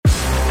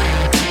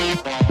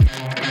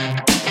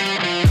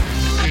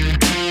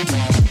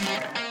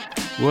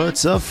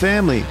What's up,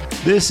 family?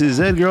 This is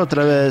Edgar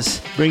otra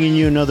vez, bringing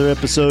you another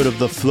episode of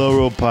the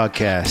Floro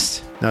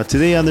Podcast. Now,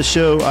 today on the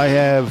show, I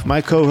have my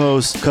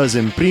co-host,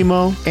 Cousin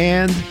Primo,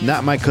 and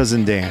not my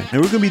cousin Dan.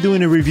 And we're going to be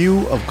doing a review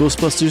of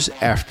Ghostbusters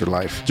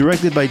Afterlife,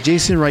 directed by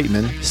Jason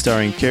Reitman,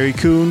 starring Carrie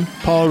Coon,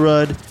 Paul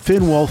Rudd,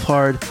 Finn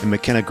Wolfhard, and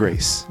McKenna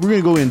Grace. We're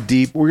going to go in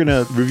deep. We're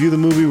going to review the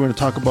movie. We're going to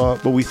talk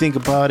about what we think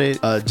about it.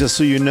 Just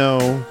so you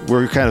know,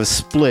 we're kind of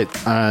split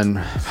on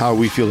how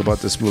we feel about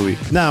this movie.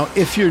 Now,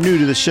 if you're new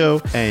to the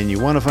show and you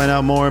want to find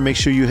out more, make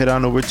sure you head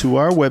on over to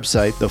our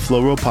website,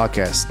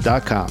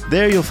 thefloropodcast.com.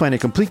 There you'll find a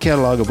complete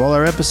catalog of all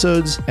our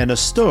episodes and a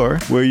store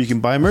where you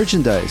can buy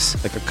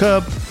merchandise like a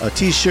cup, a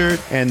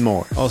t-shirt, and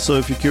more. Also,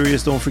 if you're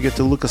curious, don't forget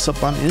to look us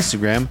up on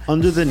Instagram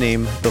under the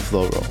name The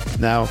Floro.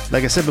 Now,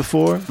 like I said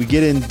before, we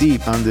get in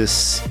deep on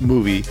this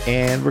movie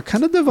and we're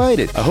kind of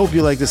divided. I hope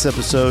you like this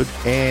episode,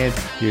 and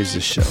here's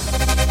the show.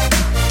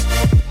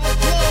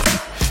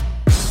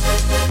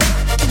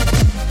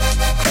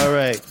 All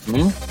right.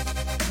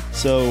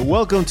 So,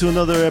 welcome to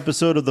another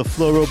episode of the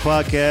Floro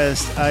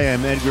Podcast. I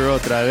am Edgar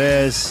otra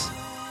vez.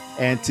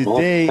 And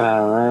today,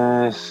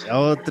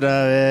 otra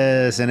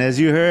vez. And as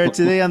you heard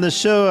today on the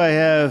show, I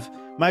have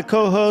my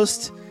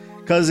co-host,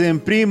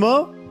 Cousin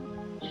Primo.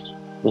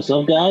 What's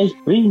up, guys?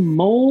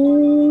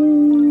 Primo.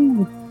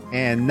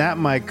 And not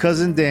my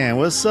cousin Dan.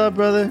 What's up,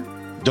 brother?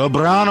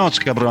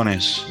 Dobranoc,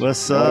 cabrones.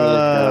 What's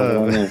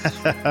up?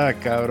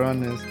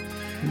 Cabrones.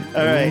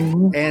 All right.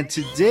 And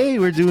today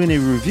we're doing a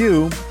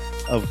review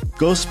of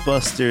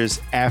Ghostbusters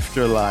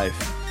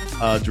Afterlife,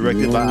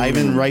 directed by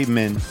Ivan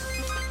Reitman.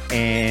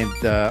 And,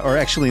 or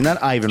actually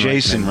not Ivan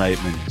Jason Reitman.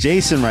 Reitman.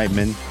 Jason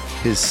Reitman,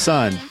 his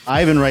son.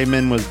 Ivan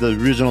Reitman was the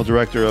original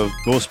director of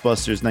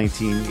Ghostbusters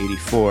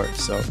 1984.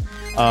 So,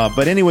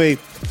 but anyway,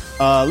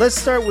 let's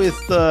start with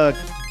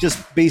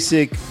just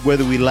basic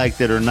whether we liked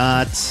it or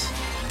not.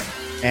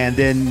 And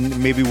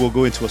then maybe we'll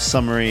go into a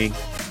summary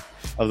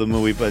of the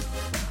movie. But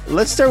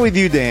let's start with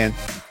you, Dan.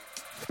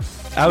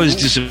 I was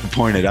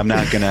disappointed. I'm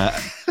not gonna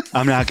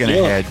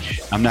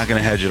hedge. I'm not gonna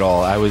hedge at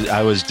all. I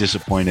was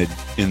disappointed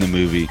in the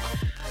movie.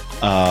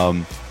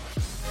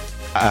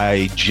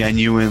 I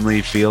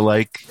genuinely feel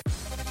like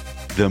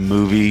the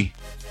movie,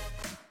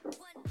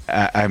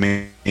 I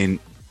mean,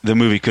 the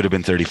movie could have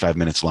been 35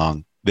 minutes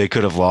long. They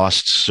could have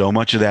lost so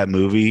much of that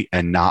movie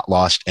and not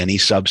lost any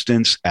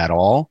substance at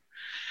all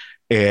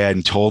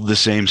and told the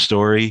same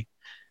story.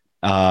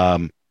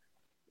 All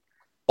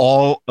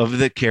of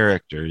the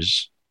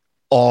characters,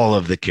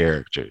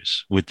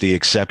 with the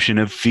exception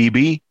of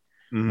Phoebe,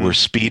 were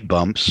speed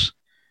bumps.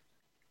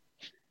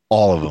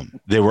 All of them.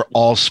 They were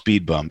all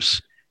speed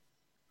bumps.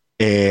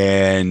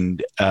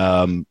 And,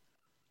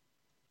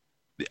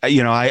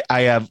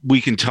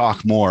 we can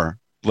talk more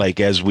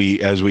like as we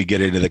get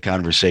into the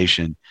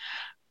conversation.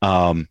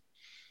 I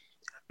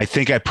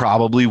think I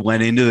probably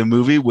went into the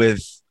movie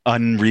with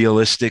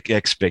unrealistic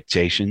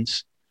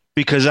expectations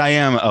because I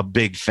am a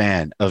big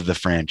fan of the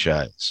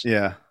franchise.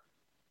 Yeah.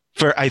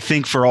 I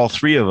think for all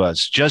three of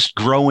us, just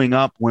growing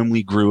up when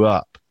we grew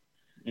up,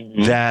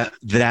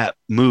 that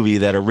movie,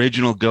 that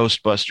original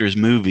Ghostbusters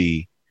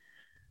movie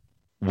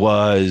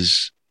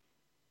was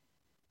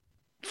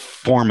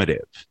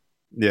formative.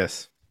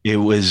 Yes. It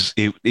was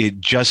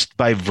just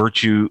by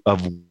virtue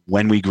of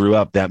when we grew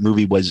up, that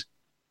movie was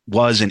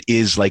and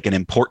is like an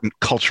important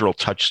cultural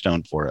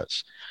touchstone for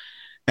us.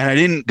 And I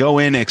didn't go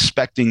in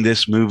expecting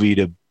this movie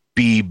to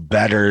be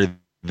better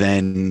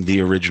than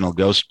the original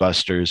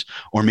Ghostbusters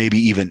or maybe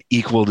even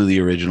equal to the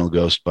original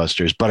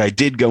Ghostbusters, but I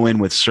did go in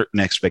with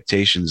certain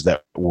expectations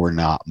that were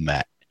not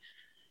met.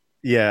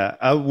 Yeah,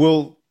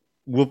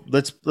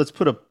 let's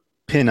put a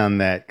pin on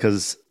that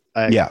because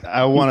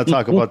I want to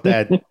talk about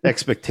that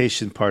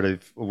expectation part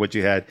of what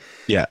you had.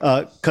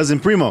 Yeah. Cousin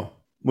Primo,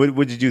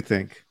 what did you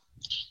think?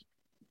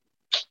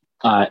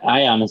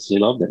 I honestly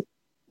loved it.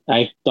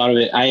 I thought of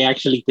it. I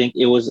actually think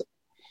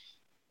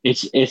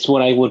it's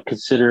what I would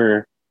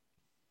consider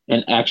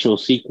an actual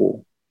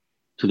sequel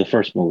to the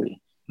first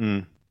movie.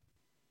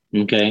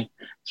 Okay.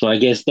 So I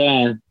guess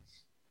Dan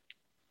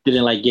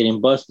didn't like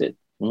getting busted.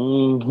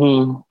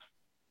 Who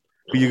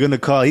you going to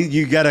call?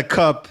 You got a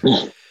cup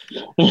and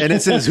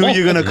it says who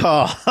you going to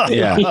call.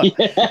 Yeah.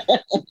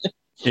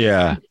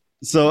 Yeah.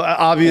 So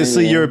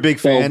obviously you're a big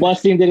fan. So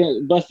busting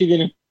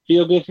didn't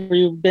feel good for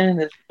you, Dan?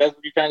 That's what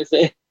you're trying to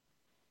say?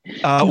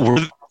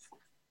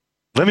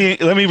 Let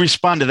me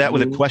respond to that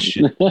with a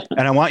question.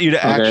 And I want you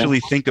to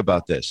actually think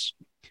about this.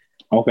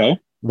 Okay.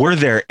 Were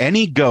there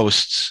any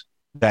ghosts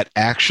that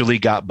actually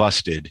got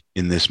busted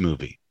in this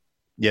movie?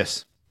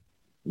 Yes.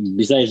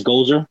 Besides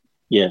Gozer?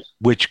 Yes.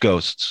 Which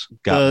ghosts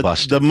got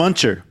busted? The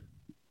Muncher.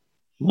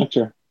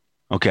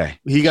 Okay.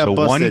 He got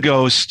busted. One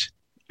ghost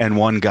and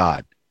one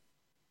god.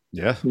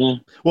 Yeah.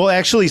 Well,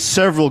 actually,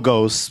 several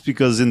ghosts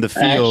because in the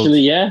field.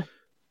 Actually, yeah.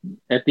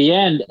 At the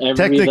end,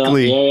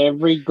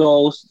 every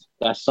ghost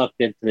got sucked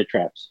into the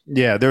traps.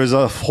 Yeah, there was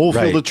a whole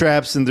field of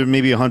traps, and there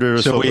may be 100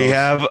 or so.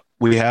 So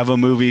we have a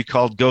movie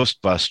called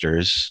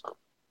Ghostbusters,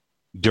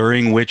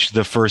 during which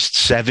the first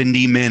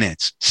 70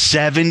 minutes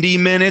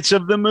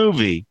of the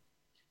movie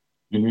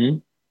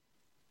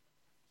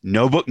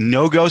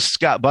No ghosts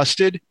got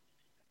busted,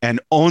 and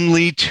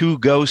only 2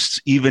 ghosts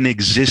even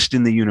exist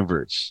in the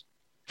universe.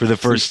 For the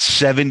first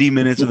 70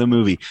 minutes of the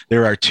movie,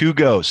 there are 2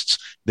 ghosts.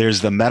 There's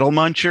the Metal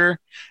Muncher,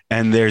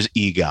 and there's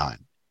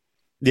Egon.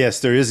 Yes,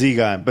 there is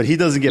Egon, but he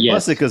doesn't get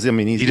busted because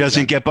he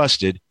doesn't get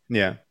busted.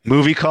 Yeah.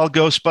 Movie called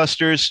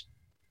Ghostbusters.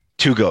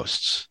 2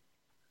 ghosts.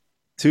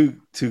 Two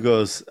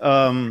ghosts.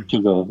 2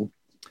 ghosts.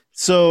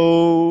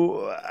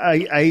 So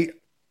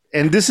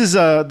and this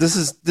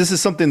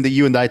is something that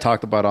you and I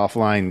talked about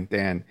offline,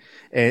 Dan.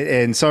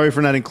 And sorry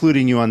for not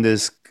including you on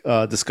this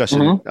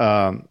discussion.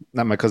 Mm-hmm.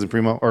 Not my cousin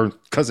Primo or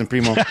cousin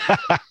Primo.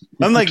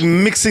 I'm like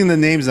mixing the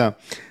names now.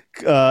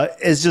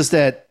 It's just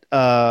that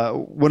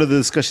one of the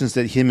discussions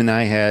that him and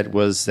I had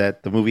was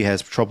that the movie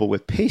has trouble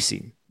with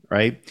pacing,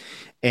 right?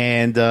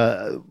 And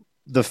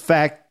the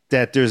fact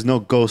that there's no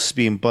ghosts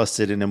being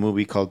busted in a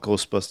movie called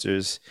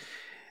Ghostbusters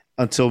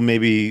until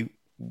maybe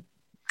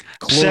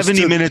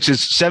 70 minutes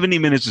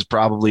is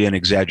probably an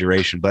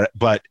exaggeration,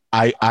 but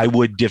I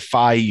would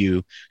defy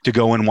you to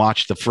go and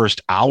watch the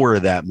first hour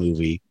of that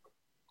movie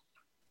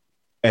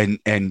and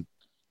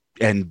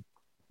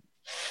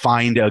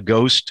find a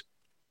ghost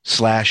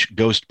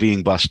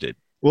being busted.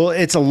 Well,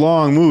 it's a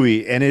long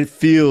movie and it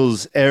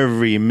feels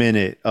every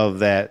minute of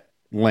that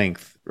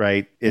length,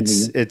 right?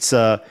 It's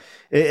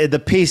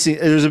the pacing.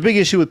 There's a big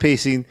issue with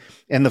pacing,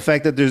 and the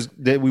fact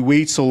that we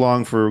wait so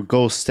long for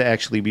ghosts to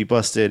actually be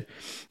busted,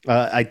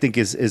 I think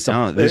is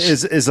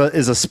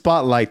a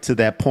spotlight to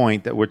that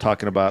point that we're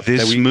talking about.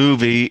 This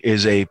movie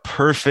is a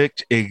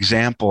perfect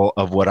example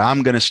of what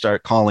I'm going to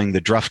start calling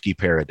the Drufke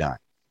paradigm.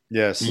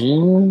 Yes.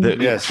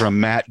 Yes. From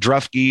Matt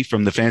Drufke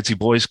from the Fancy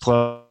Boys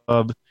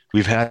Club.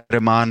 We've had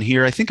him on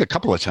here, I think, a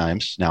couple of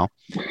times now.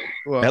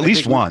 Well, at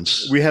least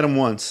once. We had him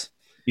once.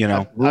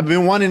 I've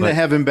been wanting to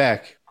have him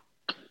back.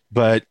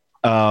 But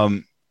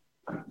the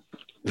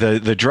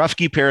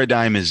Drufke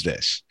paradigm is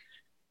this.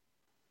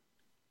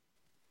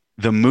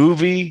 If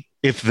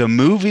the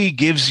movie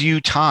gives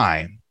you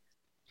time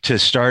to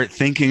start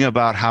thinking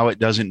about how it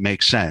doesn't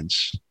make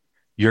sense,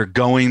 you're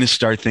going to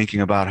start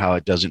thinking about how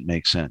it doesn't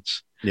make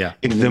sense. Yeah.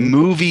 If the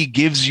movie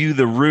gives you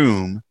the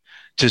room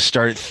to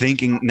start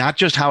thinking, not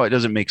just how it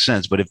doesn't make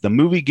sense, but if the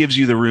movie gives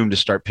you the room to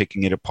start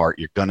picking it apart,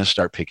 you're going to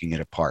start picking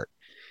it apart.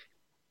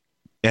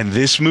 And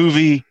this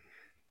movie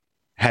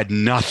had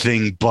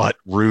nothing but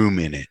room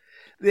in it.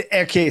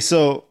 Okay,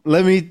 so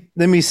let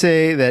me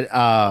say that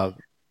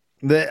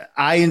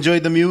I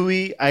enjoyed the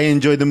movie. I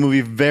enjoyed the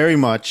movie very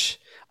much.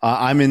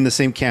 I'm in the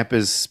same camp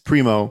as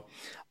Primo.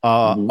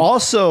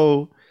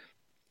 Also,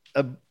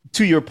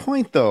 to your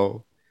point,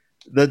 though,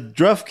 the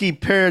Drufke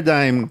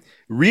paradigm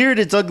reared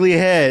its ugly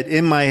head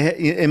in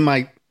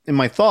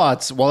my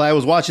thoughts while I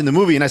was watching the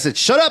movie, and I said,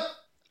 "Shut up!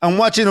 I'm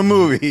watching a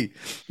movie,"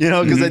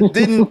 because I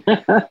didn't.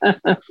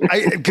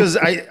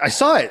 I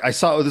saw it. I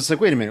saw it. It's like,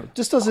 wait a minute,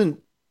 this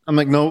doesn't. I'm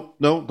like, no,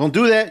 don't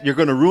do that. You're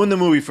going to ruin the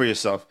movie for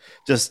yourself.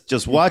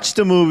 Just watch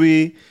the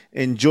movie,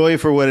 enjoy it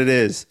for what it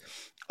is.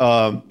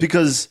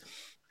 Because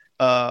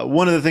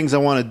one of the things I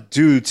want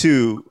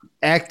to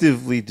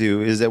actively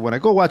do is that when I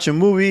go watch a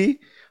movie,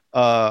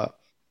 I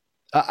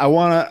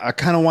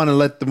kind of want to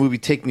let the movie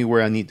take me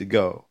where I need to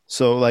go.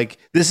 So like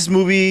this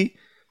movie,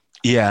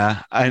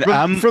 yeah,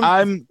 from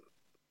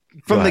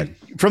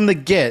the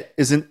get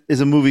is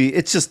a movie.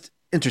 It's just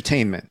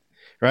entertainment,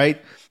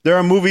 right? There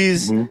are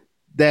movies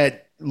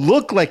that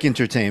look like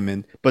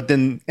entertainment, but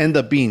then end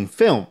up being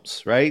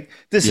films, right?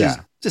 This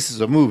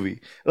is a movie.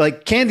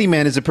 Like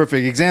Candyman is a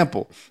perfect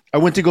example. I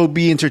went to go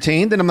be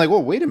entertained, and I'm like, "Whoa,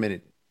 wait a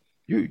minute!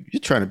 You're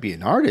trying to be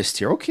an artist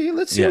here? Okay,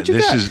 let's see what you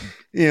got."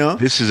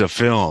 This is a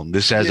film.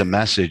 This has a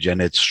message, and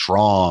it's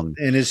strong,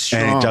 and it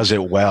does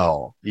it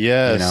well.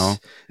 Yes,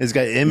 it's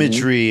got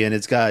imagery, and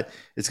it's got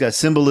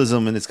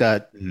symbolism, and it's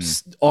got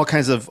all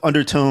kinds of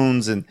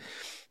undertones. And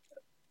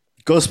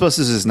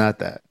Ghostbusters is not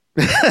that.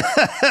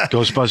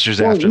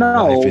 Ghostbusters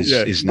Afterlife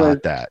is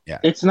not that. Yeah,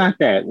 it's not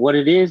that. What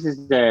it is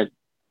that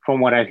from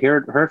what I've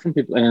heard from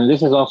people, and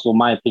this is also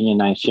my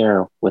opinion I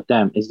share with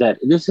them, is that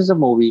this is a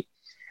movie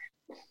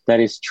that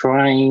is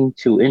trying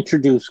to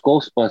introduce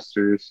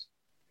Ghostbusters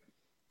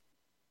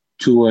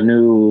to a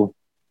new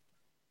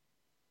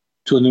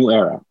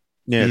era.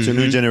 Yeah, to a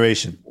new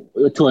generation.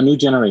 To a new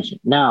generation.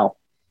 Now,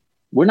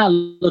 we're not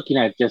looking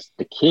at just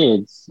the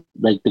kids,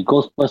 like the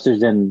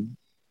Ghostbusters, and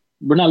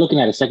we're not looking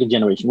at a second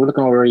generation. We're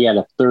looking already at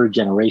a third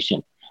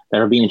generation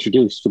that are being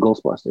introduced to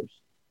Ghostbusters.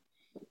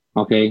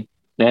 Okay?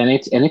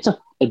 And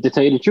to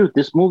tell you the truth,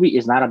 this movie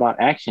is not about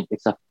action.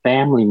 It's a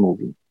family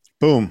movie.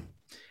 Boom.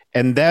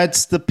 And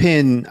that's the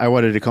pin I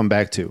wanted to come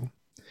back to.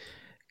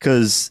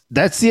 Because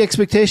that's the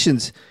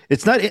expectations.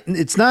 It's not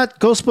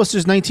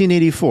Ghostbusters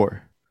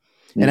 1984.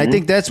 And I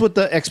think that's what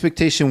the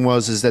expectation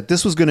was, is that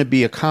this was going to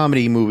be a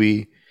comedy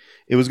movie.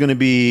 It was going to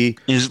be...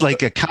 It's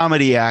like a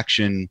comedy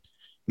action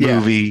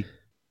movie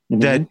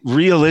that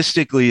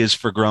realistically is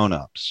for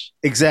grown-ups.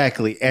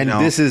 Exactly. And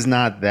this is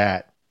not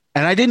that.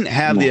 And I didn't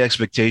have the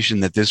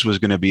expectation that this was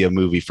going to be a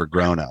movie for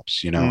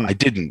grown-ups. I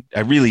didn't. I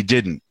really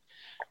didn't.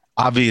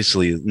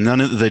 Obviously, none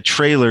of the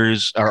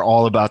trailers are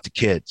all about the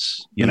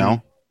kids,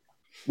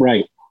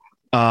 Right.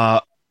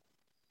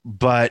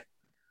 But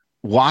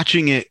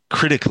watching it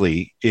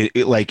critically,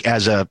 it like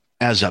as a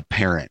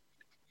parent,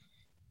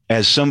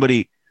 as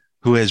somebody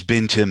who has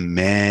been to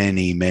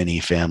many, many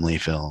family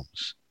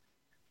films,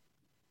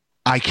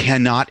 I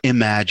cannot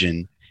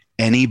imagine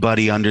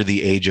anybody under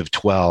the age of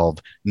 12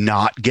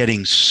 not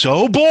getting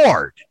so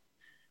bored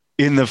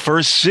in the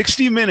first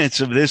 60 minutes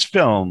of this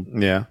film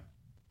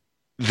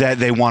that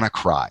they want to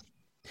cry.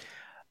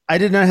 I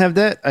did not have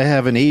that. I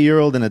have an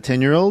 8-year-old and a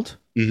 10-year-old.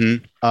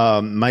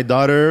 Mm-hmm. My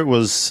daughter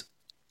was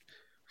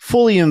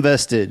fully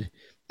invested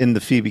in the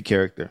Phoebe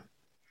character,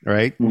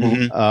 right?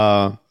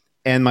 Mm-hmm.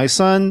 And my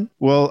son,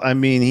 well, I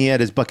mean, he had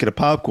his bucket of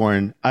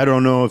popcorn. I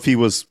don't know if he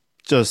was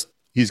just,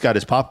 he's got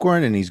his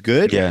popcorn and he's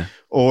good,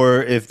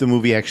 or if the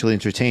movie actually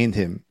entertained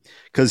him,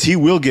 because he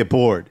will get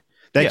bored.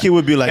 That kid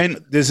would be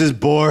like, this is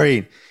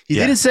boring. He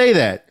didn't say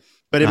that,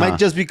 but it might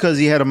just because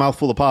he had a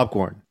mouthful of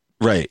popcorn.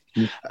 Right.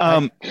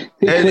 And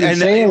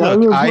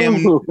look,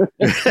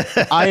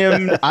 I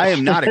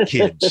am not a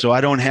kid, so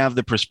I don't have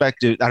the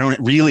perspective. I don't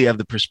really have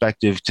the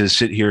perspective to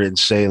sit here and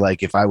say,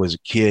 like, if I was a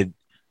kid,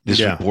 this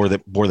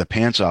would bore the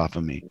pants off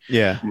of me.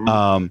 Yeah.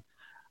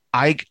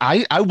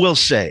 I will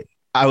say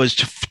I was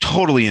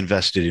totally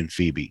invested in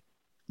Phoebe.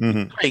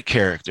 Mm-hmm. Great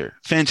character.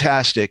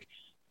 Fantastic.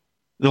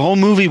 The whole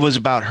movie was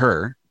about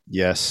her.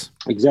 Yes.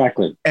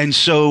 Exactly. And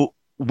so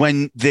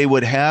when they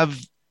would have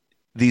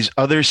these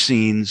other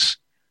scenes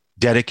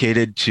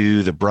dedicated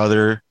to the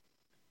brother,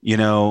 you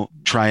know,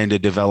 trying to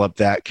develop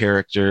that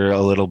character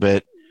a little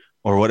bit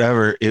or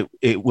whatever,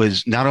 it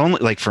was not only,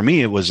 like, for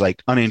me, it was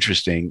like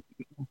uninteresting,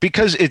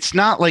 because it's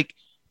not like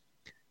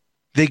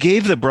they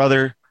gave the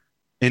brother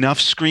enough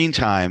screen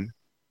time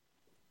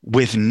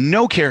with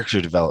no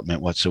character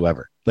development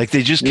whatsoever. Like,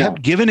 they just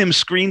kept giving him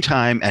screen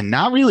time and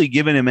not really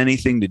giving him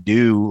anything to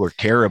do or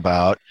care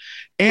about.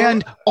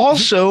 And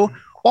also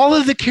all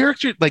of the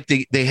character, like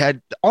they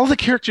had all the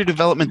character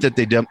development that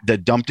they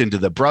dumped into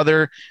the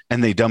brother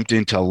and they dumped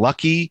into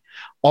Lucky.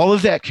 All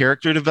of that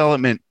character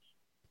development,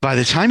 by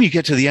the time you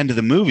get to the end of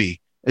the movie,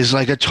 is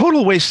like a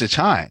total waste of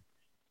time,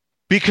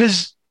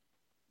 because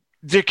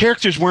their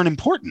characters weren't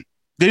important.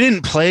 They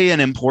didn't play an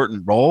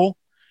important role,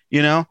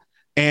 you know?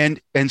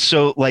 And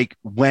so, like,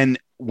 when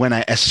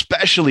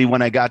especially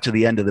when I got to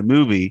the end of the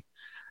movie,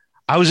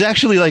 I was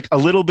actually like a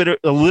little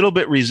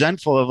bit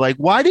resentful of, like,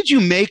 why did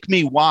you make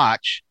me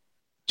watch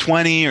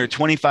 20 or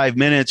 25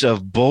 minutes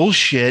of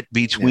bullshit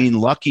between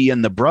Lucky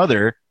and the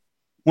brother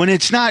when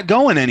it's not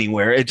going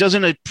anywhere? It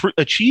doesn't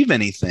achieve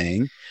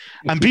anything.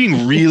 I'm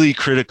being really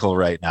critical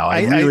right now.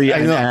 I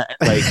know.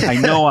 I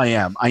know I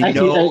am. I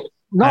know.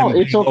 No, I'm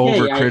it's okay.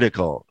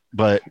 Overcritical,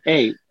 but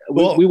hey,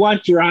 we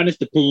want your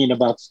honest opinion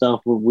about stuff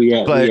when we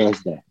ask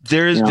that.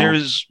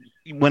 There's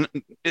when,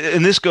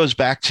 and this goes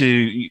back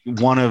to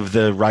one of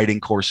the writing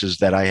courses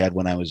that I had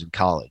when I was in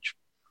college,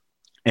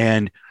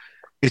 and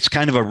it's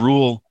kind of a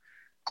rule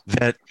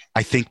that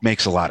I think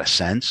makes a lot of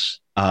sense.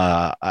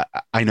 I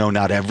know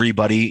not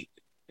everybody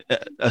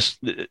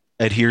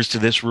adheres to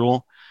this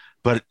rule,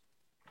 but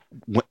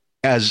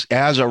as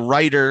a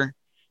writer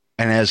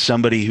and as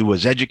somebody who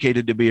was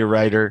educated to be a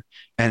writer,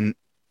 and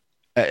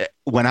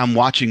when I'm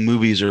watching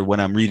movies or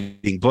when I'm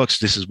reading books,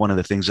 this is one of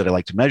the things that I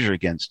like to measure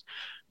against,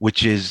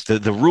 which is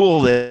the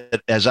rule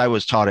that, as I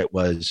was taught it,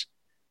 was,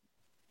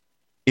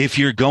 if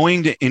you're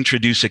going to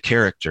introduce a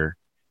character,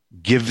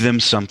 give them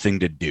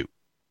something to do.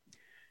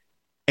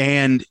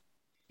 And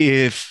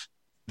if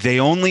they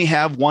only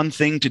have one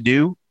thing to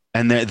do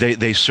and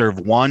they serve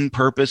one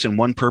purpose and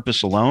one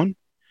purpose alone,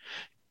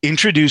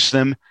 introduce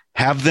them,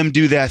 have them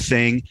do that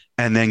thing,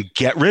 and then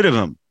get rid of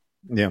them.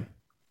 Yeah.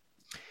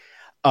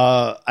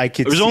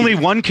 There was only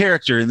one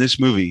character in this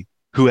movie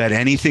who had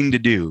anything to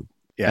do,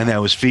 and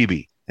that was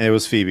Phoebe. It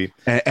was Phoebe.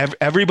 And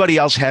everybody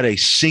else had a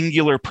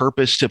singular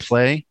purpose to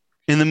play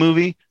in the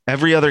movie.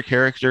 Every other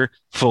character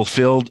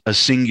fulfilled a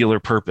singular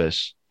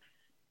purpose,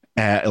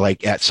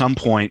 like at some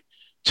point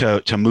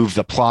to move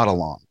the plot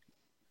along.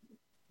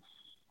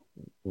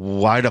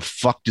 Why the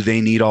fuck do they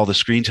need all the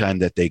screen time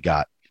that they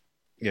got?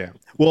 Yeah.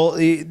 Well,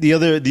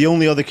 the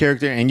only other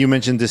character, and you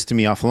mentioned this to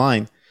me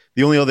offline,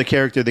 the only other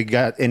character that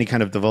got any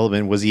kind of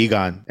development was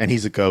Egon, and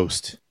he's a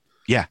ghost.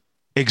 Yeah,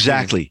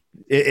 exactly.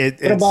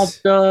 What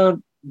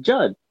about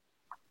Judd?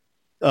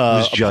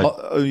 Who's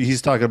Judd?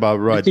 He's talking about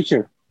Rudd. The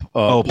teacher.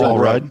 Paul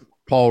Rudd.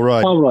 Paul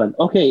Rudd. Paul Rudd.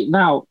 Okay,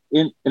 now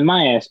in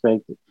my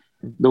aspect,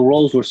 the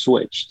roles were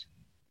switched.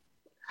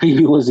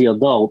 Phoebe was the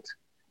adult,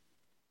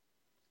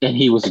 and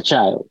he was a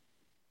child.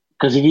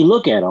 Because if you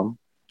look at them,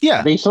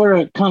 they sort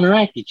of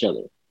counteract each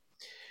other.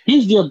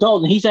 He's the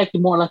adult, and he's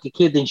acting more like a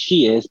kid than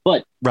she is.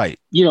 But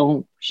you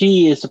know,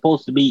 she is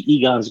supposed to be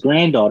Egon's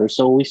granddaughter,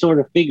 so we sort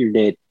of figured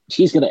that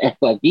she's going to act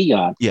like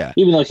Egon,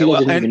 even though she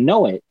doesn't even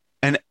know it.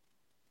 And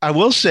I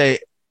will say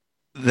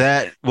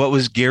that what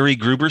was Gary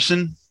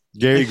Gruberson?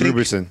 Gary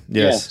Gruberson,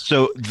 yes. Yeah.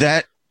 So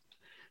that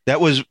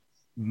was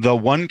the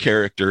one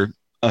character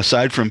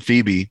aside from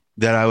Phoebe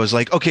that I was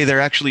like, okay,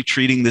 they're actually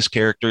treating this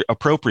character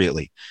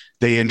appropriately.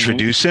 They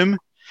introduce him.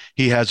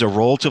 He has a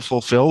role to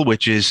fulfill,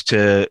 which is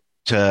to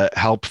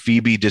help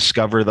Phoebe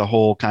discover the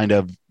whole kind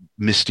of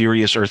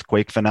mysterious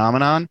earthquake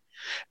phenomenon.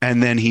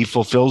 And then he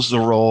fulfills the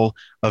role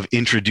of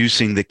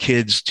introducing the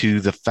kids to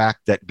the fact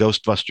that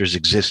Ghostbusters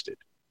existed.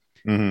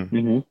 Mm-hmm.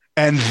 Mm-hmm.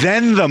 And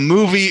then the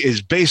movie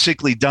is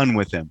basically done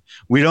with him.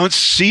 We don't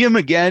see him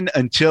again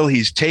until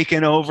he's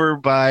taken over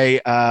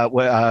by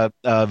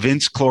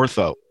Vince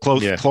Clortho.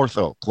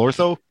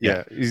 Clortho?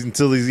 Yeah.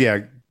 Until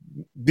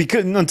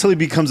he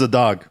becomes a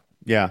dog.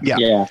 Yeah.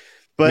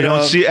 But we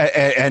don't see,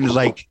 and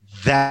like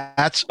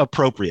that's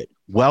appropriate.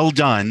 Well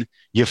done.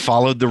 You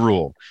followed the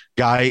rule.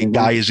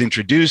 Guy is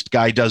introduced.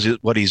 Guy does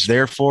what he's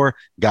there for.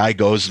 Guy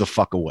goes the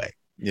fuck away.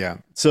 Yeah.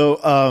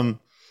 So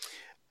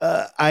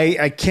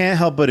I can't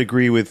help but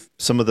agree with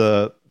some of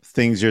the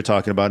things you're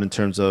talking about in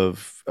terms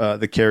of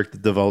the character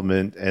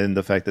development and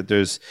the fact that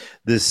there's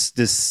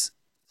this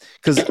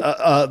because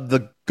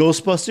the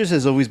Ghostbusters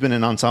has always been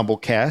an ensemble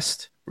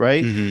cast,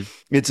 right?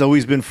 Mm-hmm. It's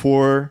always been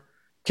 4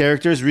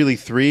 characters, really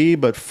 3,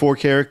 but 4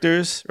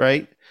 characters,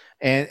 right?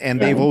 And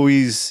they've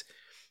always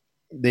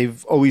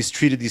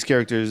treated these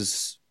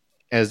characters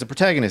as the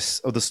protagonists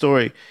of the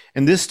story.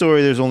 In this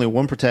story, there's only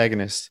one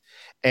protagonist.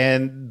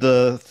 And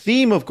the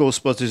theme of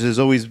Ghostbusters has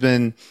always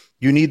been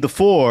you need the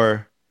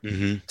 4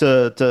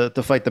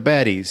 to fight the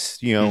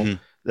baddies. You know,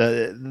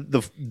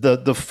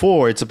 the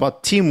 4. It's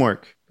about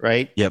teamwork,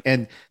 right? Yep.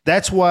 And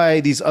that's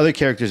why these other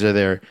characters are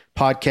there.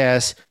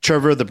 Podcast,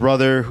 Trevor, the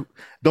brother.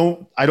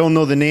 I don't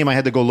know the name. I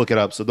had to go look it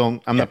up.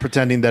 So I'm not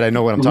pretending that I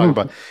know what I'm talking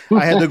about.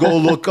 I had to go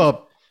look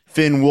up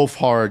Finn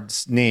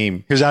Wolfhard's name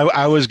because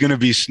I was going to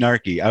be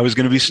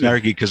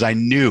snarky. Because I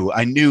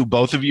knew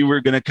both of you were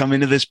going to come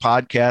into this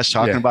podcast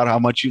talking about how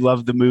much you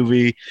love the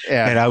movie,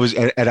 and I was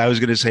going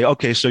to say,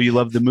 okay, so you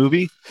love the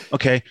movie,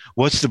 okay,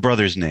 what's the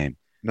brother's name?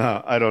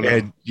 No, I don't know.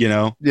 And, you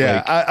know,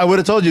 I would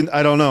have told you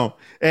I don't know,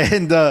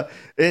 and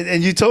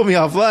you told me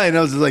offline. And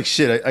I was like,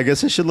 shit, I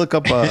guess I should look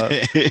up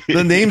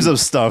the names of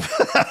stuff.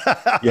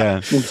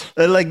 Yeah,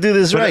 like do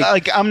this right.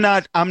 Like I'm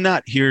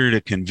not here to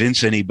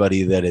convince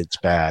anybody that it's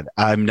bad.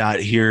 I'm not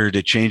here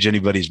to change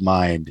anybody's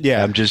mind.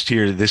 Yeah, I'm just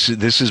here. This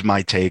is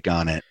my take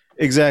on it.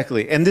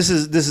 Exactly, and this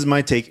is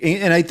my take.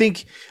 And I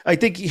think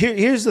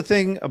here's the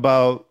thing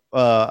about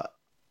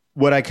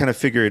what I kind of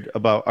figured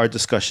about our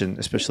discussion,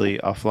 especially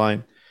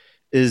offline.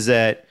 Is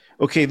that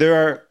okay? There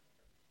are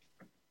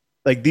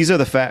these are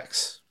the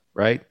facts,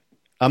 right?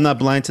 I'm not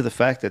blind to the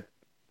fact that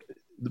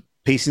the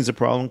pacing's a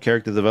problem,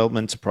 character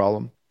development's a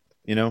problem,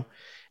 you know,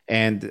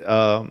 and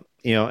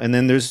and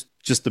then there's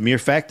just the mere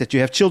fact that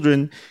you have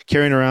children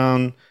carrying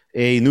around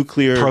a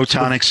nuclear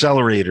proton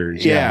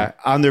accelerators,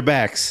 on their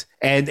backs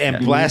and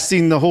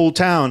blasting the whole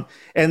town,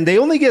 and they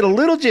only get a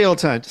little jail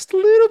time, just a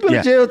little bit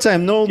of jail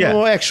time,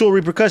 no actual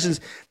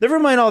repercussions. Never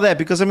mind all that,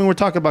 because we're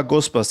talking about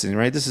Ghostbusting,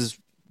 right? This is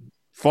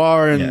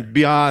far and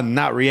beyond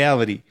not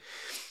reality.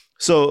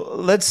 So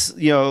let's,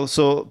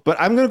 but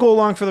I'm going to go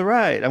along for the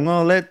ride. I'm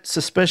going to let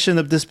suspension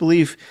of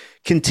disbelief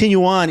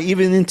continue on,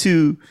 even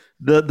into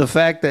the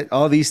fact that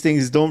all these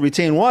things don't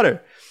retain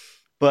water.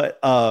 But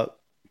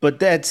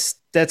that's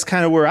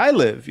kind of where I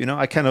live.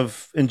 I kind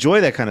of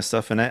enjoy that kind of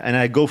stuff, and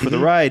I go for the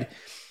ride.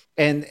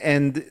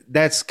 And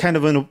that's kind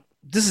of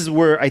this is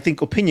where I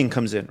think opinion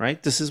comes in,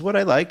 right? This is what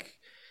I like,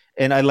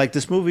 and I like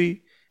this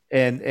movie,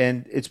 and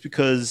it's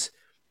because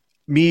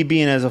me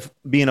being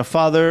a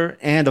father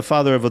and a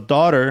father of a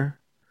daughter,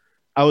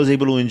 I was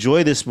able to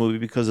enjoy this movie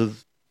because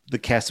of the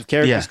cast of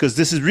characters. Because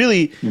this is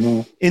really,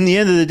 in the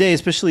end of the day,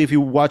 especially if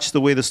you watch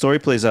the way the story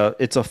plays out,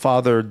 it's a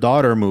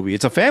father-daughter movie.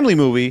 It's a family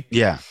movie.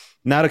 Yeah,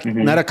 not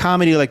a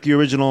comedy like the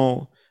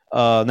original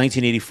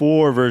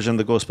 1984 version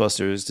of the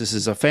Ghostbusters. This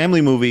is a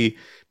family movie,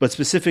 but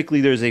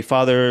specifically there's a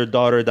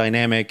father-daughter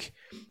dynamic,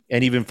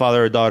 and even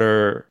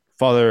father-daughter,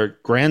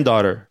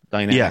 father-granddaughter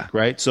dynamic.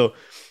 Right? So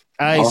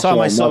I also saw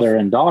myself mother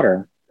and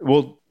daughter.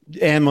 Well,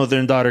 and mother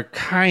and daughter,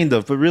 kind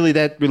of, but really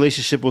that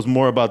relationship was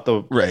more about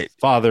the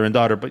father and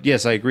daughter. But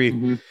yes, I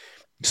agree.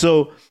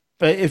 So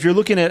if you're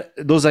looking at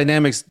those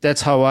dynamics,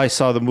 that's how I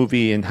saw the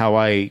movie and how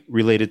I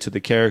related to the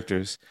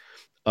characters.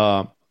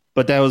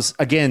 But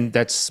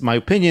that's my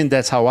opinion.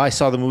 That's how I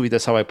saw the movie.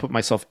 That's how I put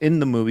myself in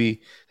the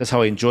movie. That's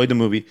how I enjoyed the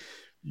movie.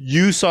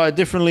 You saw it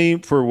differently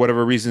for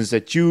whatever reasons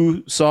that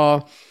you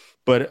saw,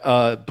 but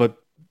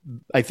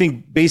I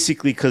think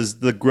basically because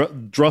the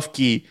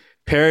Drufke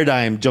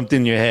paradigm jumped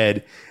in your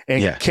head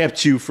and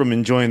kept you from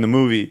enjoying the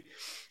movie.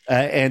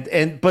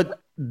 But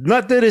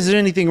not that there's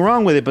anything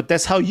wrong with it, but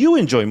that's how you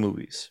enjoy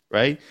movies,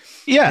 right?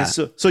 Yeah.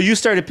 And so you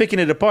started picking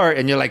it apart,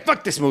 and you're like,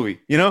 "Fuck this movie,"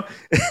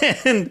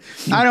 And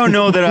I don't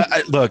know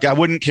that. Look, I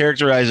wouldn't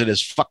characterize it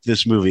as "fuck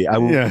this movie." I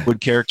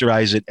would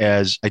characterize it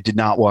as I did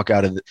not walk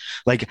out of it.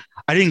 Like,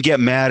 I didn't get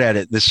mad at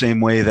it the same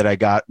way that I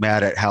got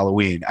mad at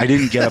Halloween. I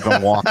didn't get up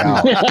and walk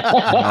out.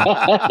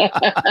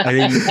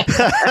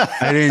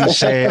 I didn't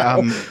say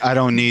I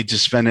don't need to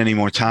spend any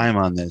more time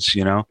on this.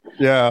 Yeah.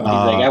 He's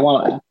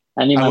like,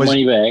 I need my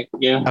money back.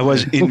 Yeah. I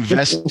was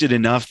invested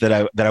enough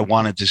that I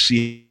wanted to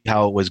see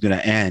how it was going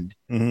to end.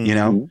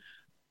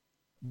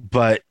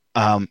 But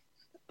I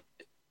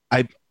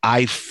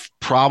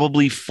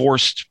probably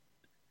forced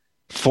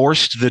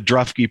the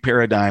Drufke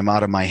paradigm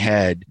out of my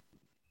head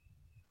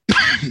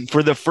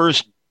for the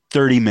first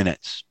 30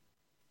 minutes.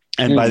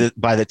 And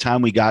by the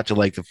time we got to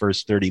like the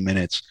first 30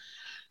 minutes,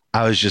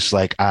 I was just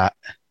like,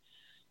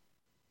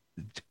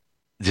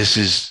 this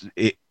is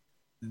it.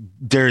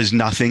 There is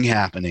nothing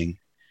happening.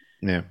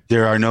 Yeah.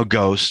 There are no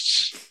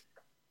ghosts.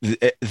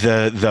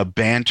 The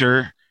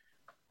banter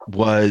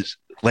was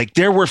like,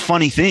 there were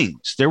funny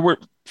things. There were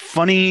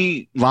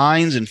funny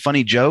lines and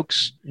funny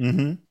jokes,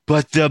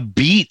 but the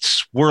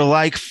beats were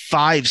like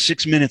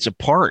 5-6 minutes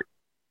apart.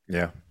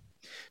 Yeah.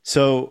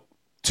 So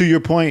to your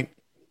point,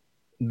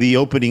 the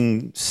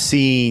opening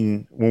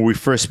scene when we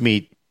first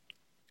meet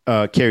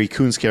Carrie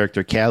Coon's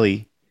character,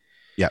 Callie,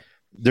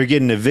 they're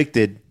getting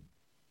evicted,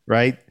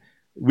 right?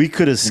 We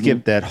could have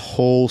skipped that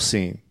whole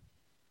scene,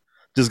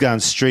 just gone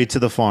straight to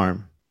the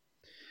farm.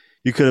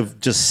 You could have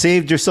just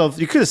saved yourself.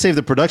 You could have saved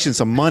the production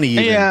some money.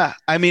 Even. Yeah,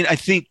 I mean, I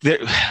think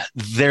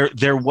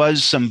there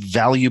was some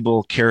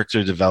valuable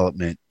character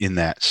development in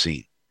that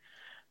scene.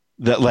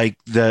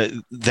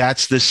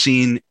 That's the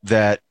scene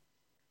that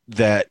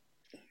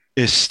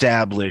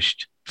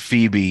established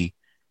Phoebe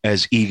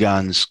as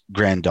Egon's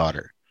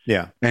granddaughter.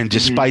 Yeah. And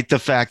despite the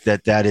fact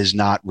that is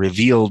not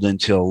revealed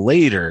until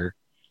later,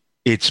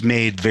 it's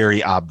made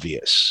very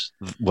obvious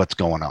what's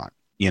going on,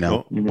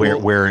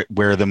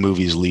 where the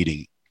movie's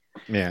leading.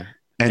 Yeah.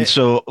 And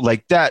so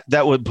like that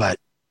would, but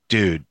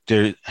dude,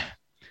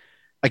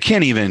 I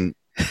can't even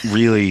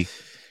really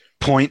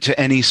point to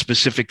any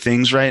specific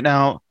things right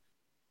now,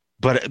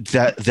 but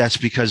that's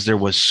because there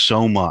was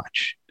so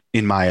much.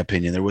 In my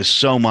opinion, there was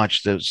so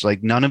much that's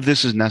like, none of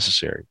this is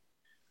necessary.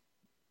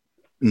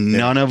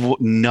 None of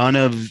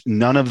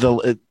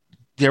the,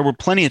 there were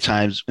plenty of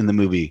times in the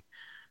movie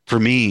for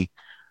me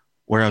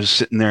where I was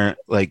sitting there,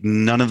 like,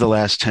 none of the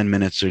last 10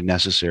 minutes are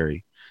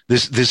necessary.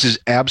 This is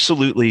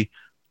absolutely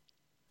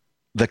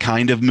the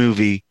kind of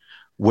movie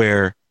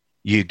where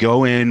you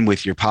go in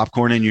with your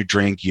popcorn and your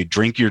drink, you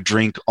drink your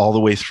drink all the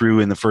way through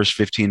in the first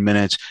 15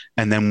 minutes.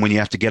 And then when you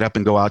have to get up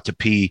and go out to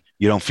pee,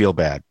 you don't feel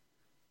bad.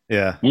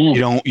 Yeah.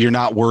 You're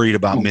not worried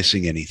about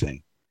missing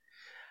anything.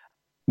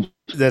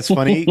 That's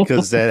funny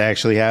because that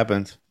actually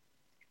happened.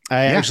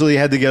 I actually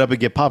had to get up and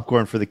get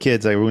popcorn for the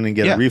kids. I wouldn't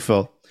get a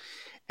refill.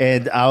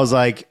 And I was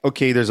like,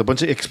 okay, there's a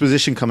bunch of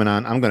exposition coming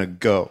on. I'm going to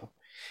go.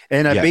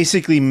 And I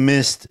basically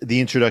missed the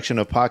introduction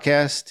of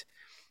podcast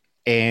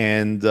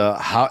and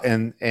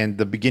and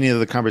the beginning of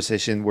the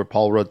conversation where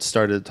Paul Rudd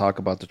started to talk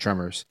about the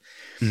Tremors.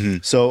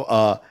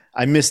 So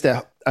I missed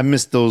that. I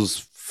missed those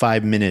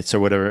 5 minutes or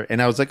whatever.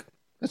 And I was like,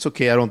 that's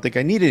okay. I don't think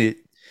I needed it.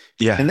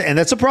 Yeah. And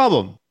that's a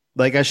problem.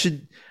 Like I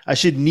should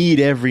need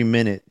every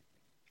minute.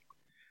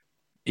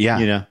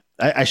 Yeah.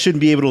 I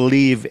shouldn't be able to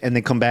leave and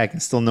then come back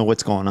and still know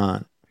what's going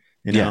on.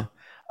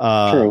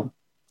 True.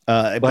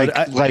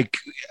 But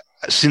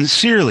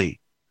sincerely,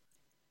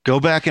 go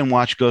back and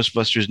watch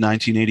Ghostbusters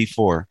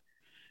 1984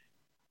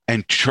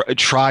 and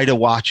try to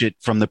watch it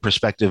from the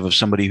perspective of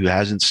somebody who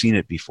hasn't seen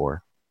it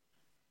before.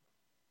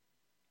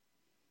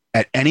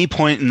 At any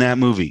point in that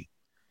movie,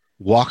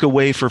 walk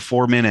away for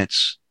 4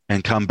 minutes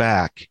and come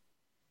back.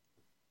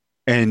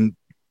 And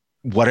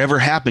whatever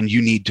happened,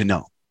 you need to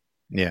know.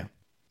 Yeah.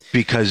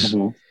 Because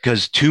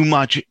too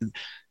much,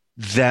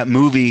 that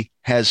movie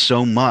has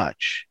so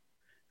much,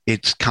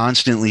 it's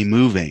constantly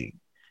moving.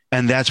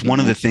 And that's one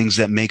of the things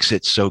that makes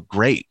it so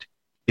great.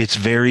 It's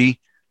very,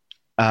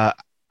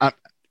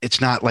 it's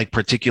not like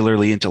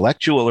particularly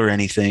intellectual or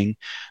anything,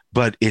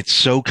 but it's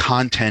so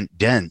content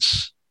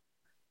dense,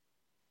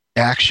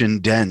 action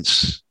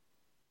dense,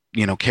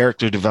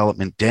 character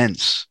development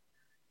dense,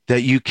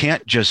 that you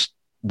can't just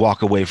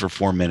walk away for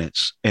 4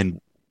 minutes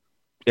and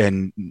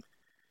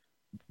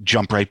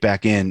jump right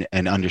back in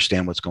and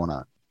understand what's going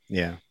on.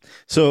 Yeah.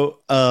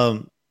 So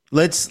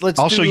let's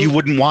also, you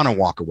wouldn't want to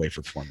walk away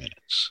for 4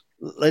 minutes.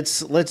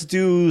 Let's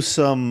do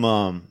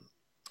some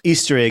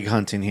Easter egg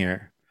hunting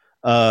here.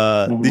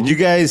 Did you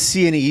guys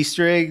see any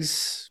Easter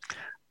eggs?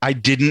 I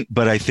didn't,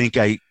 but I think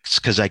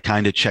because I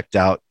kind of checked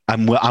out.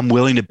 I'm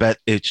willing to bet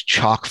it's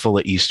chock full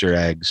of Easter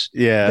eggs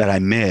that I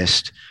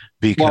missed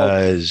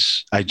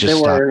because I just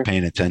stopped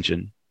paying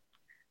attention.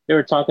 They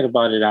were talking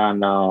about it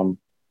on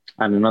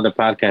another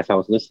podcast I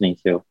was listening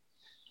to,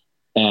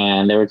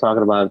 and they were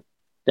talking about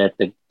that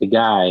the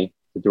guy,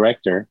 the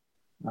director,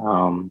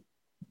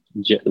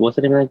 what's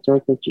the name of the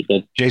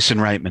director? Jason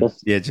Reitman.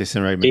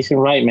 Jason Reitman. Jason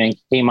Reitman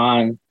came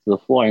on to the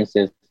floor and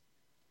says,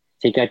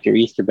 "Take out your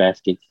Easter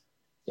baskets.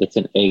 It's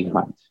an egg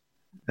hunt."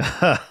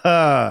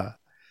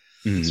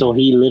 So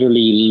he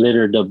literally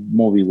littered the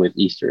movie with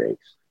Easter eggs.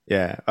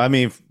 Yeah, I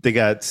mean, they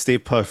got Stay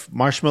Puft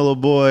Marshmallow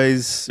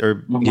Boys or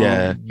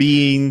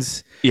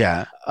beans.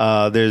 Yeah,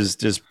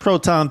 there's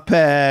proton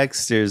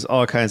packs. There's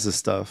all kinds of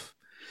stuff.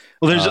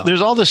 Well,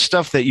 there's all the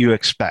stuff that you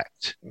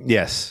expect.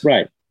 Yes,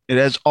 right. It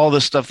has all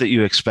the stuff that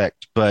you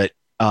expect, but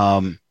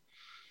I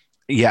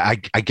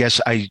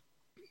guess I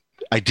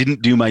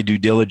didn't do my due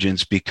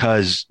diligence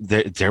because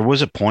there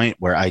was a point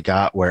where I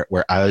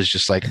was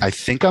just like, I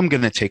think I'm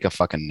gonna take a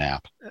fucking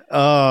nap.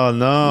 Oh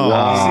no!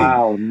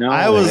 Wow,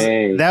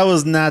 no! That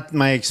was not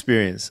my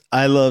experience.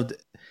 I loved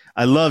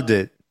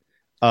it,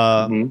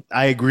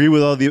 I agree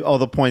with all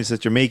the points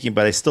that you're making,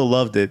 but I still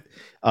loved it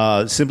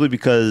simply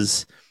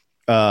because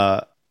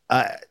I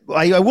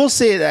will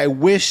say that I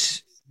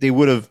wish they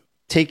would have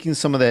taken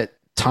some of that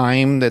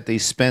time that they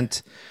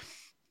spent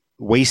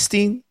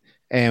wasting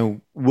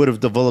and would have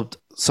developed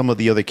some of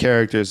the other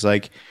characters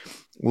like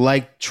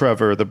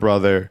Trevor, the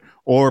brother,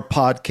 or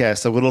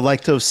Podcast. I would have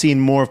liked to have seen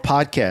more of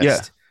Podcast.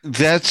 Yeah,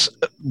 that's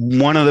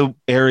one of the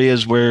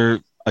areas where,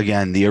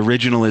 again, the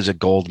original is a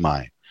gold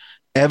mine.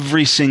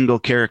 Every single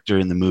character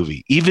in the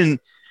movie, even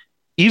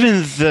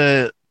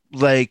the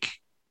like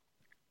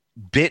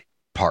bit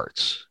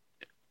parts,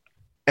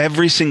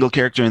 every single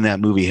character in that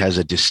movie has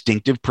a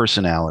distinctive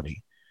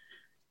personality.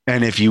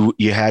 And if you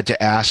had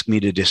to ask me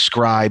to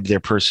describe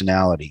their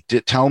personality,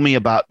 to tell me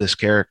about this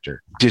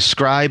character,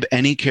 describe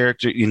any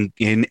character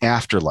in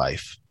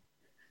Afterlife.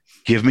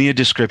 Give me a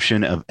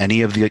description of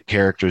any of the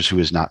characters who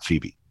is not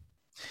Phoebe.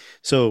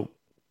 So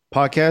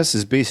Podcast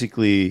is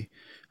basically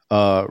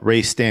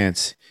Ray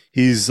Stantz.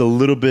 He's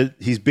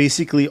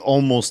basically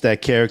almost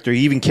that character.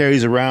 He even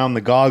carries around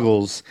the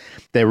goggles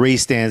that Ray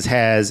Stantz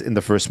has in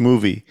the first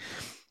movie.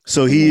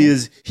 So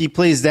he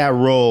plays that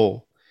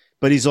role,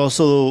 but he's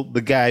also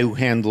the guy who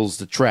handles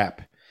the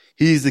trap.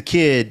 He's the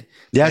kid.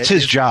 That's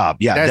his job.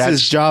 Yeah. That's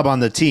his job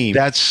on the team.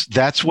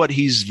 That's what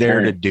he's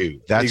there to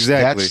do. That's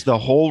the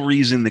whole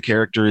reason the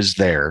character is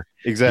there.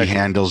 Exactly. He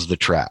handles the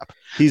trap.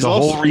 He's the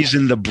whole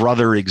reason the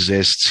brother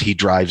exists. He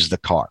drives the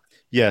car.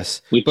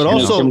 Yes. But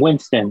also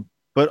Winston.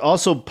 But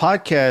also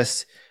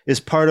Podcast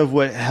is part of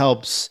what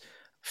helps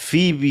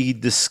Phoebe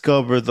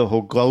discover the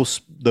whole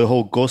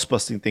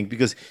ghostbusting thing,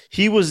 because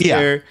he was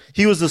there.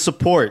 He was the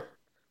support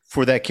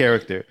for that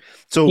character.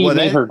 So he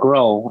made her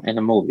grow in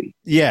the movie.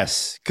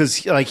 Yes,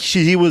 because like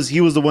he was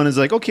the one who's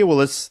like, okay, well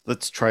let's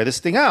try this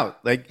thing out.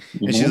 Like,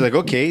 and she's like,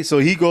 okay. So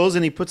he goes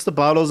and he puts the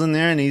bottles in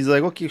there and he's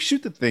like, okay,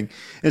 shoot the thing.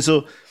 And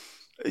so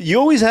you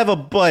always have a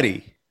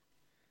buddy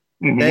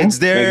that's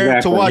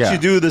there to watch you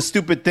do the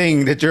stupid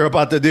thing that you're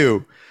about to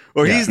do.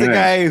 Or he's the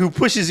guy who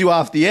pushes you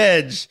off the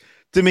edge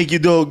to make you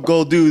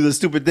go do the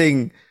stupid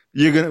thing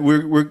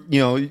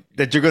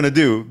that you're gonna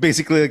do.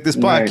 Basically, like this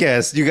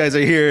podcast, you guys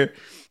are here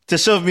to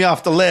shove me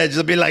off the ledge.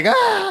 They'll be like,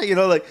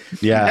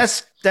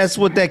 that's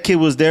what that kid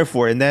was there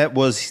for, and that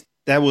was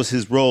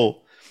his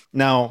role.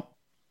 Now,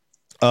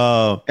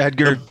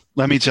 Edgar,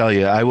 let me tell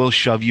you, I will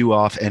shove you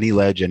off any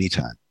ledge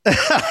anytime.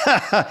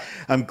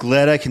 I'm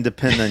glad I can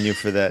depend on you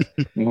for that,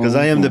 because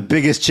I am the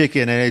biggest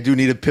chicken and I do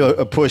need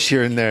a push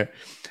here and there.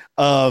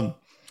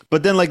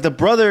 But then like the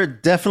brother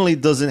definitely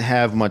doesn't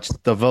have much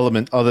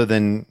development other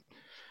than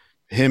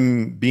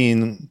him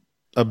being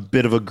a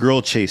bit of a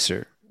girl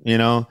chaser,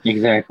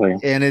 Exactly.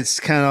 And it's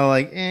kind of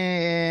like,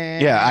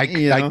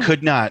 I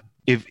could not,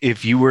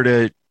 if you were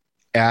to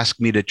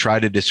ask me to try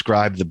to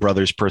describe the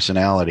brother's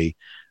personality,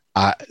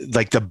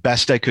 like the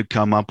best I could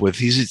come up with,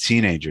 he's a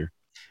teenager.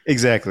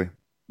 Exactly.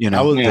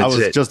 I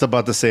was just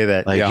about to say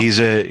that. Like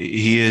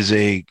he is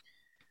a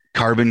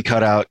carbon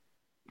cutout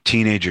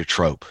teenager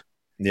trope.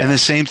 Yeah. And the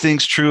same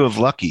thing's true of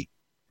Lucky.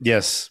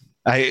 Yes.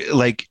 I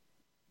like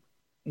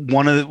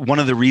one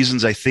of the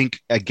reasons I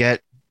think I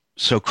get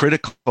so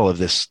critical of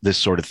this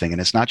sort of thing, and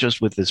it's not just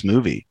with this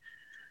movie.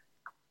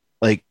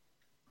 Like,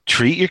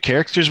 treat your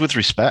characters with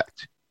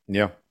respect.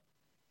 Yeah.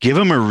 Give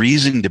them a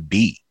reason to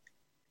be.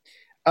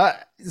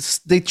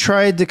 They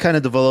tried to kind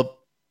of develop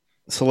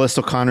Celeste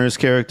O'Connor's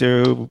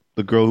character,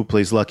 the girl who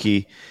plays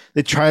Lucky.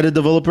 They try to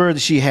develop her.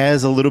 She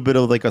has a little bit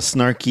of like a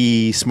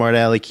snarky, smart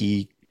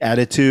alecky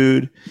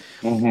attitude.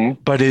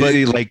 But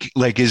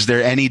is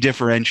there any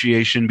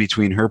differentiation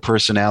between her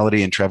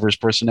personality and Trevor's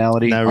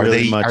personality? Not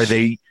really much. Are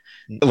they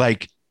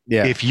like,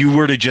 if you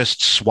were to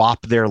just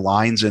swap their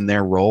lines and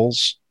their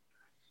roles,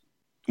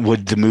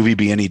 would the movie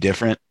be any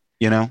different?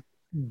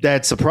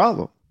 That's a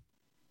problem.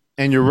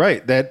 And you're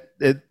right that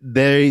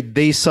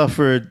they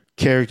suffered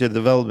character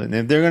development,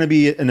 and they're going to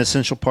be an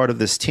essential part of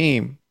this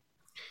team,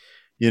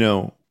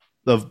 of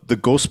the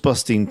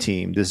Ghostbusting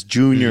team, this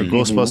junior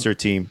Ghostbuster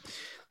team.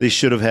 They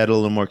should have had a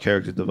little more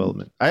character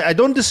development. I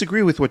don't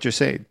disagree with what you're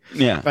saying.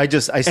 Yeah. I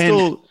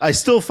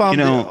still found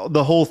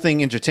the whole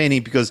thing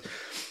entertaining, because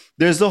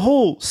there's the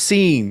whole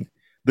scene,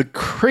 the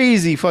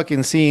crazy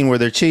fucking scene where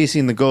they're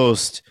chasing the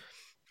ghost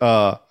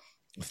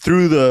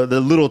through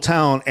the little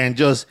town and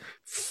just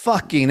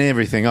fucking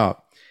everything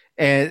up.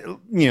 And,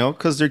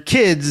 because they're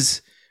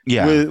kids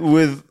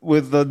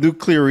with a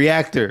nuclear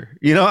reactor,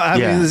 I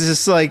mean, it's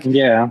just like,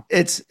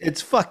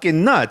 it's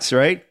fucking nuts.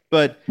 Right.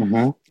 But,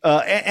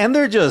 and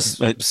they're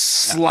just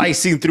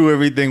slicing through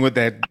everything with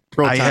that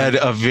proton.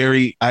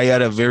 I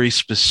had a very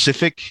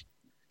specific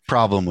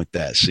problem with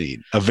that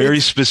scene, a very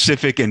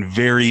specific and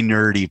very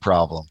nerdy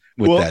problem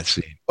with that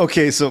scene.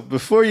 Okay. So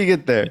before you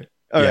get there,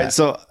 all right.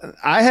 So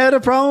I had a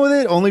problem with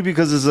it only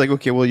because it's like,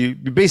 okay, well, you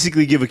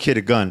basically give a kid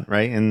a gun,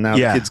 right? And now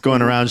the kid's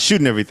going around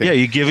shooting everything. Yeah.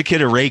 You give a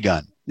kid a ray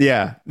gun.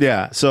 Yeah.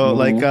 Yeah. So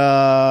what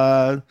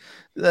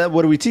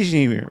are we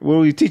teaching here? What are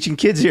we teaching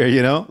kids here?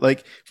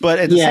 But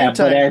at the same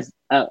time,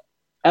 but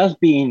as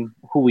being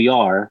who we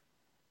are,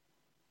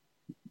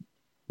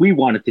 we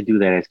wanted to do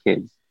that as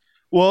kids.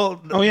 Well,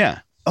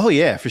 Oh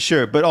yeah, for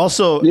sure. But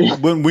also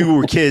when we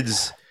were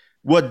kids,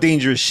 what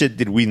dangerous shit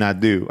did we not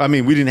do? I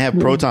mean, we didn't have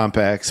proton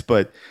packs,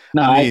 but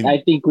No, I mean,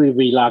 I think we'd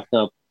be locked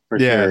up for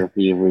sure yeah. if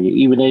we were,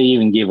 even they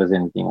even give us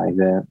anything like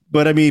that.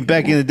 But I mean,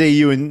 back in the day,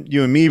 you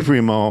and me,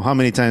 Primo, how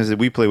many times did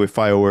we play with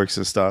fireworks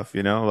and stuff?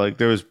 You know, like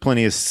there was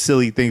plenty of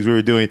silly things we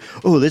were doing.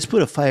 Oh, let's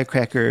put a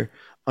firecracker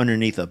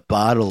underneath a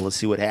bottle. Let's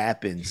see what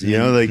happens. You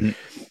know, like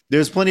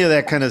there's plenty of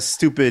that kind of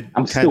stupid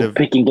I'm kind still of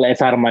picking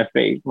glass out of my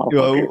face. you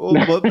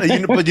know,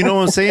 but you know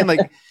what I'm saying?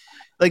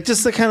 Like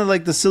just the kind of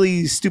like the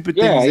silly, stupid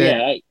things I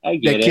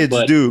get that it,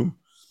 kids do.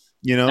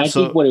 You know, I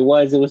think what it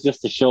was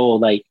just to show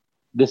like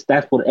this.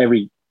 That's what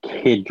every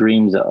kid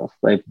dreams of.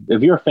 Like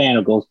if you're a fan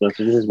of Ghostbusters,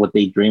 this is what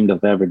they dreamed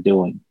of ever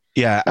doing.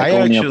 Yeah, Like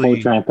owning a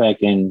proton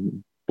pack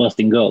and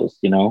busting ghosts.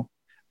 You know.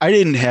 I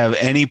didn't have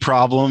any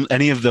problem,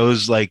 any of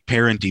those like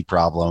parenting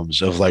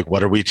problems of like,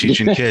 what are we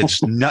teaching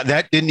kids? No,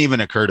 that didn't even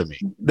occur to me.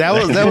 That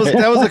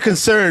was a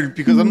concern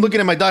because I'm looking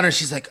at my daughter.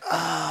 She's like,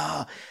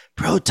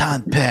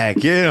 proton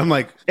pack. Yeah, I'm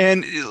like,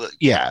 and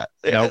yeah,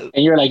 and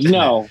you're like,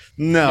 no,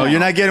 you're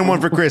not getting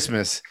one for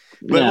Christmas.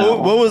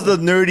 But what was the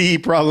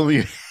nerdy problem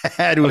you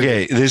had?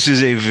 Okay, this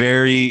is a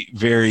very,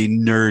 very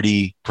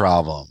nerdy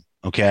problem.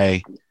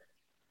 Okay,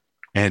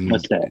 and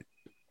what's that?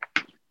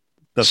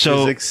 The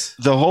physics?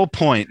 The whole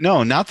point,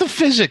 no, not the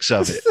physics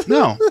of it.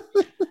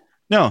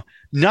 No,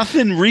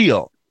 nothing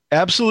real.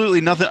 Absolutely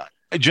nothing.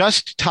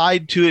 Just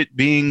tied to it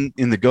being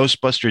in the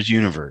Ghostbusters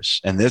universe.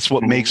 And that's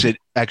what makes it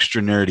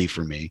extra nerdy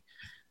for me.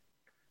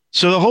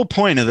 So the whole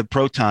point of the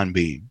proton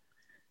beam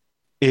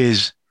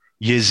is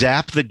you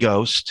zap the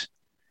ghost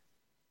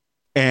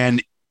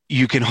and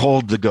you can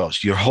hold the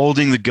ghost. You're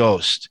holding the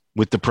ghost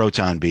with the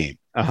proton beam.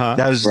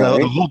 That was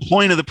the whole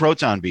point of the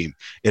proton beam.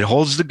 It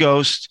holds the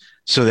ghost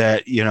so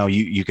that, you know,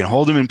 you can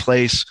hold him in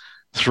place,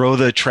 throw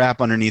the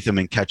trap underneath him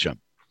and catch him.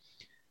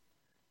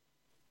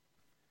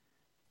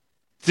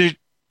 They're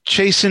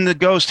chasing the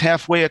ghost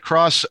halfway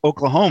across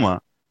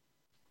Oklahoma,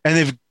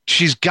 and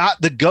she's got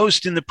the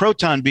ghost in the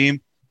proton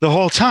beam the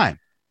whole time.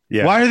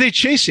 Yeah. Why are they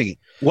chasing it?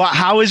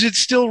 How is it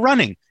still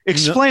running?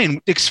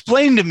 Explain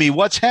to me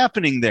what's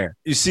happening there.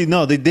 You see,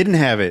 no, they didn't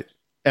have it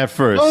at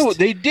first. Oh,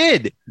 they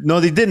did. No,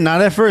 they did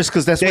not at first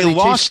because that's they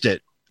lost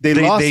it. They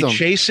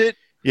chase it.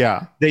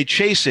 Yeah. They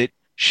chase it.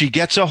 She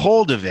gets a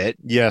hold of it.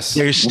 Yes.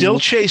 They're still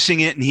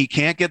chasing it, and he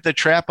can't get the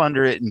trap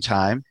under it in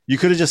time. You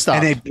could have just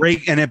stopped.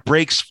 And it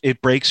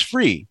breaks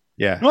free.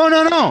 Yeah.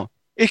 No.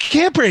 It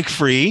can't break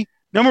free.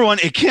 Number one,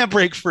 it can't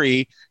break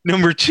free.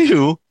 Number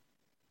two,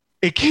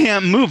 it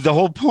can't move. The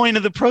whole point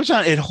of the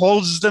proton, it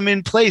holds them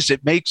in place.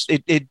 It makes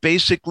it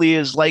basically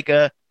is like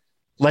a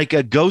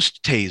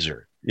ghost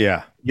taser.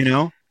 Yeah. You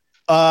know?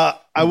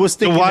 I was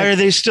thinking, so why are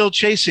they still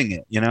chasing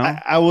it? You know,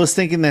 I was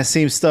thinking that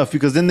same stuff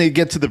because then they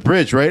get to the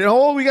bridge, right?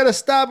 Oh, we got to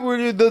stop.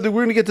 We're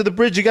going to get to the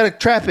bridge. You got to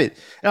trap it.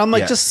 And I'm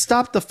like, just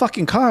stop the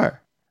fucking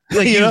car.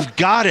 Like you've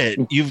got it.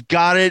 You've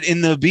got it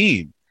in the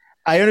beam.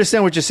 I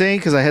understand what you're saying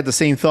because I had the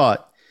same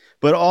thought,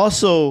 but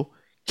also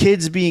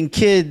kids being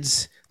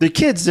kids, they're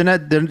kids. They're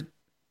not.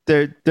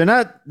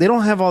 They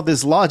don't have all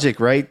this logic,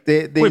 right?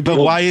 Wait, but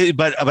why?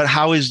 But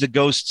how is the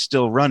ghost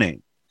still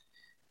running?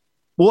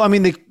 Well, I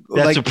mean,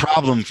 that's a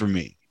problem for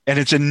me. And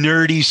it's a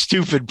nerdy,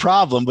 stupid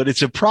problem, but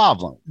it's a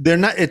problem. They're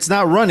not. It's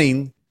not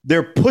running.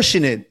 They're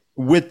pushing it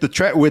with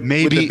the with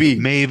the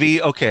beam.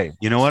 Maybe. Okay.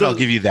 You know what? I'll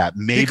give you that.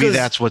 Maybe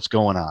that's what's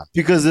going on.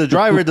 Because the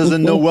driver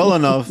doesn't know well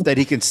enough that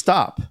he can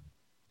stop.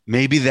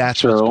 Maybe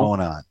that's what's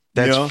going on.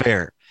 That's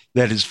fair.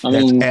 That's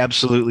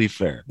absolutely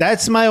fair.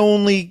 That's my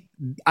only.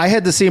 I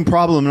had the same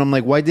problem, and I'm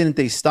like, why didn't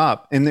they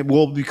stop? And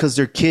because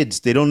they're kids,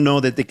 they don't know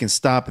that they can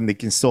stop and they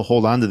can still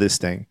hold on to this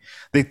thing.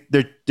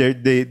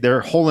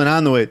 They're holding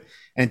on to it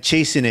and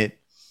chasing it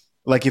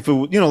like if it,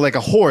 like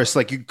a horse,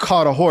 like you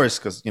caught a horse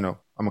because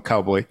I'm a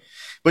cowboy,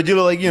 but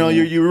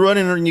you're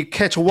running and you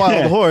catch a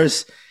wild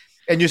horse,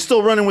 and you're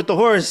still running with the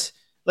horse.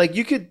 Like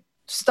you could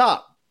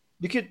stop,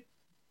 you could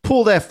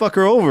pull that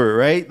fucker over,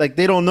 right? Like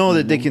they don't know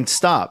that they can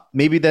stop.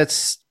 Maybe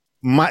that's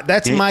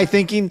my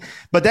thinking,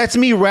 but that's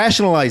me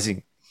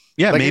rationalizing.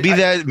 Yeah, like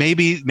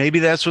maybe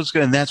that's what's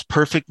good, and that's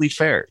perfectly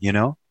fair,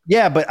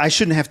 Yeah, but I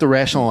shouldn't have to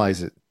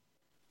rationalize it.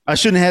 I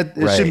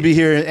shouldn't be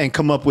here and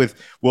come up with,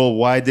 well,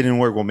 why it didn't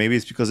work? Well, maybe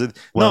it's because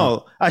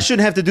no, I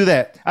shouldn't have to do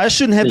that. I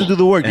shouldn't have to do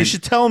the work. You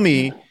should tell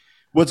me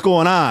what's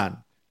going on.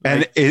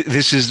 And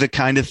this is the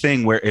kind of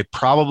thing where it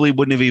probably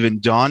wouldn't have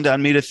even dawned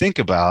on me to think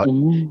about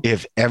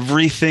if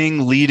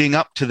everything leading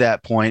up to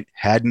that point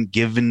hadn't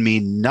given me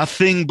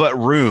nothing but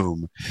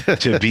room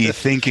to be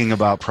thinking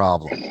about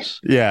problems.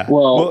 Yeah.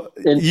 Well,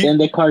 in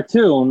the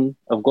cartoon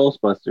of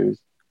Ghostbusters,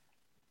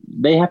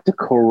 they have to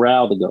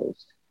corral the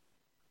ghost.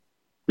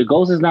 The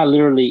ghost is not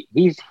literally,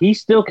 he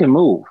still can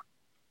move.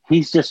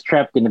 He's just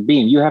trapped in the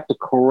beam. You have to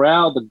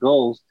corral the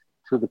ghost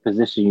to the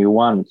position you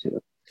want him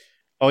to.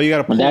 Oh, you got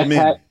to pull him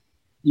in.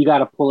 You got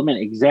to pull them in.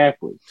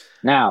 Exactly.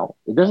 Now,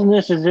 it doesn't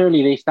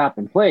necessarily they stop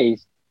in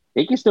place.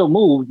 They can still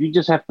move. You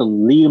just have to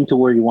lead them to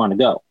where you want to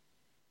go.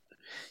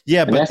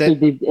 Yeah,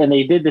 and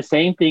they did the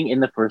same thing in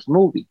the first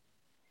movie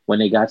when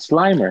they got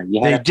Slimer.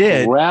 You had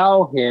to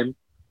corral him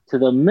to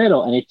the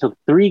middle, and it took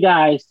 3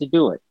 guys to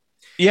do it.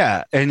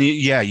 Yeah, and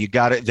you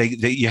got it.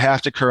 You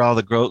have to corral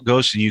the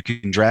ghost, and you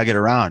can drag it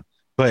around.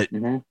 But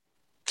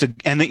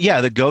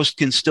the ghost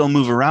can still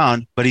move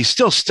around, but he's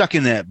still stuck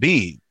in that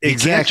beam.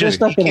 Exactly.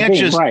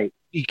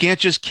 He can't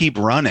just keep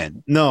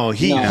running. No,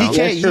 he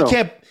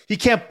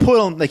can't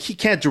put him, like, he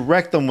can't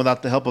direct them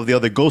without the help of the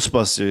other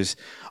Ghostbusters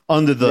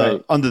under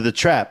the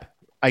trap.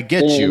 I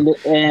get you.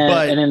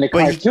 And in the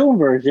cartoon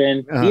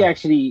version,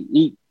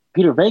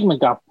 Peter Venkman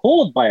got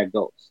pulled by a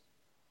ghost.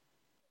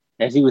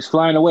 As he was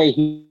flying away,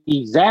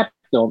 he zapped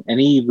him and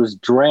he was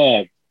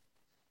dragged.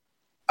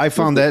 I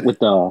found that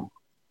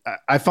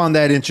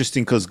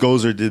interesting because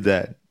Gozer did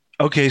that.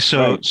 Okay,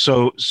 so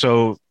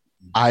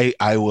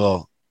I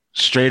will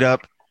straight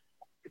up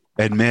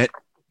admit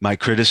my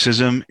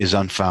criticism is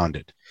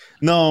unfounded.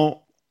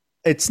 No,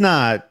 it's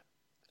not.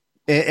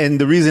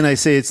 And the reason I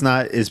say it's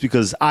not is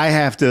because I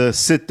have to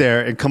sit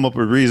there and come up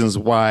with reasons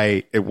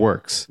why it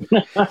works.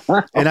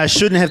 And I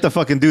shouldn't have to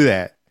fucking do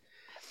that.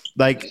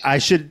 Like,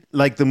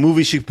 the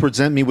movie should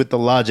present me with the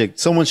logic.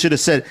 Someone should have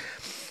said,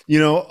 I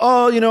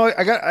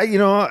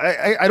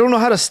don't know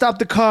how to stop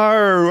the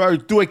car, or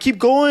do I keep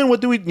going?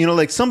 What do we,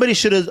 like, somebody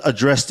should have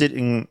addressed it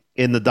in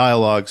the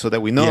dialogue so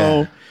that we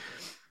know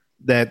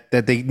that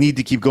they need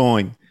to keep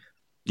going.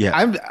 Yeah.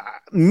 I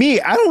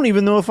don't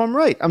even know if I'm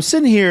right. I'm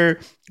sitting here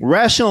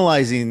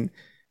rationalizing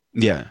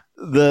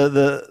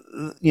the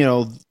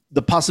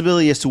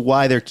possibility as to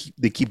why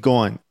they keep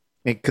going,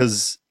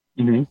 because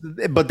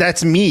but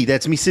that's me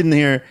sitting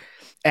here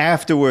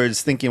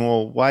afterwards thinking,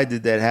 well, why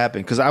did that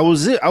happen? Because I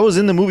was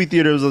in the movie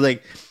theater. I was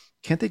like,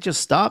 can't they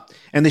just stop?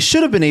 And they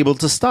should have been able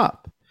to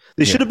stop.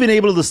 Should have been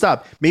able to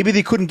stop. Maybe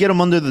they couldn't get them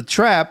under the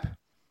trap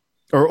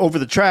or over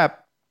the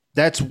trap.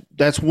 That's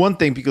one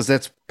thing, because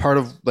that's part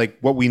of, like,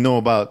 what we know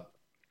about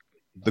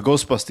the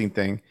ghost busting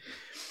thing.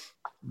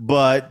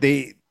 But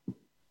they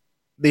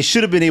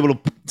should have been able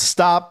to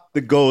stop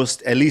the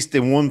ghost at least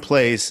in one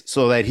place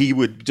so that he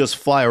would just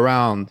fly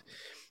around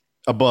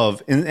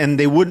above, and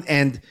they wouldn't,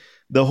 and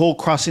the whole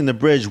crossing the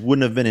bridge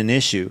wouldn't have been an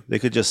issue. They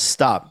could just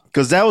stop,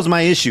 because that was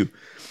my issue.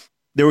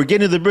 They were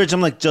getting to the bridge.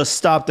 I'm like, just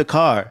stop the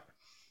car.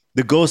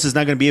 The ghost is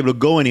not going to be able to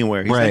go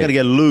anywhere. He's not going to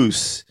get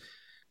loose,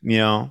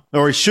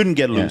 or he shouldn't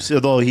get loose,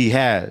 although he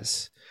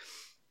has.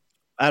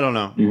 I don't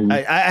know.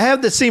 I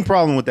have the same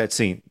problem with that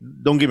scene.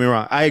 Don't get me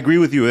wrong. I agree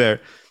with you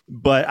there,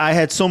 but I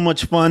had so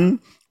much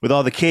fun with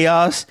all the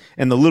chaos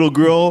and the little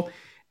girl,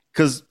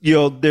 because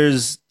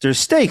there's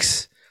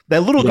stakes.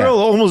 That little girl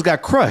almost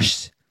got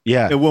crushed.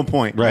 At one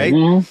point,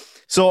 right?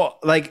 So,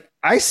 like,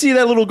 I see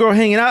that little girl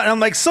hanging out, and I'm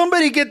like,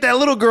 somebody get that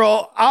little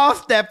girl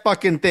off that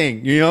fucking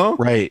thing,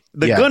 right?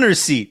 The gunner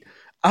seat.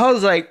 I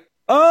was like,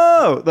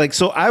 oh, like,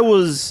 so I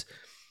was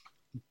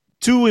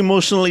too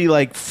emotionally,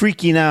 like,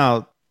 freaking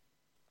out,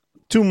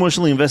 too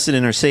emotionally invested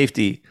in her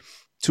safety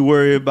to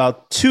worry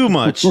about too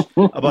much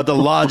about the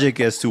logic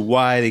as to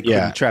why they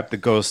couldn't trap the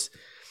ghost.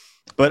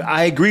 But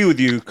I agree with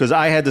you, because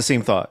I had the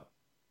same thought.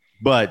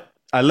 But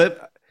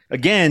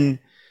again,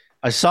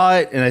 I saw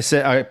it and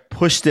I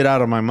pushed it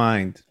out of my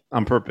mind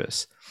on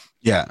purpose.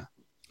 Yeah.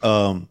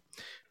 So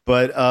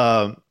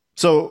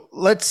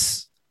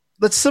let's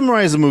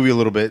summarize the movie a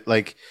little bit.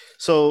 Like,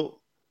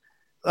 so,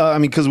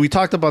 because we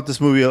talked about this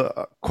movie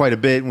quite a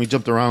bit, and we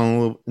jumped around a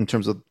little in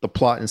terms of the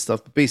plot and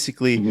stuff. But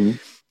basically,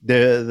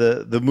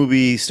 the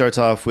movie starts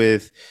off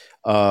with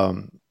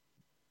the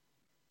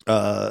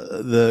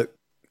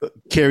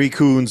Carrie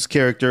Coon's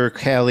character,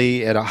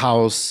 Callie, at a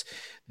house.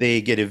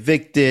 They get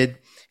evicted,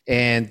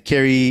 and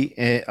Carrie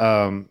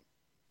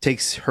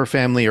takes her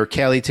family, or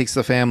Callie takes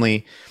the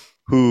family,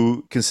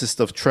 who consists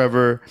of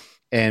Trevor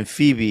and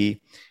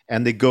Phoebe,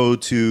 and they go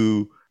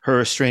to her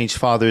estranged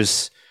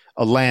father's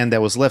land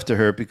that was left to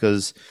her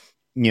because,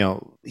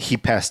 he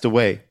passed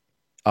away.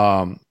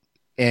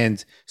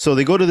 And so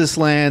they go to this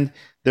land.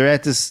 They're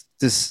at this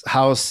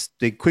house.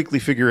 They quickly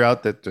figure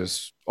out that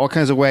there's all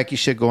kinds of wacky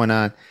shit going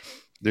on.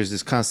 There's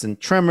this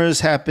constant tremors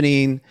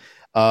happening.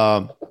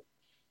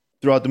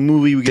 Throughout the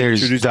movie, we get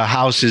introduced. The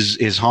house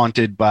is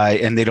haunted by,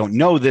 and they don't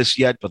know this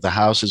yet, but the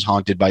house is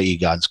haunted by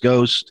Egon's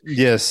ghost.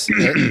 Yes,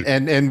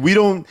 and we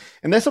don't,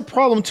 and that's a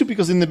problem too,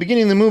 because in the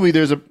beginning of the movie,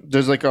 there's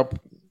like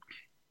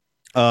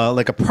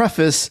a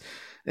preface,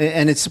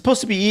 and it's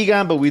supposed to be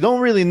Egon, but we don't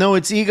really know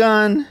it's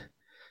Egon.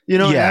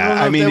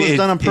 I mean, that was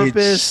done on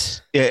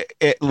purpose.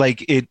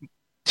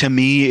 To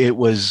me, it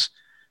was.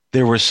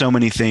 There were so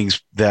many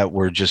things that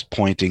were just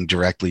pointing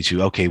directly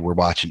to, okay, we're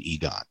watching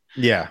Egon.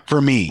 Yeah,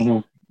 for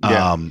me.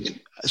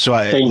 So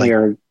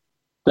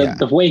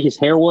the way his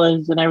hair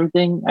was and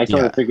everything, I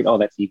sort of figured, oh,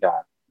 that's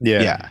Egon.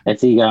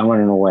 That's Egon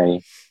running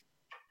away.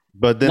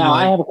 But then now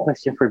I have a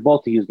question for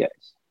both of you guys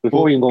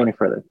before we even go any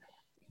further.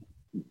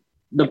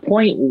 The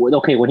point,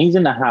 when he's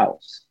in the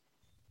house,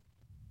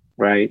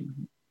 right?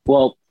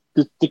 Well,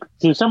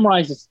 to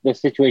summarize the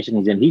situation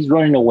he's in, he's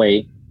running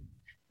away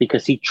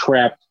because he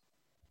trapped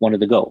one of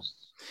the ghosts,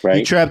 right?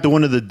 He trapped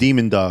one of the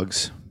demon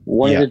dogs.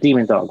 One of the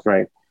demon dogs,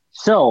 right?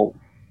 So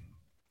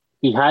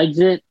he hides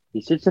it.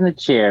 He sits in a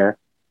chair.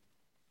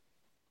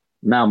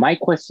 Now, my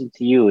question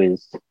to you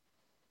is,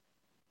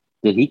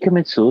 did he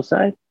commit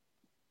suicide,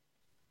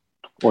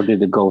 or did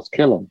the ghost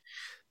kill him?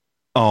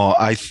 Oh,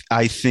 I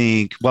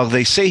think. Well,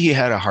 they say he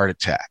had a heart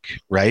attack,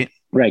 right?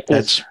 Right.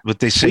 That's what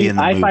they say in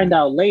the movie. I find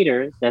out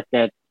later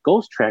that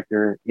ghost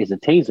tracker is a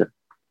taser.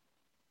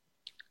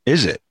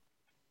 Is it?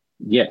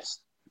 Yes.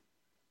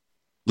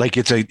 Like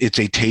it's a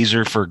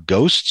taser for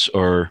ghosts,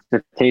 or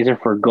it's a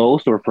taser for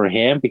ghosts or for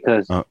him,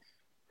 because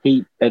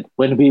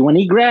when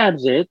he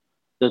grabs it,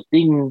 the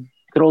thing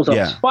throws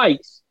up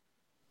spikes,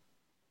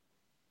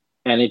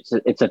 and it's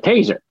a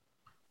taser.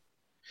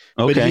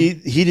 Okay. But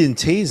he didn't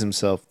tase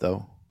himself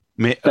though.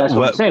 That's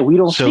what I'm saying. We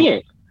don't see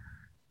it.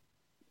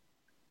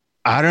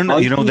 I don't know.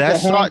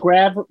 That's not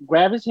grab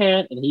his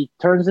hand, and he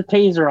turns the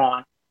taser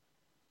on,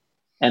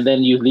 and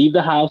then you leave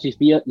the house. You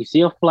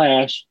see a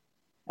flash,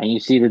 and you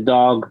see the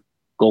dog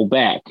go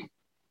back.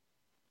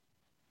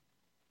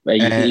 But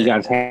you see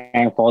Egon's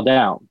hand fall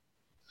down.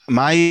 So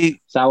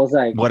I was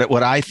like,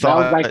 what I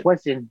thought. That was my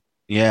question.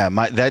 Yeah,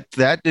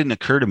 that didn't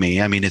occur to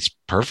me. I mean, it's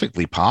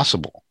perfectly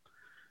possible.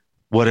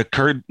 What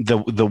occurred,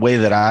 the way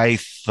that I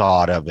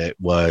thought of it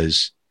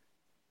was,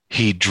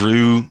 he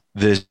drew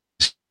this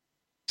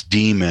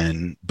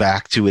demon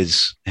back to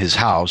his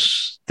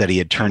house that he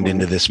had turned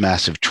into this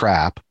massive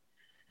trap.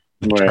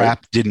 The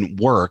trap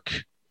didn't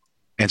work,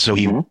 and so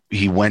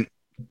he went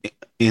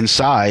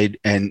inside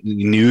and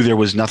knew there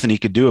was nothing he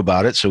could do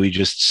about it, so he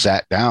just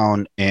sat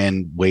down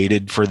and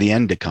waited for the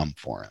end to come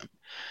for him.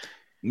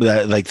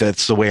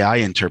 That's the way I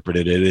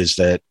interpreted it, is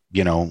that,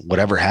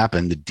 whatever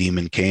happened, the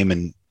demon came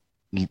and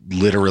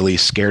literally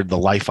scared the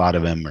life out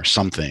of him or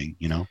something,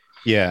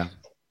 Yeah,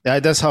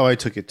 that's how I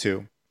took it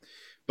too.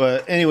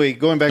 But anyway,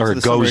 going back to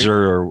the Gozer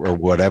or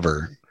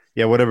whatever.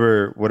 Yeah,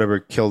 whatever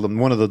killed him.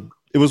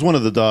 It was one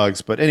of the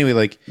dogs. But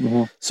anyway,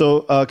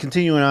 so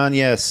continuing on,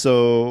 yes.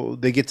 So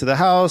they get to the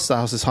house. The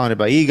house is haunted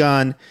by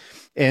Egon,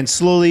 and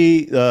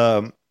slowly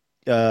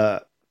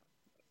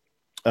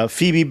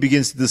Phoebe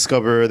begins to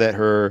discover that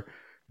her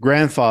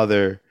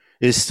grandfather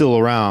is still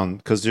around,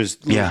 because there's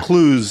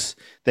clues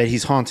that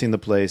he's haunting the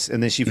place.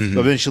 And then she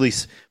eventually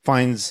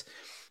finds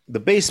the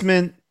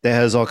basement that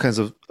has all kinds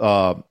of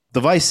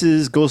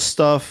devices, ghost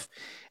stuff,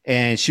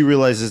 and she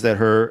realizes that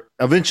her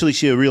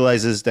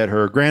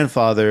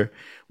grandfather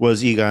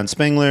was Egon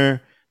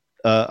Spengler,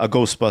 a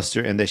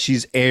Ghostbuster, and that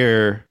she's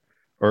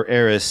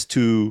heiress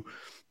to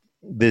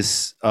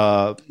this.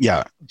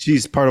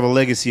 She's part of a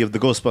legacy of the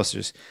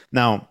Ghostbusters.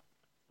 Now,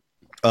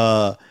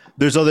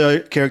 there's other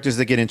characters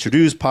that get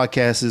introduced.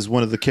 Podcast is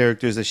one of the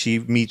characters that she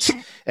meets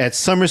at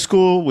summer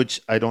school,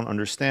 which I don't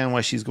understand why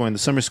she's going to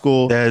summer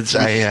school.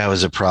 That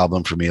was a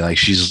problem for me. Like,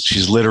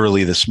 she's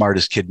literally the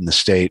smartest kid in the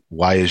state.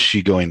 Why is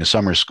she going to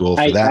summer school?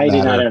 I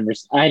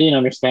didn't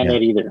understand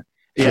that either.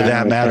 For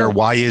that matter,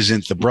 why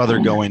isn't the brother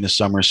going to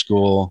summer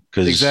school?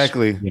 Because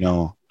exactly,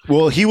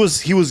 Well,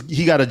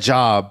 he got a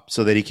job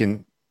so that he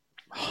can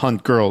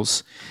hunt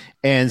girls,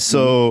 and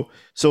so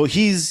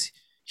he's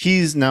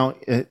now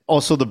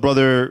also the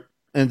brother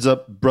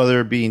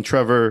being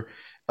Trevor,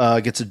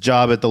 gets a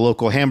job at the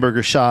local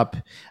hamburger shop,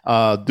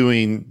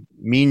 doing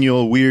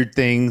menial weird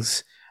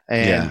things,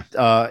 and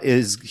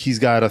he's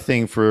got a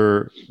thing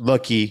for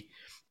Lucky,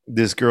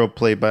 this girl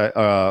played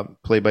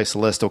by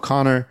Celeste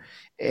O'Connor,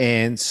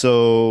 and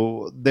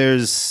so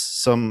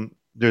there's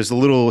a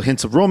little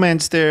hints of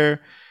romance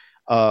there,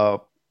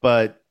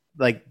 but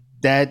like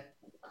that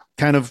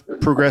kind of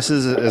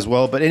progresses as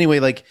well. But anyway,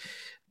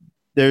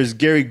 there's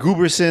Gary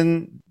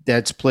Guberson,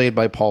 that's played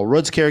by Paul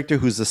Rudd's character,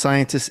 who's the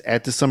scientist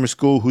at the summer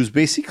school, who's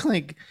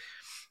basically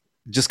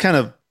just kind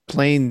of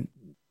playing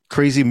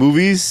crazy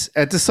movies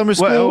at the summer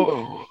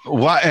school.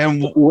 What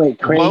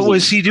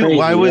was he doing?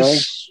 Why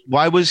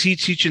was he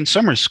teaching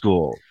summer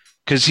school?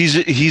 Because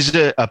he's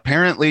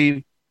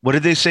apparently, what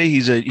did they say?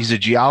 He's a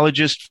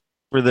geologist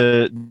for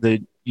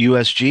the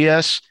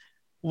USGS.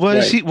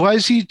 Why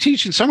is he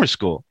teaching summer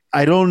school?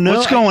 I don't know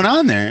what's going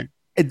on there.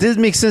 It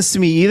didn't make sense to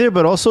me either,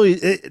 but also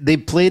they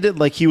played it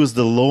like he was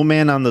the low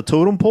man on the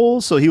totem pole.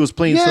 So he was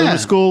playing summer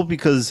school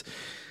because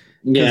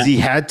he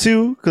had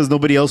to, because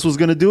nobody else was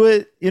going to do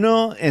it,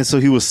 and so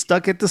he was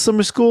stuck at the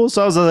summer school.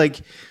 So I was like,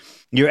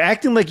 you're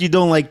acting like you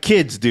don't like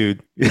kids,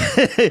 dude.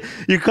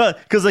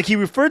 Because he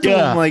referred to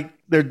them like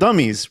they're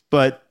dummies,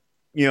 but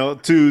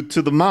to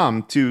the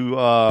mom,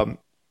 to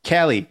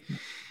Callie.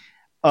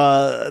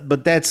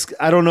 But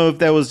I don't know if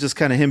that was just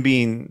kind of him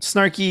being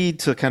snarky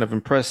to kind of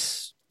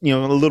impress, a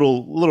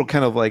little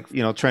kind of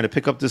trying to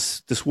pick up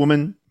this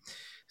woman.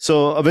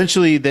 So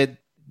eventually that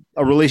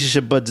a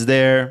relationship buds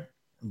there,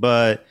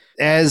 but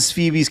as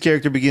Phoebe's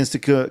character begins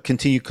to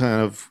continue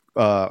kind of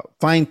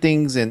find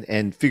things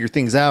and figure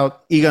things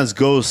out, Egon's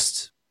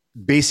ghost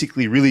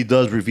basically really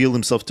does reveal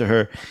himself to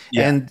her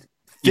and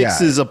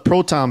fixes a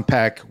proton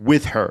pack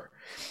with her,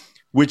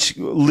 which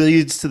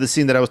leads to the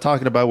scene that I was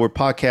talking about, where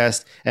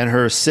Podcast and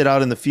her sit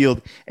out in the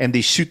field and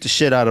they shoot the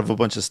shit out of a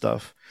bunch of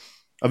stuff.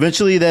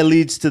 Eventually that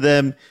leads to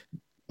them,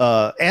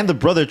 and the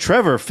brother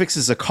Trevor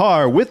fixes a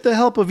car with the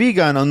help of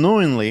Egon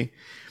unknowingly.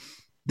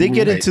 They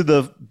get into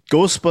the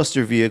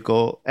Ghostbuster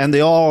vehicle and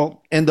they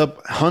all end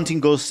up hunting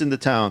ghosts in the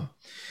town.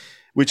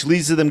 which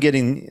leads to them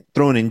getting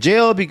thrown in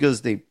jail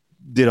because they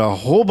did a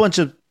whole bunch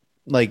of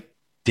like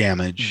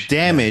damage.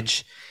 Yeah.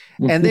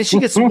 And then she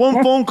gets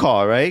one phone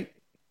call, right?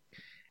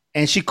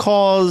 And she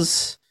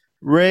calls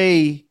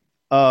Ray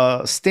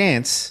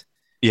Stantz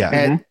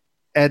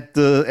at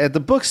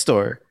the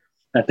bookstore.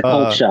 At the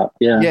coat shop,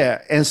 yeah.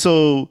 Yeah. And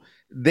so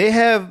they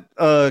have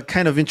a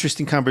kind of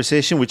interesting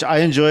conversation, which I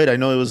enjoyed. I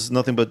know it was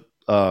nothing but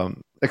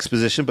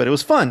exposition, but it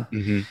was fun.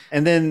 Mm-hmm.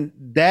 And then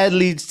that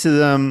leads to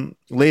them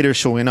later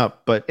showing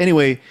up. But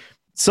anyway,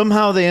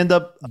 somehow they end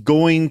up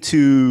going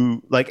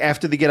to, like,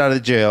 after they get out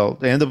of jail,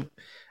 they end up,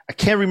 I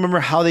can't remember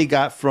how they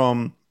got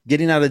from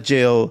getting out of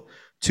jail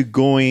to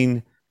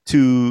going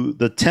to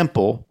the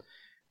temple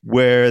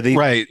where they...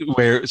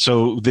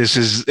 So this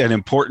is an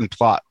important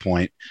plot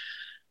point.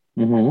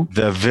 Mm-hmm.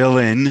 The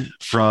villain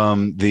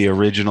from the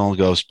original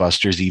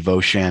Ghostbusters, Ivo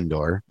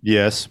Shandor,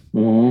 yes,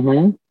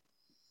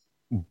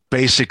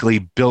 basically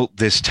built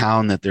this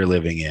town that they're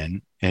living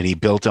in, and he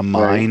built a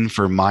mine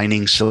for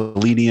mining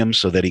selenium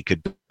so that he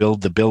could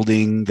build the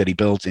building that he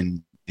built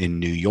in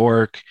New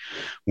York,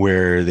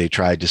 where they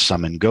tried to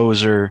summon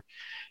Gozer,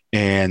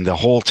 and the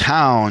whole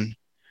town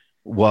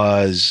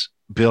was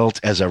built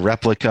as a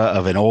replica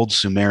of an old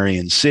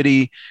Sumerian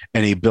city,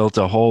 and he built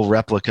a whole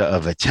replica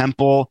of a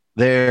temple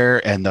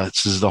there. And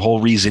this is the whole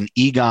reason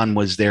Egon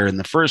was there in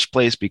the first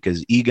place,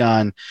 because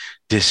Egon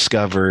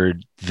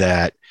discovered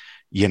that,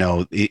 you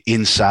know,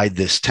 inside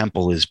this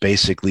temple is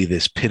basically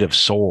this pit of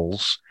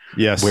souls,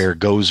 yes, where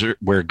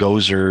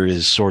Gozer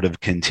is sort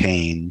of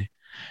contained,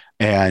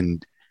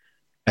 and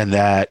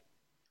that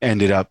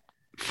ended up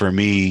for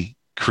me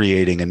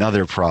creating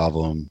another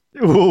problem.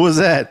 What was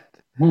that?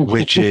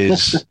 Which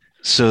is,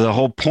 so the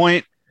whole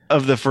point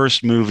of the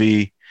first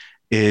movie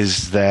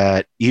is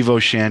that Ivo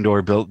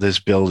Shandor built this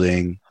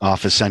building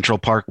off of Central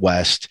Park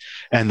West,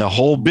 and the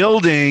whole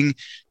building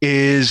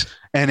is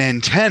an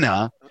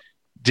antenna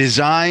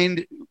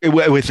designed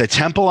with a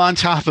temple on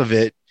top of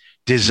it,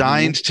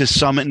 designed to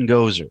summon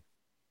Gozer.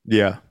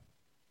 Yeah.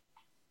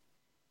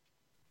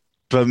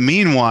 But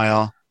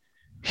meanwhile,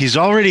 he's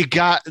already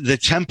got the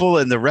temple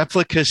and the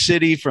replica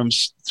city from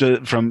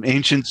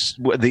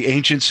the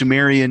ancient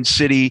Sumerian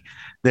city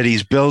that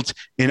he's built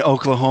in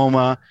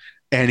Oklahoma,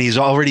 and he's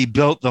already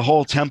built the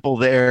whole temple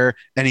there,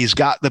 and he's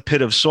got the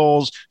pit of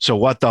souls. So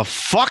what the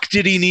fuck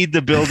did he need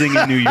the building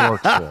in New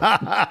York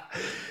for?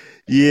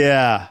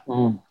 Yeah.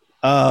 Well,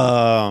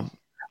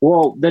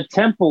 the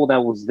temple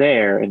that was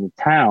there in the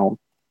town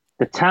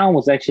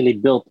was actually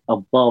built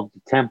above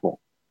the temple,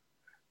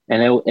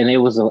 and it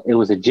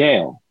was a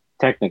jail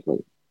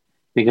technically,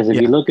 because if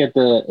you look at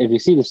if you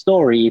see the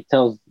story, it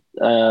tells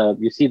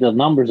you see the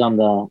numbers on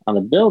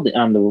the building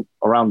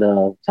around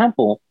the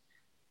temple.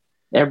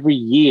 Every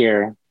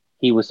year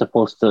Gozer was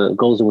supposed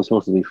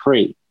to be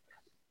free,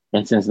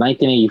 and since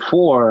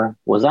 1984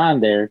 was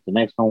on there, the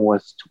next one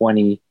was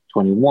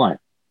 2021.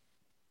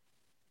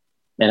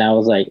 And I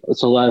was like,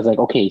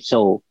 okay,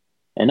 so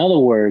in other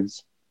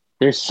words,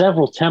 there's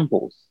several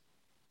temples.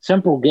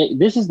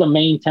 This is the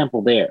main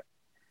temple there,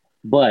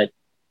 but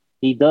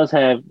he does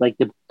have, like,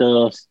 the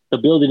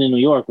building in New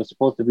York was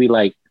supposed to be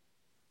like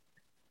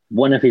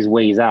one of his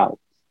ways out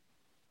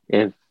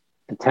if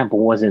the temple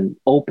wasn't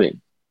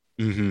open.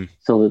 Mm-hmm.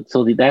 So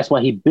that's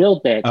why he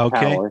built that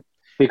tower,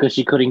 because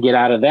she couldn't get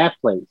out of that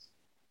place,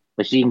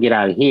 but she can get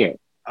out of here.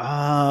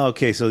 Ah,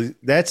 okay. So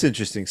that's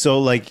interesting. So,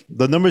 like,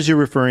 the numbers you're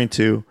referring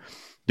to,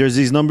 there's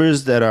these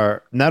numbers that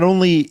are not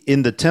only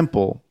in the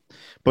temple,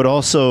 but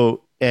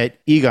also at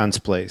Egon's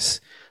place.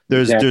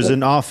 There's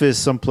an office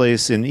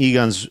someplace in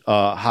Egon's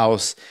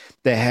house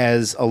that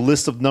has a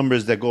list of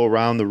numbers that go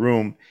around the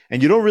room,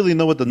 and you don't really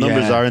know what the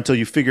numbers are until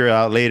you figure it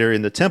out later.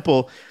 In the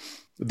temple,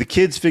 the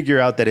kids figure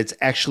out that it's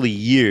actually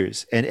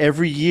years, and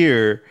every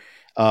year,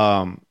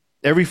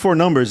 every 4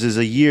 numbers is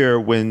a year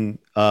when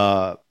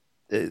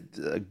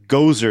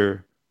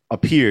Gozer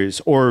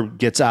appears or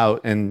gets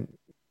out and,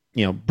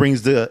 you know,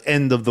 brings the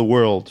end of the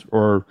world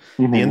or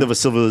the end of a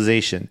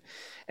civilization.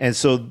 And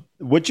so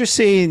what you're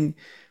saying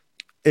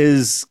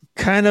is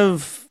kind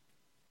of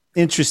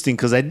interesting,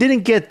 because I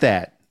didn't get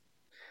that.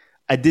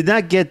 I did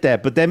not get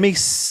that, but I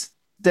guess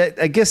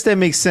that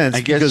makes sense.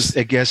 I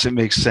guess it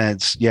makes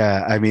sense.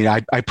 Yeah. I mean,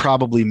 I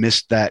probably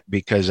missed that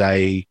because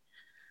I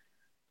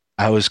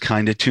was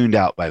kind of tuned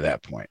out by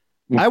that point.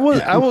 I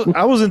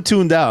wasn't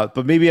tuned out,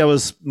 but maybe I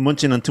was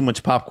munching on too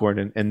much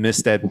popcorn and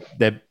missed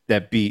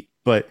that beat.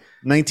 But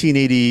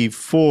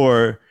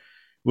 1984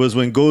 was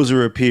when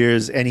Gozer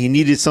appears, and he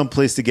needed some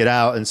place to get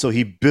out, and so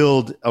he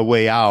built a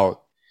way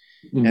out.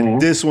 Mm-hmm. And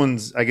this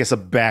one's, I guess, a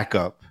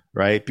backup,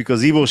 right?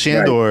 Because Ivo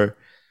Shandor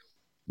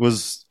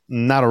was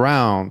not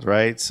around,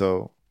 right?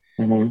 So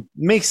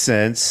makes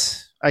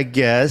sense, I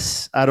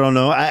guess. I don't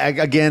know.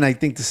 I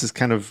think this is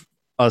kind of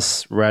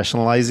us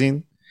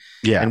rationalizing.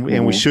 Yeah.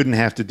 And we shouldn't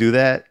have to do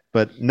that.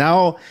 But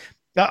now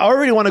I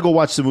already want to go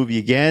watch the movie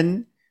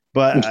again,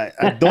 but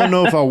I don't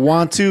know if I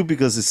want to,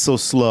 because it's so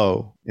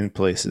slow in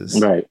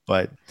places. Right.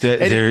 But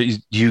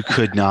you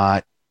could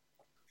not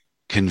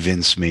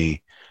convince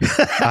me.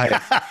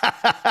 I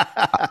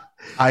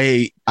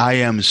I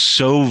am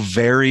so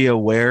very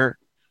aware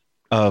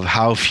of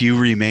how few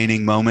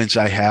remaining moments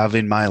I have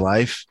in my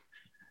life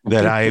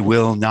that I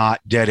will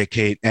not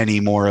dedicate any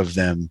more of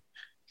them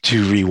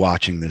to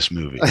rewatching this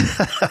movie.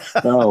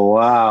 Oh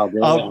wow!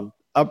 Damn.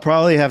 I'll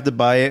probably have to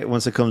buy it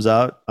once it comes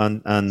out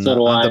on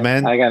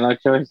demand. I got no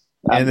choice.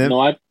 And then,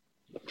 what?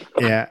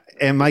 Yeah,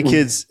 and my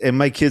kids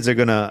are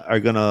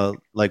gonna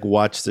like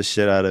watch the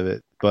shit out of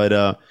it.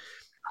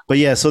 But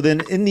yeah. So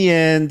then in the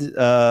end,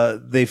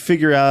 they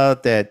figure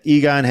out that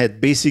Egon had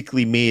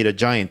basically made a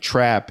giant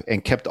trap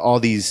and kept all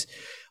these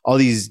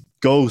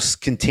ghosts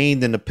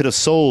contained in the pit of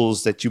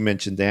souls that you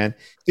mentioned, Dan.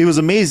 It was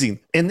amazing.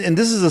 And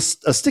this is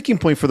a sticking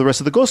point for the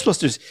rest of the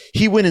Ghostbusters.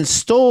 He went and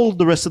stole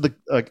the rest of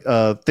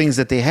the things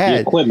that they had.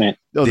 The equipment.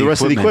 Oh, the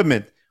rest of the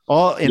equipment.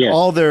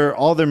 All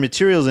their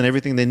materials and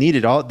everything they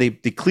needed. They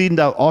cleaned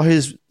out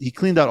he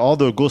cleaned out all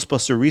the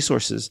Ghostbuster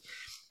resources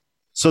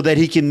so that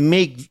he can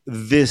make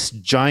this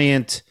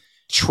giant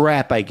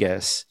trap, I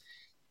guess,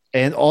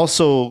 and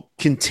also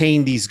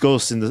contain these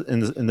ghosts in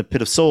the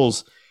pit of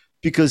souls,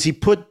 because he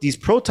put these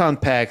proton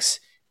packs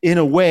in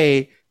a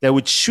way that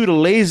would shoot a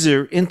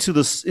laser into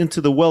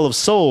the well of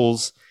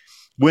souls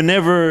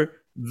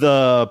whenever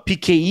the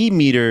PKE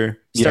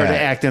meter started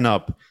acting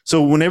up.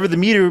 So whenever the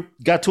meter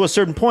got to a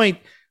certain point,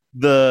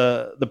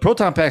 the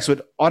proton packs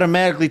would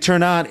automatically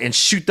turn on and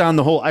shoot down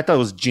the hole. I thought it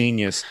was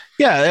genius.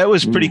 Yeah, that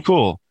was pretty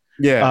cool.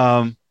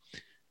 Yeah.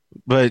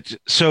 But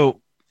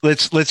so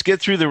let's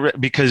get through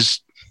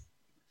because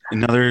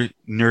another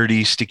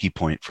nerdy sticky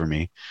point for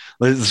me.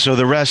 So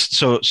the rest,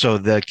 so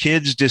the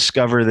kids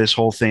discover this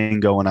whole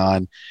thing going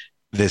on,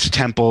 this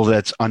temple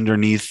that's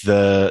underneath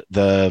the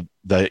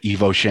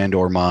Evo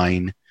Shandor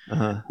mine.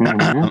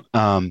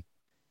 Mm-hmm.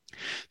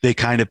 They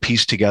kind of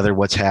piece together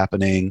what's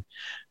happening.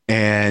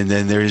 And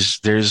then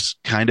there's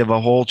kind of a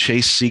whole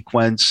chase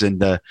sequence, and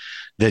the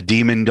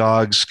demon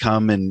dogs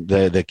come, and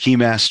the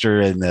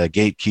keymaster and the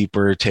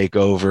gatekeeper take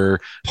over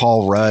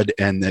Paul Rudd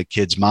and the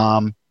kid's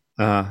mom.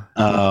 Well,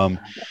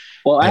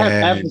 I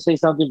have to say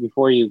something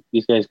before you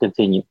guys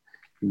continue.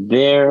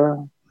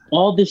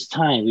 All this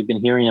time we've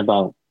been hearing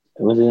about,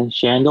 was it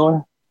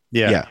Shandor?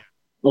 Yeah.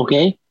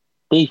 Okay.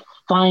 They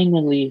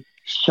finally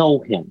show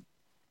him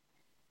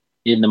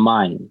in the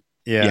mine.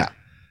 Yeah.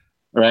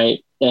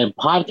 Right. And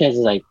podcast is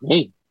like,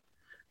 hey,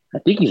 I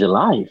think he's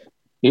alive,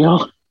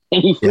 and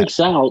he freaks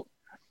out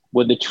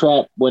when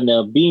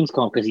the beams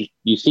come, because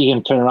you see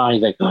him turn around,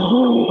 he's like,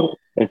 oh,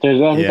 and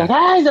turns around, he's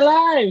like, he's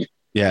alive.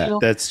 Yeah,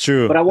 that's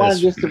true. But I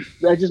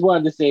just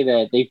wanted to say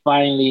that they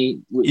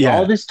finally,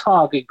 all this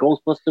talk in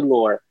Ghostbuster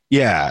lore,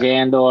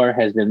 Shandor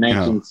has been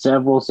mentioned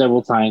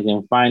several times,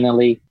 and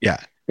finally,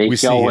 they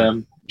show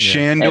him.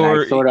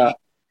 Shandor,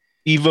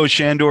 Evo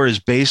Shandor is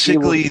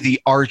basically the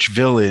arch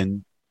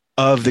villain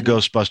of the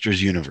Ghostbusters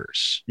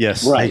universe.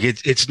 Yes. Right.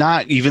 Like it's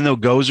not, even though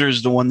Gozer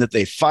is the one that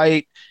they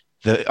fight,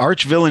 the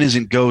arch villain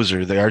isn't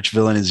Gozer. The arch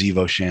villain is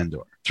Evo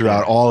Shandor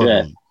throughout all of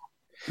them.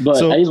 But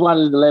I just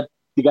wanted to let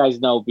you guys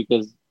know,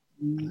 because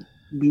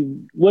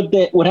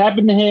what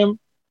happened to him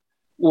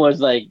was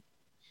like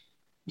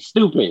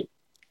stupid.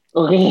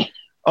 Okay.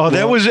 Oh,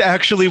 that was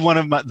actually one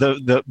of my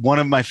one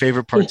of my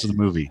favorite parts of the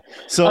movie.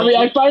 So I mean,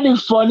 I find it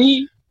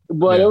funny,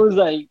 but it was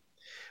like,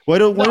 why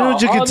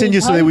don't you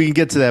continue so that we can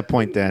get to that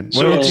point then?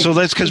 So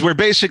let's, because we're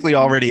basically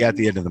already at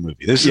the end of the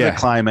movie. This is the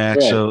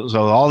climax. So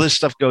all this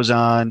stuff goes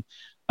on.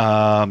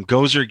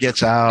 Gozer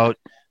gets out,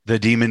 the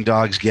demon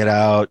dogs get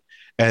out,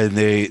 and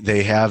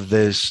they have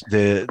this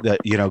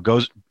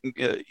Evo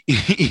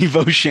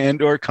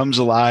Shandor comes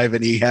alive,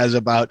 and he has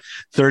about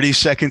 30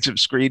 seconds of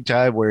screen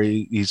time where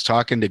he's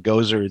talking to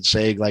Gozer and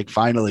saying, like,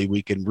 finally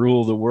we can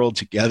rule the world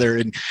together,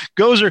 and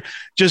Gozer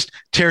just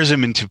tears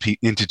him into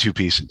two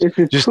pieces,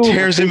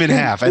 tears him in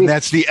half, and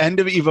that's the end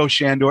of Evo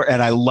Shandor,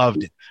 and I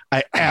loved it.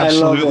 I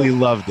absolutely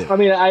loved it. I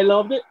mean, I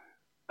loved it.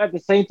 At the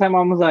same time,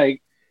 I was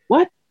like,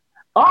 what?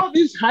 All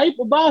this hype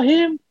about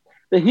him,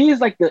 that he is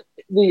like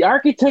the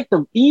architect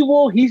of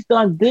evil. He's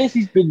done this.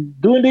 He's been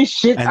doing this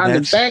shit on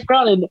the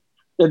background,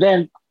 and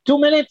then 2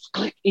 minutes,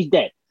 click, he's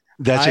dead.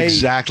 That's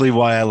exactly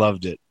why I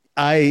loved it.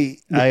 I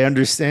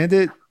understand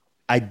it.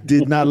 I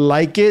did not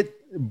like it,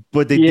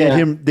 but they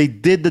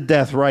did the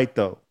death right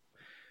though.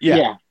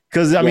 Yeah.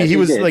 Because I mean, he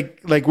was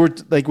like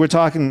we're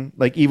talking,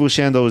 like Evo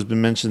Shandor has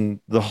been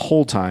mentioned the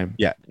whole time.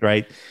 Yeah.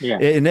 Right. Yeah.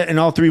 In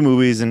all three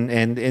movies,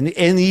 and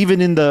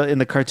even in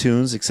the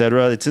cartoons,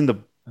 etc. It's in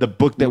the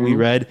book that we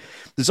read.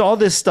 There's all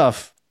this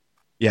stuff.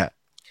 Yeah.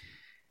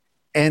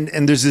 And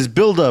there's this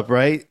buildup,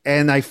 right?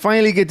 And I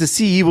finally get to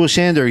see Evo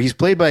Shandor. He's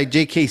played by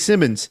J.K.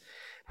 Simmons,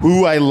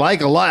 who I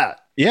like a lot.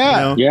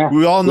 Yeah.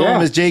 We all know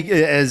him as J.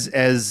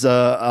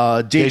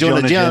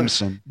 Jonah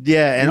Jameson.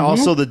 Yeah, and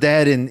also the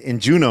dad in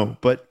Juno,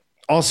 but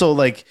also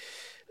like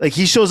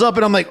he shows up,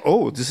 and I'm like,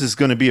 oh, this is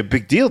going to be a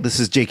big deal. This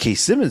is J.K.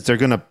 Simmons. They're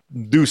going to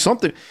do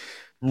something.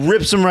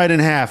 Rips him right in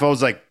half. I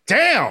was like,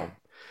 damn.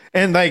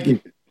 And like,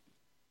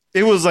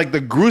 it was like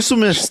the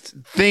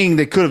gruesomest thing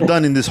they could have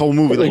done in this whole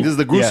movie. Like, this is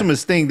the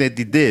gruesomest thing that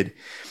they did.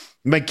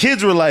 My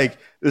kids were like,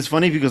 it's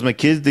funny because my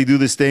kids, they do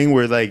this thing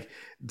where like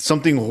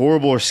something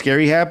horrible or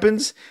scary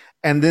happens,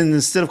 and then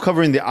instead of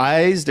covering the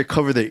eyes, they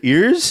cover their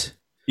ears.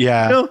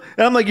 Yeah. You know?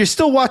 And I'm like, you're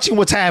still watching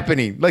what's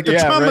happening. Like the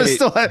trauma is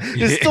still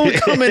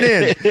coming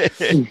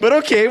in. But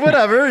okay,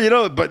 whatever, you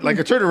know. But like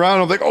I turn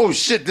around, I'm like, oh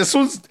shit, this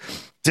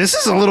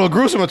is a little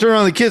gruesome. I turn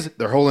around, the kids,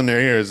 they're holding their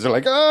ears. They're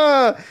like,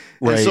 ah.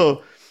 Right. And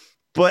so,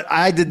 but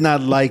I did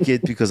not like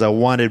it because I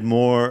wanted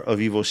more of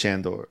Ivo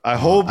Shandor. I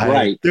hope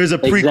there's a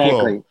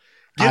prequel. Exactly.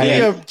 Give me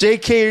a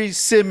J.K.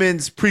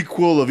 Simmons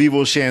prequel of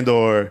Ivo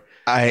Shandor.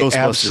 I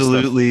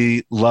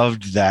absolutely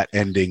loved that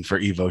ending for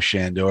Ivo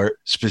Shandor,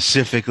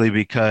 specifically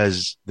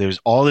because there's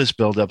all this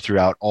buildup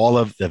throughout all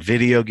of the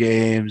video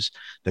games,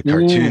 the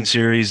cartoon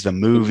series, the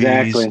movies.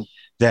 Exactly.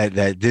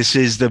 That this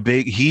is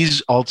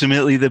he's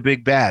ultimately the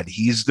big bad.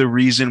 He's the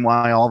reason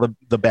why all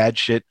the bad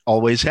shit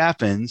always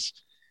happens.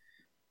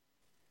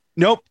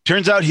 Nope.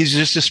 Turns out he's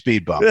just a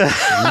speed bump.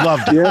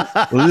 Loved it.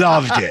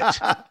 Loved it.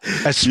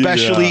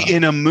 Especially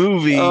in a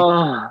movie,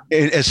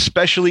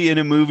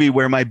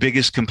 where my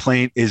biggest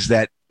complaint is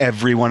that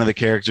every one of the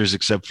characters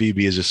except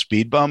Phoebe is a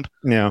speed bump.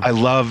 Yeah. I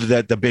love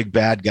that the big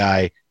bad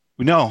guy,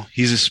 no,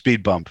 he's a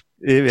speed bump.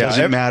 It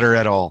doesn't matter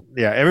at all.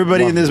 Yeah.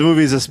 Everybody in this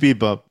movie is a speed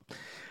bump.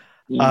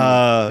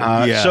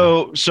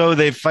 So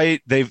they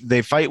fight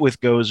with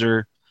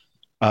Gozer.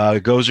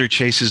 Gozer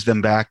chases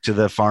them back to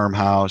the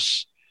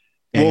farmhouse.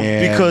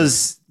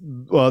 Because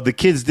the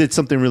kids did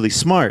something really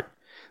smart,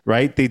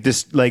 right? They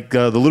just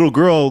the little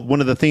girl.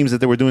 One of the themes that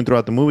they were doing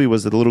throughout the movie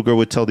was that the little girl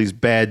would tell these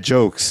bad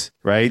jokes,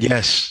 right?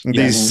 Yes,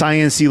 these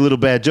sciencey little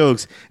bad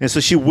jokes. And so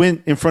she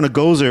went in front of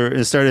Gozer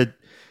and started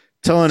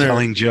telling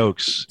weird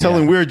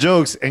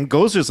jokes. And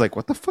Gozer's like,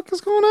 "What the fuck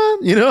is going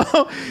on?" You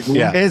know?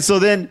 Yeah. And so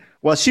then,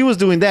 while she was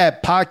doing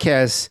that,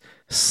 Podcast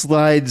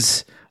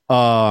slides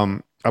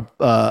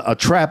a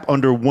trap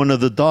under one of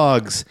the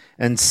dogs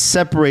and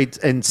separates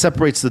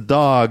the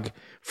dog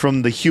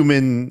from the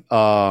human.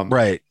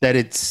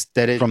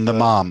 That from the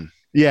mom.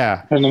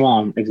 Yeah, from the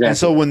mom. Exactly. And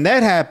so when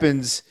that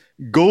happens,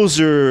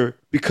 Gozer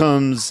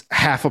becomes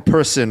half a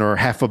person or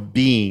half a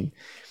being,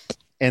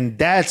 and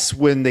that's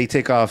when they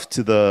take off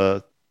to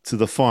the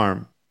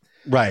farm.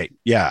 Right.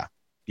 Yeah.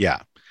 Yeah.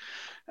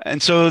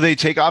 And so they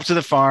take off to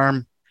the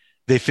farm.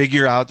 They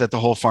figure out that the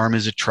whole farm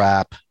is a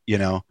trap, you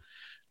know.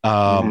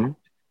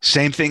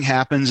 Same thing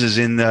happens as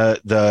in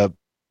the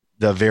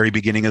very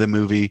beginning of the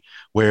movie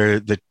where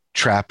the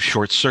trap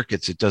short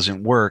circuits. It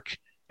doesn't work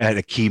at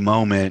a key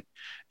moment.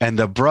 And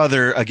the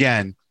brother,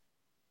 again,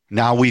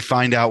 now we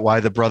find out why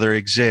the brother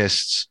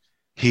exists.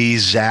 He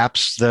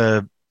zaps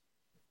the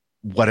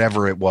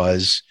whatever it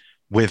was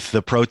with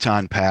the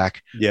proton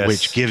pack,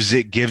 which gives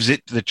it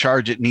the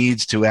charge it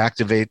needs to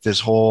activate this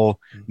whole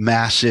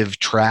massive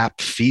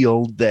trap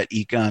field that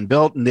Egon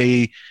built, and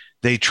they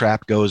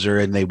trap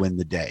Gozer and they win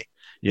the day.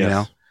 You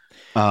know,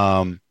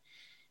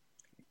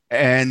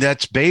 and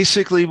that's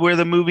basically where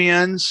the movie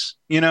ends.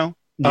 You know,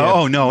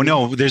 oh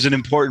no, there's an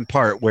important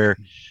part where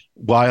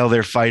while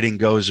they're fighting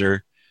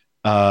Gozer,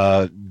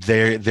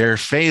 they're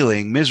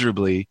failing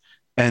miserably,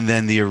 and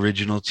then the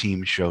original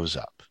team shows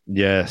up.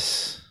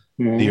 Yes.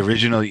 The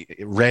original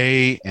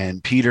Ray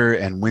and Peter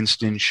and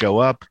Winston show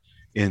up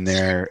in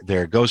their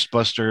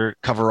Ghostbuster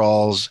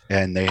coveralls,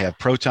 and they have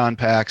proton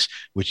packs,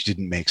 which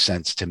didn't make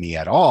sense to me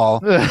at all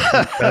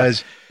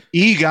because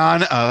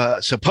Egon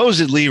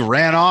supposedly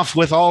ran off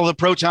with all the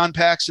proton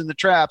packs and the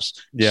traps.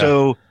 Yeah.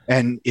 So,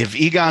 and if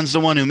Egon's the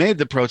one who made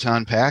the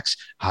proton packs,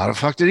 how the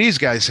fuck do these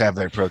guys have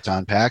their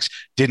proton packs?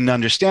 Didn't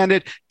understand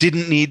it.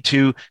 Didn't need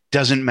to.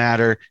 Doesn't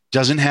matter.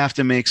 Doesn't have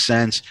to make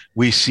sense.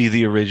 We see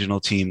the original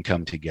team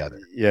come together.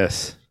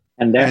 Yes.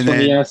 And that's when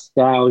the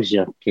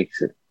nostalgia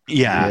kicks it.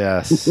 Yeah.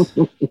 Yes.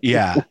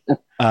 Yeah.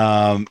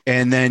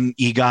 And then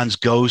Egon's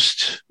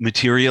ghost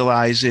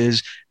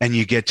materializes, and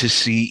you get to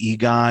see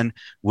Egon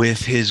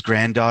with his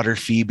granddaughter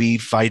Phoebe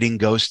fighting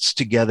ghosts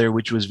together,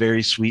 which was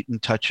very sweet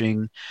and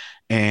touching.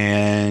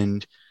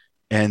 And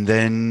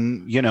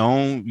then, you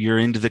know, you're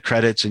into the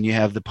credits and you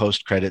have the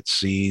post-credit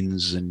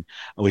scenes, and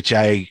which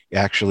I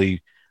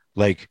actually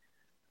like.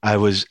 I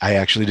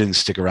actually didn't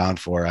stick around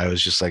for. I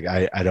was just like,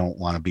 I don't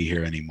want to be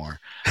here anymore.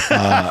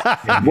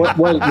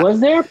 Was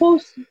there a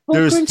post?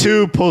 There was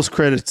 2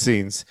 post-credit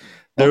scenes.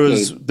 There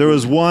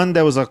was one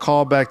that was a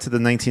callback to the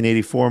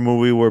 1984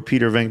 movie where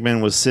Peter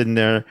Venkman was sitting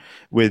there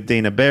with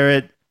Dana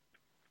Barrett.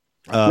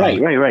 Right.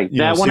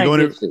 That one I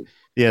did see.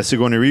 Yeah,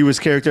 Sigourney Weaver's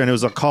character, and it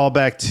was a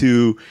callback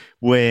to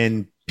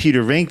when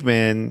Peter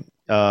Venkman,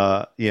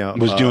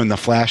 was doing the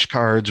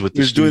flashcards with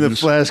the students. Doing the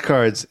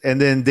flashcards, and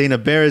then Dana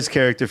Barrett's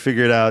character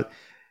figured out,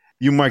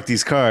 you marked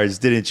these cards,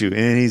 didn't you?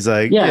 And he's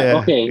like,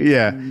 yeah.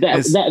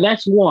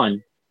 That's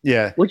one.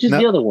 Yeah. Which is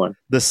the other one?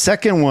 The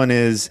second one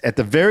is at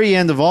the very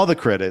end of all the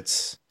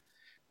credits.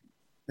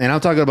 And I'm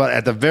talking about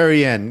at the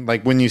very end,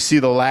 like when you see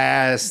the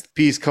last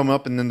piece come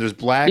up and then there's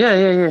black.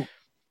 Yeah.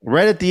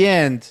 Right at the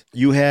end,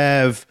 you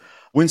have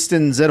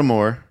Winston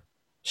Zeddemore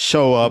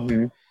show up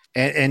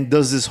and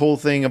does this whole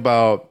thing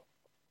about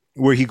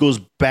where he goes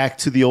back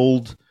to the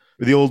old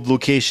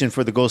location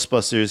for the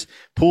Ghostbusters,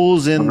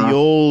 pulls in the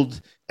old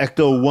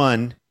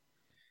Ecto-1,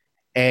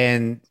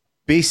 and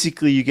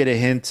basically you get a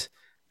hint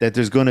that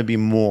there's going to be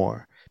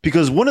more,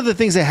 Because one of the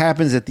things that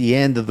happens at the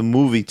end of the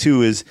movie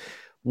too is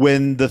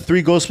when the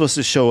three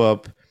Ghostbusters show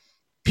up,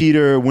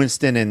 Peter,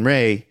 Winston, and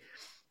Ray,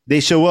 they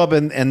show up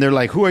and they're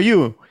like, "Who are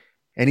you?"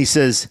 And he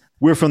says,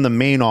 "We're from the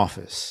main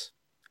office."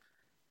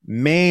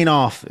 Main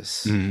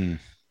office,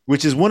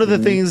 which is one of the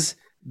things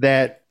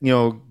that,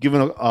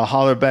 giving a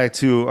holler back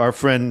to our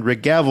friend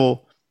Rick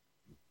Gavel,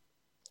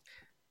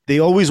 they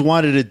always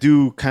wanted to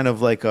do kind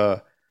of like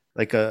a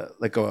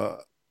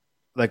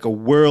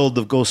world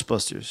of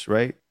Ghostbusters,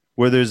 right?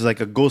 Where there's like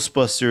a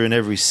Ghostbuster in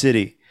every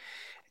city.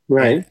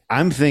 Right. And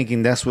I'm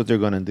thinking that's what they're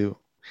going to do.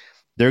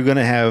 They're going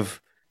to have,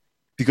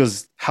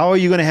 because how are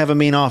you going to have a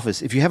main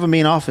office? If you have a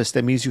main office,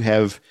 that means you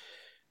have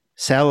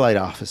satellite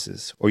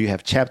offices, or you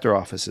have chapter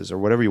offices, or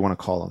whatever you want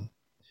to call them.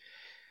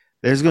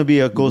 There's going to be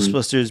a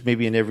Ghostbusters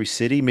maybe in every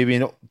city, maybe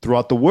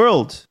throughout the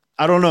world.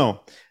 I don't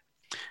know.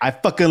 I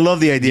fucking love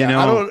the idea.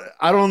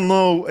 I don't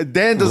know.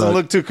 Dan doesn't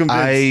look too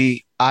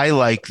convinced. I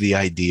like the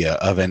idea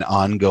of an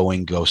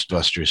ongoing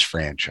Ghostbusters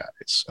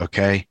franchise.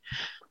 Okay.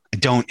 I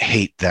don't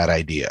hate that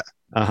idea.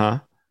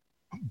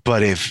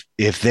 But if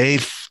they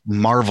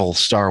Marvel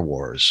Star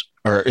Wars,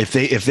 or if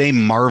they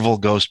Marvel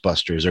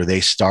Ghostbusters, or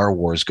they Star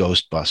Wars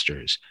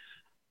Ghostbusters,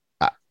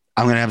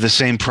 I'm going to have the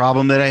same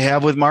problem that I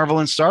have with Marvel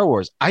and Star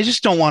Wars. I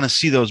just don't want to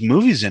see those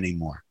movies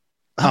anymore.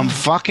 I'm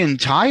fucking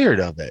tired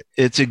of it.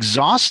 It's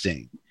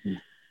exhausting.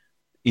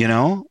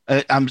 I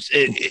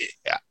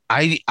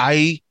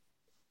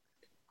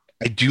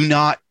do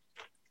not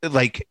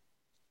like,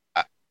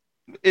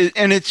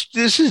 and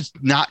this is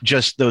not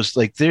just those,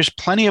 like, there's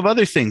plenty of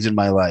other things in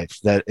my life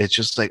that it's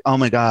just like, oh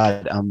my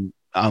God,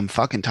 I'm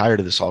fucking tired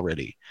of this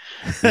already.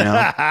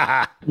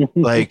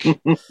 like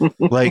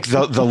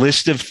the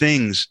list of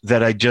things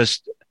that I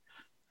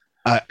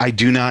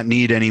do not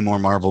need any more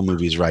Marvel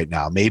movies right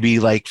now. Maybe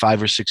like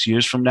 5 or 6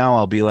 years from now,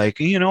 I'll be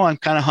like, I'm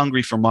kind of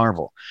hungry for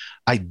Marvel.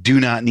 I do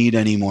not need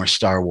any more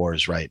Star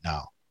Wars right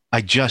now.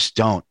 I just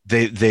don't.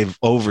 They've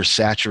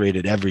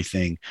oversaturated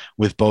everything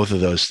with both of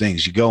those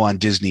things. You go on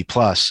Disney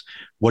Plus.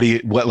 What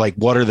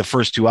are the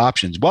first two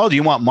options? Well, do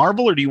you want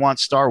Marvel or do you want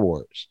Star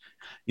Wars?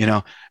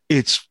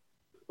 It's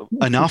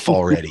enough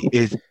already.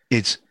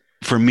 It's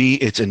for me,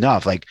 it's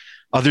enough. Like,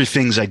 other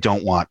things I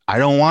don't want. I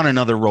don't want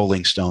another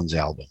Rolling Stones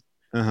album.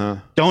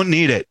 Don't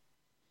need it.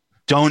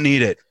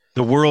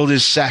 The world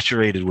is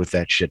saturated with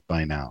that shit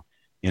by now.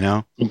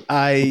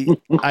 I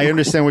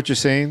understand what you're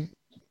saying.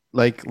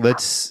 Like,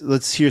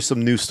 let's hear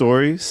some new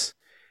stories.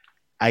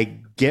 I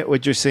get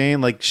what you're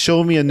saying. Like,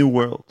 show me a new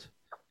world.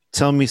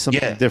 Tell me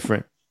something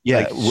different.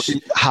 Yeah,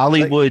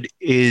 Hollywood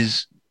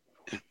is,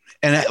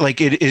 and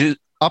it is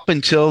up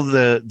until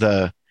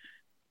the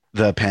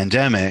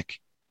pandemic.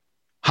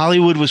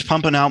 Hollywood was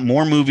pumping out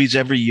more movies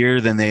every year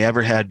than they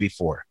ever had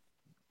before,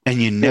 and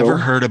you never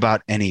heard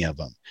about any of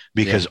them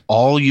because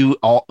all you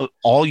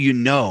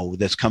know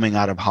that's coming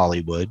out of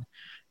Hollywood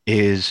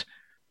is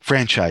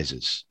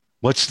franchises.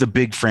 What's the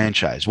big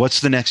franchise?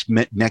 What's the next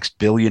 $1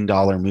 billion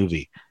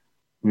movie?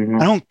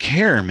 I don't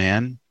care,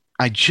 man.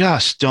 I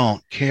just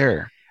don't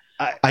care.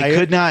 I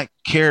could not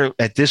care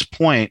at this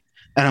point.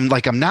 And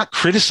I'm not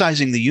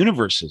criticizing the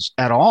universes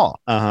at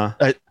all.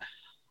 I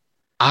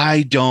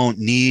don't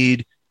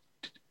need,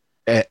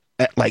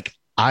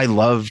 I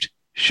loved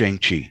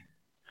Shang-Chi.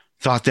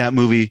 Thought that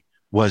movie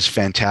was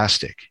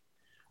fantastic.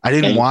 I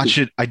didn't watch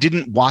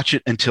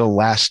it until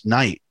last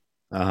night.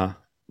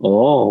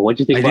 Oh, what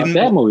do you think about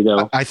that movie,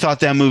 though? I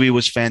thought that movie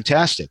was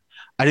fantastic.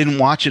 I didn't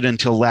watch it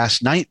until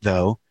last night,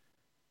 though,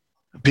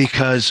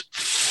 because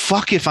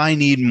fuck if I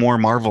need more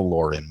Marvel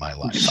lore in my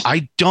life.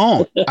 I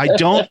don't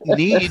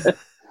need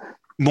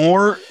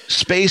more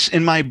space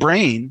in my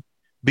brain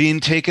being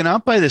taken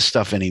up by this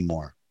stuff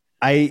anymore.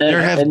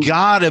 There have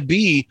got to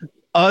be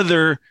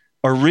other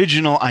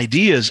original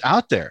ideas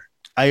out there.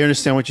 I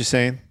understand what you're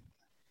saying,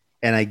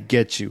 and I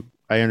get you.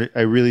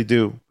 I really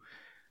do.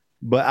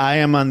 But I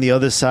am on the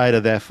other side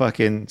of that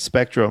fucking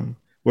spectrum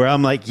where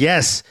I'm like,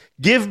 yes,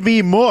 give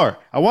me more.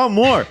 I want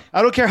more.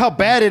 I don't care how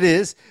bad it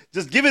is.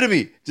 Just give it to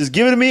me. Just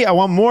give it to me. I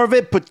want more of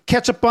it. Put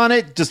ketchup on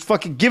it. Just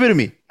fucking give it to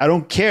me. I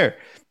don't care.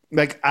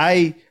 Like,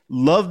 I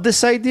love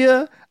this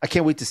idea. I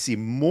can't wait to see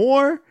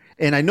more.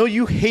 And I know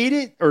you hate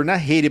it, or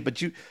not hate it,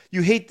 but you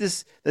hate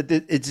this, that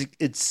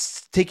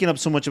it's taking up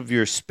so much of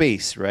your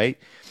space, right?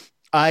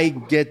 I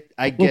get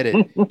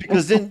it,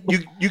 because then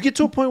you get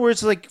to a point where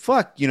it's like,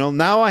 fuck,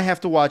 now I have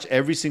to watch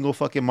every single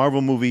fucking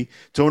Marvel movie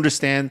to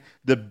understand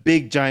the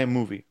big giant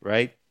movie,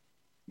 right?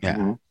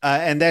 Yeah.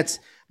 And that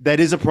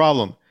is a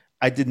problem.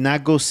 I did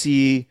not go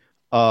see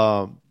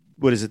what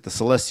is it, the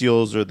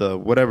Celestials or the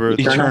whatever,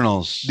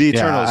 Eternals. The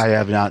Eternals. Yeah, I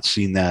have not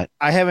seen that.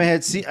 I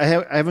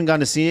haven't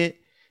gone to see it.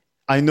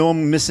 I know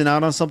I'm missing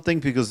out on something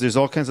because there's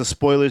all kinds of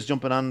spoilers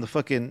jumping on the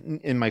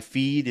fucking in my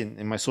feed and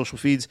in my social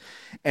feeds.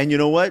 And you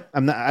know what?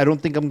 I don't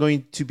think I'm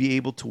going to be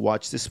able to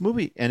watch this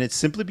movie. And it's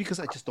simply because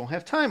I just don't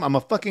have time. I'm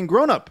a fucking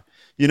grown up,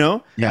 Yeah.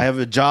 I have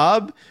a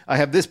job. I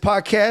have this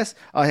podcast.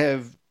 I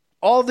have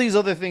all these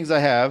other things I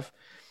have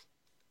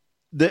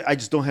that I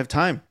just don't have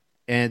time.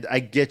 And I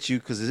get you,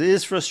 because it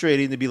is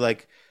frustrating to be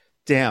like,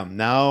 damn,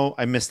 now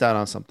I missed out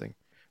on something.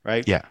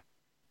 Right? Yeah.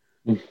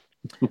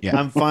 Yeah.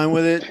 I'm fine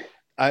with it.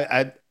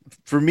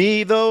 For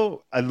me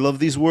though, I love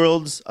these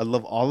worlds. I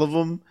love all of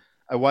them.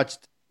 I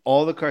watched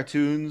all the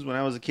cartoons when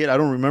I was a kid. I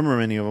don't remember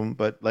any of them,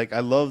 but like I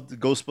love the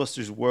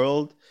Ghostbusters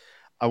world.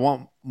 I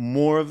want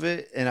more of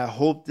it, and I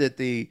hope that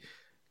they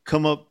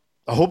come up.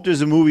 I hope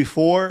there's a movie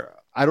 4.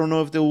 I don't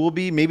know if there will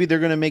be. Maybe they're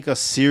gonna make a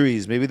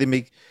series. Maybe they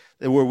make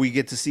where we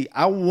get to see.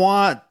 I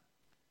want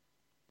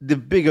the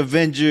big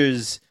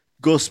Avengers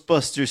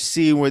Ghostbusters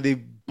scene where they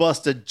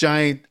bust a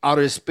giant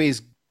outer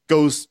space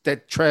ghost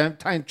that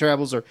time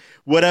travels or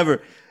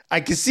whatever.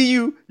 I can see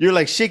you. You're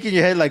like shaking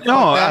your head, like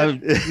No,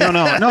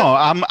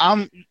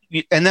 no.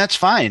 and that's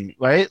fine,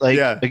 right? Like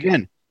Yeah.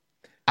 again,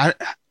 I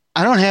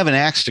don't have an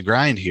axe to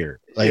grind here.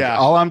 Like Yeah.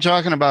 all I'm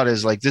talking about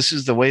is like this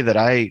is the way that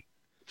I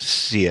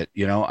see it.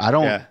 You know, I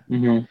don't. Yeah.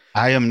 Mhm.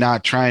 I am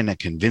not trying to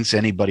convince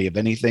anybody of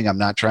anything. I'm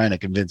not trying to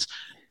convince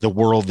the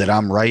world that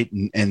I'm right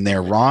and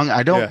they're wrong.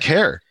 I don't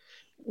care.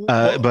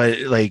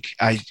 But like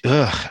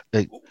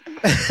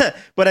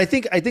but I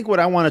think what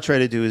I want to try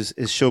to do is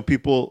show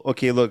people,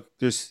 okay, look,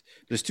 there's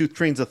two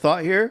trains of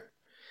thought here.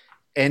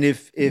 And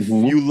if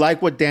you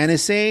like what Dan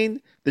is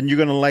saying, then you're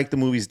gonna like the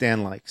movies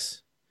Dan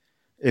likes.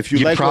 If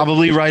you're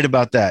probably right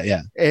about that,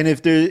 yeah. And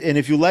if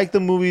you like the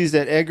movies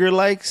that Edgar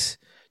likes,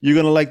 you're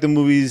gonna like the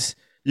movies.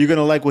 You're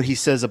gonna like what he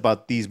says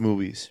about these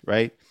movies,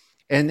 right?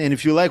 And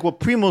if you like what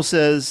Primo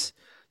says,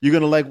 you're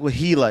gonna like what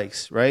he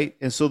likes, right?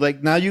 And so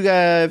like now you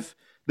have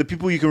the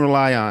people you can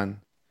rely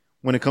on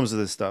when it comes to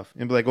this stuff,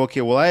 and be like,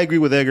 okay, well I agree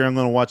with Edgar. I'm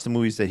gonna watch the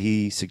movies that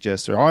he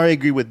suggests, or I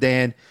agree with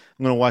Dan.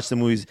 I'm gonna watch the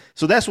movies.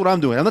 So that's what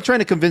I'm doing. I'm not trying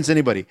to convince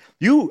anybody.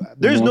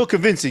 There's no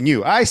convincing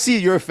you. I see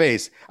your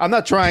face. I'm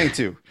not trying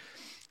to.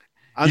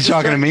 You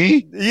talking to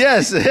me?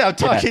 Yes, I'm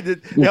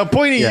talking. I'm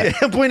pointing.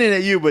 I'm pointing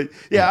at you, but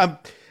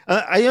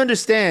I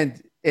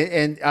understand,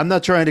 and I'm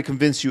not trying to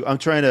convince you. I'm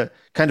trying to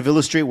kind of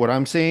illustrate what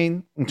I'm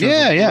saying.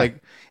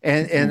 Like,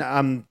 and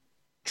I'm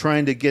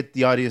trying to get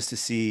the audience to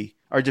see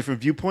our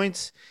different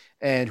viewpoints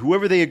and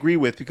whoever they agree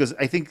with, because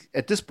I think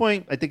at this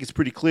point, I think it's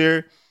pretty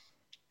clear.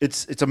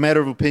 It's a matter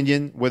of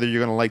opinion whether you're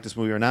going to like this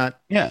movie or not.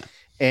 Yeah,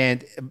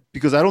 and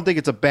because I don't think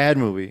it's a bad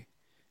movie.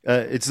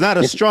 It's not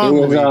a strong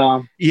movie.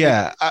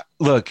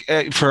 Look,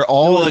 for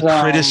all the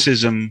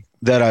criticism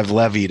that I've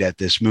levied at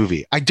this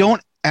movie, I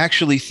don't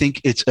actually think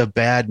it's a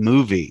bad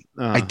movie.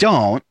 I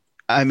don't.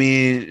 I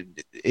mean,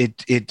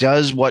 it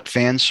does what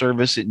fan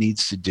service it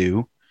needs to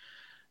do.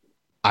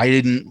 I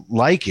didn't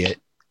like it.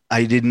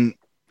 I didn't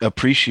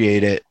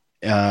appreciate it.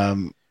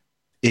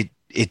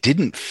 It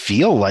didn't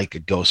feel like a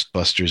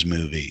Ghostbusters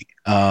movie.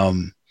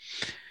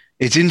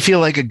 It didn't feel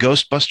like a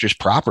Ghostbusters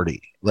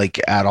property, like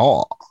at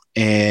all.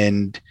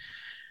 And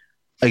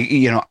I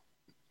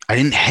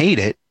didn't hate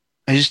it.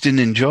 I just didn't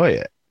enjoy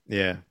it.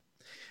 Yeah.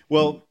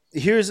 Well,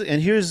 here's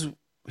the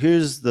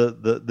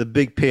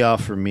big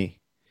payoff for me.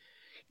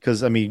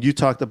 Because I mean, you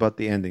talked about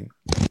the ending,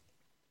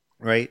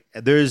 right?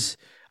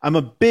 I'm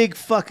a big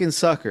fucking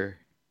sucker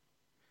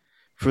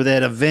for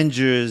that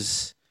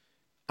Avengers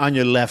on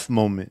your left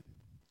moment.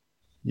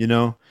 You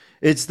know,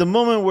 it's the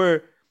moment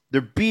where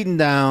they're beaten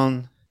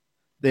down,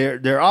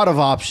 they're out of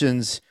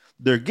options.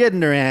 They're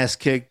getting their ass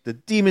kicked. The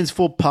demon's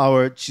full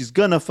power. She's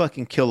gonna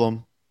fucking kill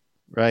them,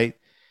 right?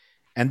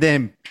 And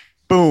then,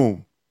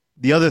 boom,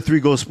 the other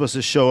 3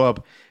 Ghostbusters show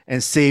up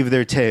and save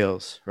their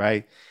tails,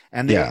 right?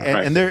 And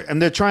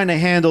they're trying to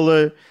handle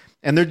her,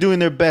 and they're doing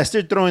their best.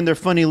 They're throwing their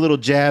funny little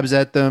jabs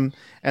at them,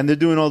 and they're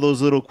doing all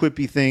those little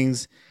quippy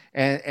things,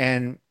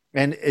 and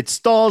it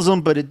stalls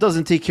them, but it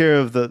doesn't take care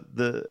of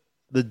the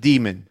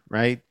demon,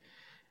 right?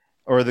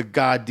 Or the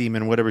god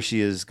demon, whatever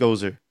she is,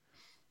 Gozer.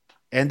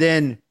 And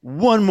then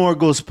one more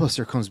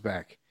Ghostbuster comes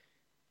back.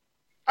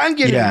 I'm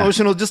getting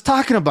emotional just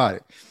talking about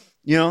it.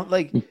 You know,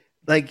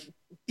 like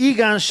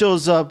Egon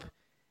shows up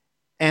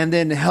and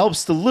then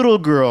helps the little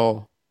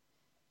girl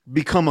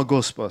become a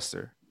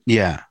Ghostbuster.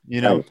 Yeah.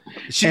 You know,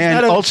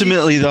 and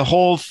ultimately the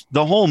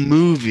whole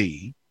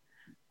movie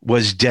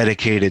was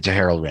dedicated to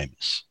Harold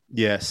Ramis.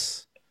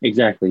 Yes.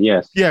 Exactly.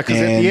 Yes. Yeah. Because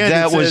at the end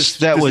that was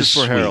for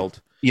sweet.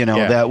 Harold. You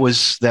know, that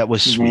was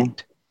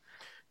sweet.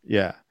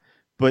 Yeah.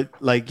 But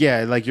like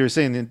you were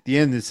saying at the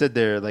end, it said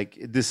there, like,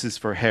 this is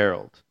for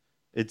Harold.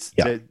 It's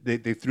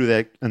they threw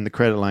that in the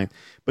credit line.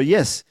 But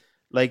yes,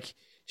 like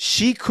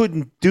she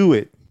couldn't do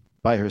it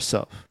by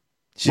herself.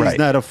 She's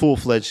not a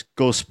full-fledged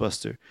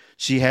Ghostbuster.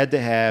 She had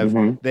to have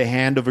the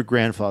hand of her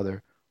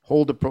grandfather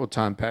hold the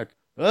proton pack.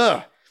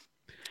 Ugh.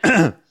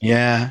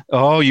 Yeah.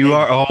 Oh, you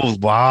are. Oh,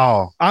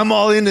 wow. I'm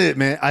all into it,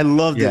 man. I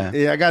loved it.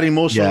 Yeah, I got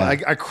emotional.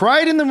 I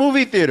cried in the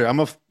movie theater.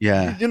 I'm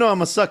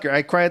a sucker.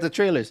 I cry at the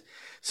trailers.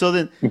 So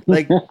then,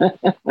 like,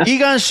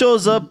 Egon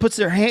shows up, puts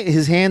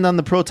his hand on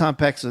the proton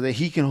pack so that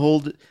he can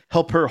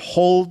help her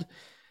hold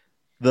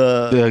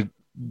the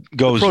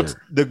Gozer.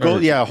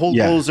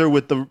 Gozer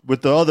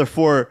with the other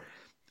 4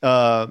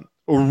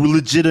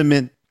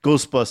 legitimate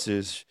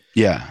Ghostbusters.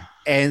 Yeah.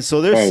 And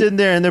so they're sitting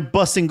there and they're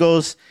busting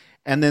ghosts,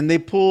 and then they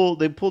pull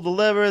the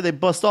lever, they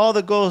bust all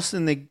the ghosts,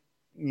 and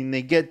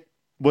they get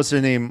what's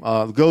her name,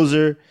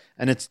 Gozer,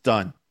 and it's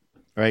done.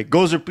 right?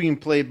 Gozer being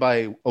played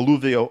by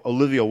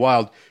Olivia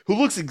Wilde, who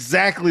looks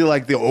exactly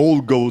like the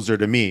old Gozer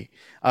to me.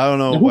 I don't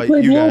know And who about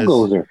played you the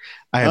old guys. Gozer?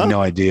 I have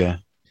no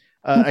idea.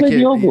 Who played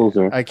the old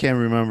Gozer? I can't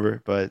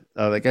remember, but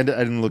like I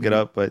didn't look it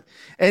up. But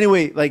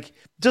anyway, like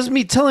just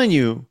me telling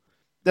you,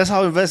 that's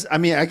how invest. I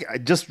mean, I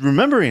just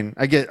remembering,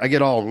 I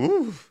get all,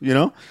 ooh, you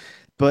know.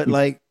 But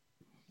like,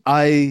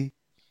 I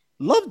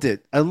loved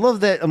it. I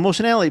love that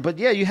emotionality. But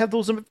yeah, you have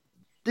those, you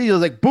know,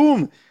 like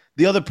boom,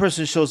 the other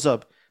person shows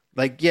up.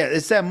 Like yeah,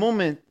 it's that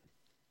moment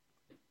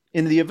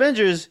in the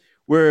Avengers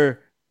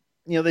where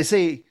you know they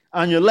say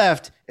on your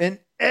left, and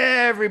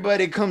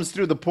everybody comes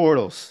through the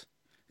portals.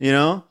 You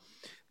know.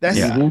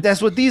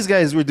 That's what these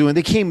guys were doing.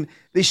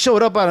 They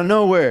showed up out of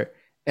nowhere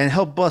and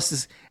helped bust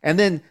this, and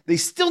then they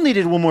still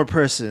needed one more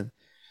person,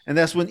 and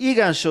that's when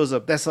Egon shows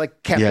up. That's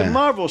like Captain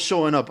Marvel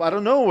showing up out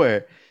of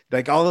nowhere.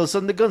 Like all of a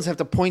sudden, the guns have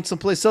to point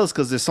someplace else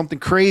because there's something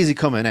crazy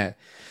coming at.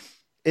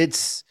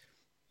 It's.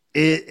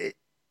 I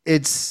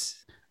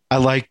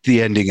liked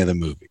the ending of the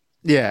movie.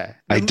 Yeah,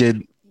 I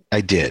did.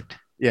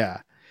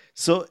 Yeah.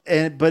 So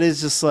but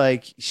it's just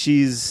like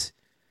she's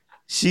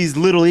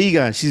little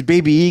Egon. She's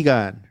baby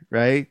Egon,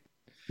 right?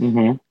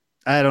 Mm-hmm.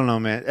 I don't know,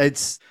 man.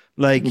 It's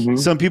like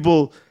some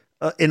people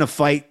in a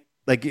fight,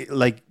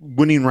 like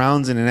winning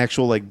rounds in an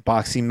actual like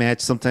boxing match.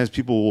 Sometimes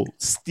people will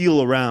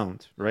steal a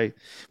round, right?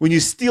 When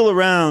you steal a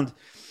round,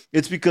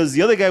 it's because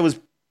the other guy was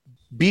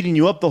beating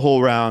you up the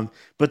whole round,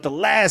 but the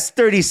last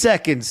 30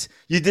 seconds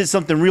you did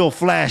something real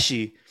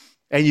flashy,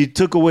 and you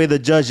took away the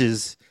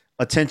judges'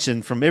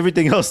 attention from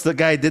everything else the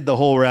guy did the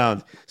whole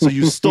round. So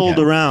you stole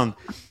the round.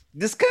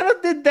 This kind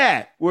of did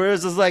that,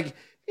 whereas it's like.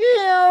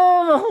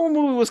 Yeah, the whole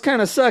movie was kind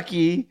of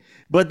sucky,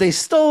 but they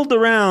stole the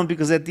round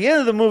because at the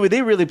end of the movie,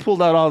 they really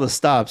pulled out all the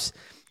stops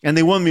and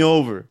they won me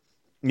over,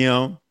 you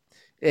know?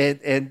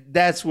 And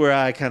that's where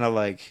I kind of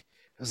like,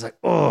 I was like,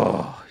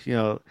 oh, you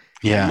know,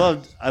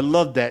 I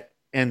loved that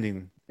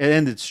ending. It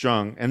ended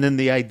strong. And then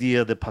the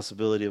idea, the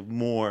possibility of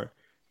more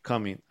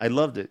coming. I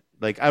loved it.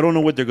 Like, I don't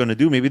know what they're going to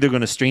do. Maybe they're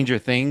going to Stranger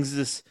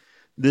Things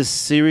this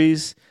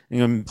series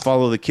and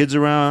follow the kids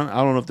around.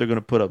 I don't know if they're going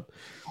to put up.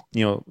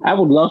 You know, I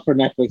would love for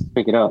Netflix to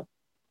pick it up.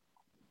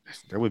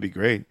 That would be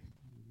great.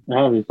 That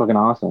would be fucking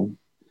awesome.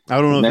 I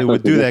don't know if they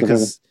would do that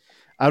because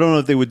I don't know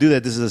if they would do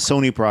that. This is a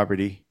Sony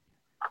property.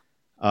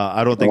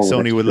 I don't think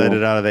Sony would let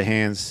it out of their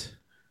hands.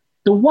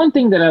 The one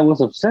thing that I was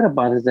upset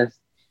about is that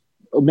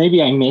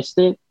maybe I missed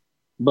it,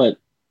 but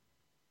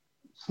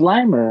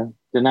Slimer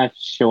did not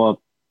show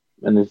up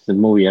in this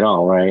movie at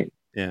all, right?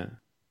 Yeah.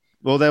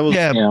 Well, that was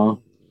you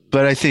know,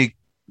 but I think,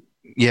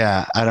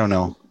 I don't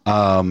know.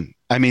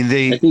 I mean,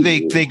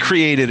 they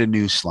created a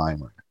new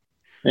Slimer.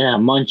 Yeah,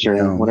 Muncher.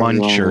 You know,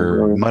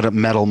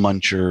 Metal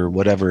Muncher,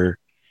 whatever.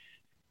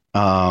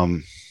 But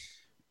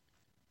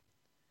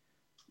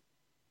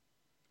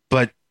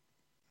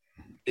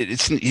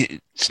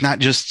it's not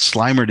just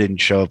Slimer didn't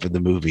show up in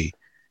the movie.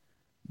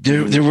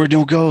 There were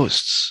no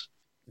ghosts.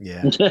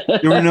 Yeah.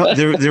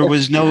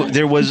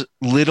 There was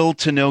little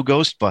to no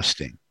ghost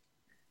busting.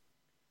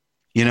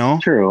 You know?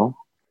 True.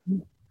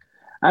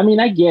 I mean,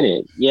 I get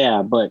it.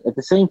 Yeah, but at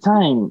the same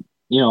time,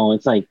 you know,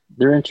 it's like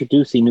they're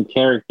introducing new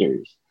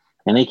characters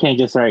and they can't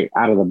just start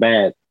out of the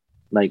bat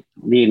like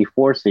the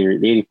 84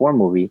 series, the 84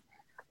 movie.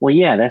 Well,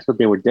 yeah, that's what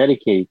they were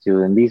dedicated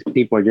to. And these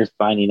people are just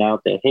finding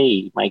out that,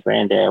 hey, my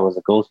granddad was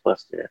a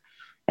Ghostbuster.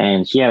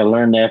 And she had to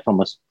learn that from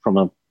a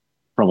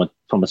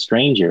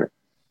stranger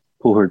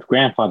who her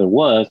grandfather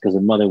was, because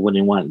her mother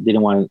didn't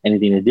want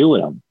anything to do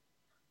with him.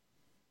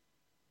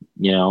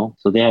 You know,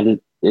 so they had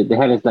to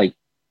like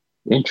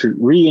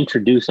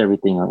reintroduce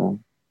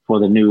everything for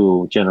the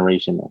new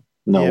generation to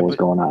know what's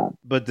going on.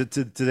 But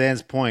to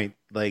Dan's point,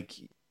 like,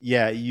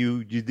 yeah,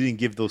 you didn't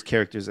give those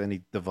characters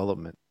any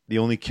development. The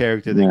only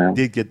character that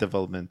did get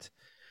development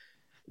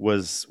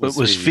was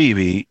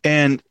Phoebe.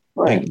 And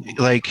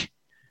like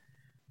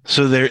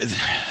so there,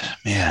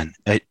 man,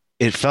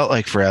 it felt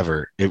like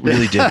forever. It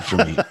really did for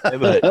me.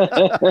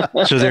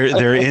 But, so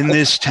they're in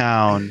this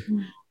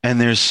town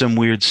and there's some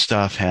weird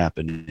stuff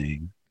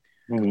happening.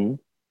 Mm-hmm.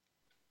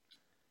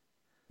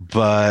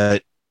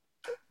 But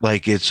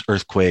like it's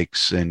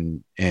earthquakes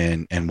and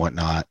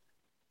whatnot.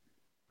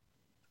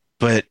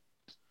 But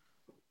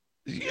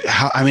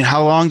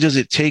how long does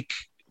it take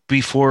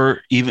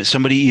before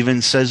somebody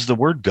even says the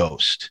word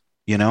ghost,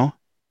 you know?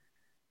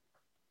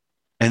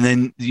 And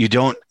then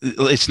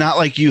it's not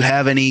like you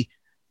have any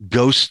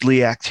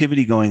ghostly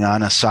activity going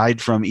on aside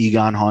from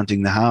Egon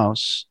haunting the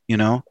house, you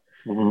know?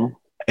 Mm-hmm.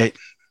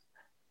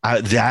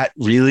 That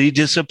really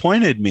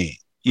disappointed me,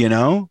 you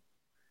know?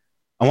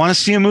 I want to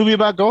see a movie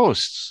about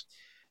ghosts.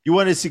 You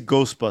wanted to see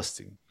ghost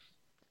busting.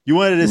 You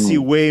wanted to see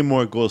way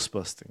more ghost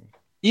busting.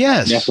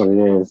 Yes. That's what it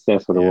is.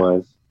 That's what it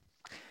was.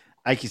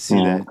 I can see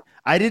that.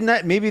 I did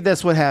not. Maybe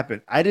that's what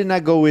happened. I did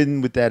not go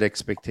in with that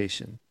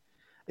expectation.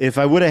 If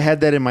I would have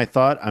had that in my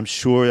thought, I'm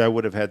sure I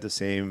would have had the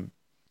same,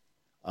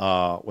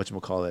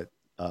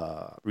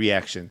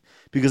 reaction,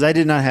 because I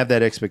did not have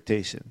that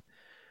expectation.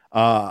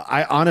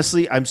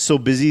 I'm so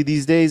busy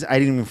these days. I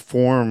didn't even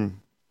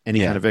form any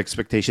kind of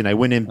expectation. I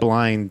went in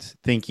blind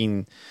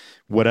thinking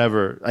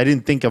whatever. I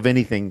didn't think of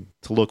anything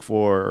to look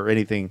for or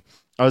anything.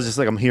 I was just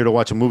like, I'm here to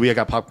watch a movie. I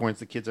got popcorns.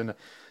 The kids are,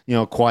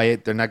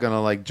 quiet. They're not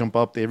gonna like jump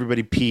up.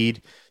 Everybody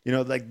peed.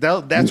 Like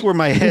that's where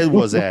my head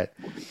was at.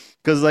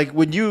 Because like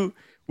when you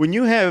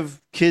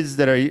have kids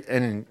that are,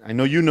 and I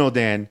know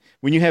Dan,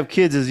 when you have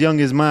kids as young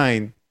as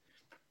mine,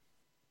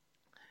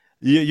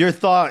 your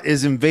thought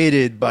is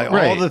invaded by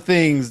all the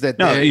things that.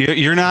 No,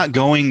 you're not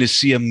going to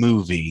see a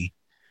movie.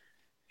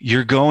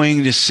 You're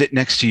going to sit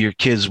next to your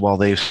kids while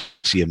they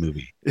see a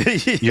movie.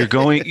 You're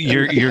going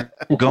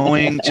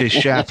to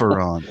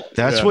chaperone.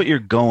 That's what you're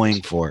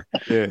going for.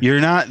 Yeah.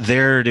 You're not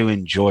there to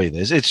enjoy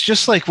this. It's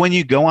just like when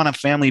you go on a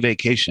family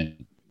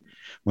vacation.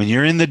 When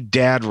you're in the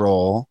dad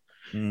role,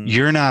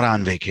 you're not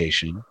on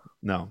vacation.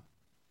 No,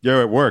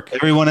 you're at work.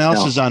 Everyone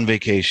else is on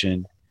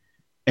vacation,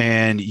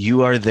 and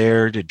you are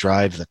there to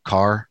drive the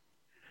car.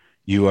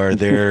 You are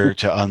there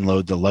to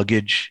unload the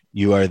luggage.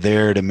 You are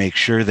there to make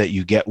sure that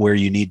you get where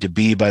you need to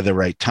be by the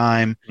right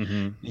time.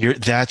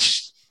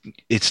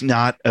 It's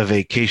not a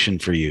vacation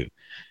for you.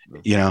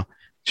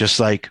 Just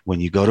like when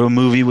you go to a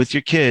movie with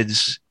your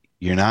kids,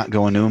 you're not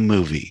going to a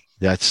movie.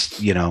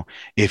 That's,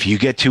 if you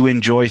get to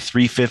enjoy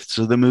 3/5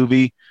 of the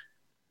movie,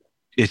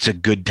 it's a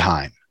good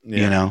time,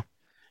 that's.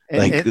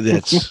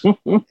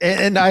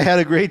 And I had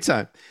a great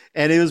time.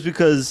 And it was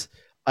because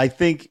I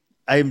think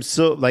I'm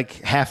so like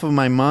half of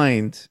my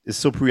mind is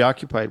so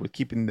preoccupied with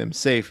keeping them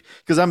safe.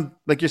 Because I'm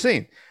like you're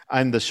saying,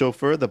 I'm the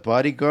chauffeur, the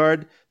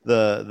bodyguard,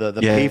 the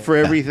pay for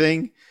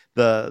everything,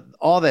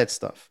 all that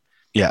stuff.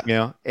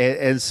 Yeah.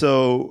 And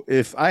so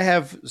if I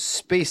have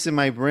space in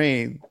my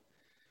brain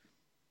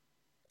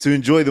to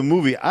enjoy the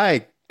movie,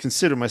 I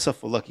consider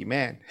myself a lucky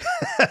man.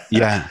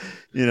 Yeah.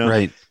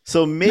 Right.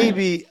 So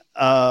maybe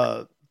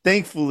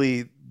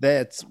thankfully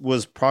that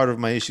was part of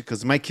my issue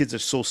because my kids are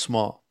so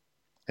small.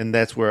 And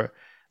that's where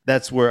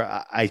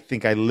I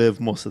think I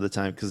live most of the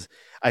time because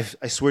I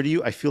swear to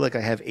you, I feel like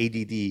I have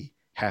ADD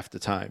half the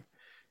time.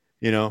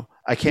 I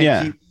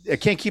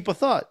can't keep a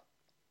thought.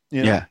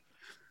 Yeah.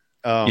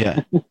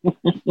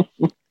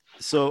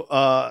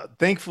 So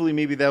thankfully,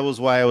 maybe that was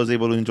why I was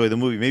able to enjoy the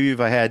movie. Maybe if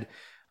I had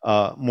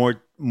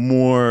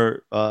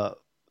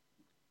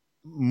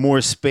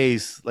more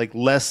space, like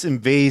less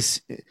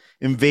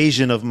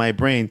invasion of my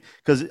brain,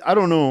 because I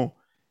don't know.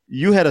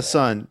 You had a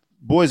son.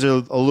 Boys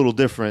are a little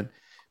different.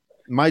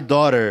 My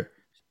daughter,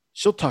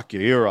 she'll talk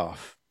your ear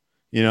off,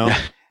 and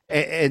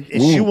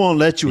she won't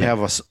let you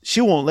have a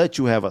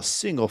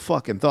single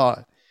fucking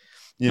thought.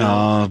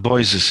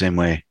 Boys the same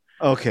way.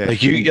 Okay,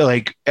 like you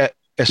like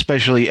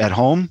especially at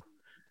home.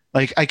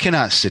 Like I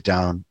cannot sit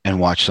down and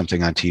watch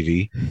something on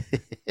TV.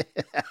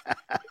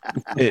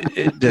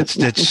 That's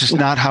just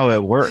not how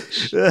it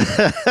works.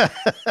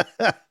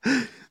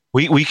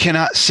 We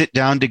cannot sit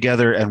down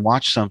together and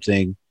watch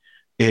something.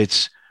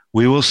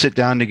 We will sit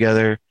down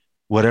together.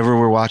 Whatever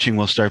we're watching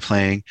will start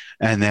playing,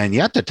 and then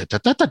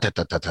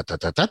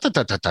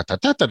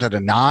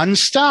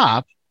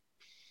nonstop.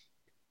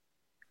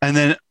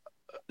 And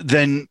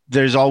then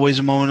there's always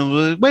a moment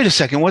of wait a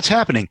second, what's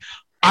happening?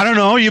 I don't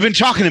know. You've been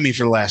talking to me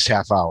for the last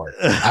half hour.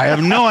 I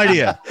have no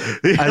idea.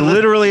 I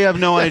literally have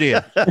no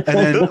idea. And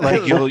then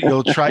like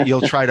you'll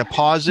try to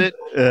pause it,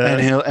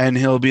 and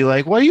he'll be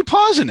like, "Why are you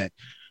pausing it?"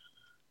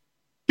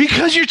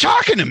 Because you're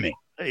talking to me.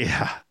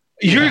 Yeah.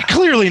 You're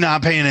clearly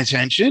not paying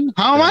attention.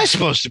 How am I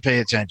supposed to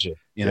pay attention?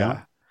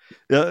 I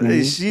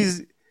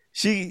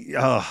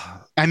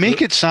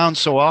make it sound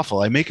so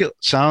awful. I make it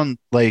sound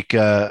like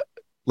I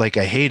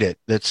hate it.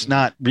 That's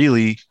not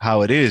really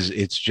how it is.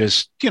 It's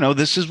just,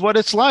 this is what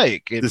it's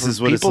like. This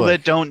is what people it's like.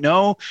 That don't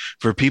know,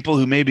 for people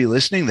who may be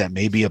listening that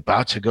may be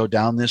about to go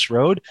down this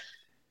road,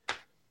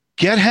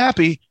 get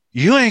happy.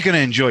 You ain't going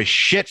to enjoy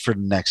shit for the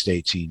next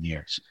 18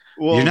 years.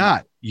 Well,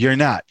 you're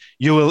not.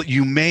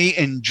 You may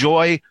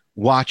enjoy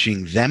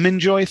watching them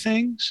enjoy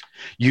things.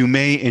 You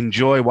may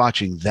enjoy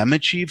watching them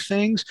achieve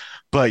things,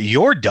 but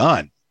you're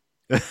done.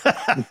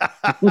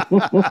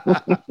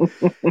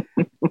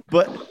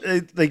 But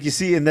like you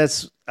see, and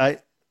that's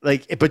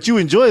but you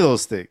enjoy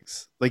those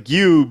things. Like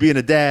you being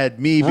a dad,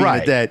 me being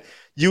a dad,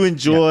 you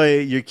enjoy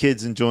your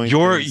kids enjoying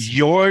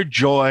your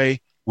joy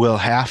will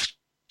have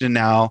to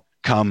now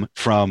come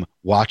from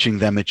watching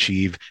them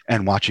achieve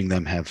and watching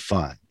them have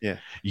fun. Yeah.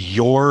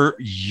 Your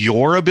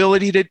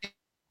ability to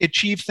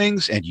achieve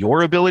things and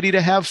your ability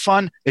to have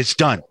fun, it's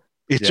done.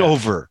 It's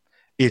over.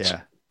 It's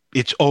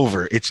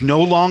over. It's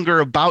no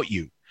longer about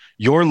you.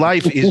 Your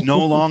life is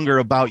no longer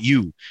about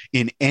you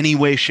in any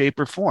way, shape,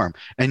 or form.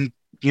 And,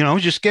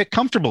 just get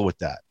comfortable with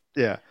that.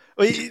 Yeah.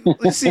 Well,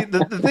 see,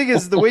 the thing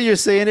is, the way you're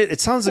saying it,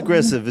 it sounds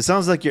aggressive. It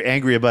sounds like you're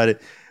angry about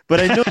it. But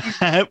I know,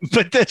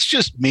 but that's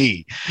just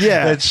me.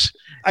 Yeah.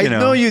 I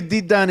know you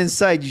deep down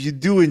inside, you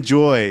do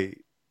enjoy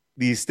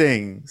these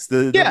things,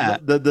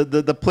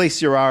 the place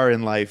you are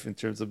in life in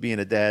terms of being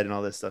a dad and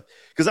all that stuff.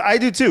 Because I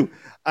do too.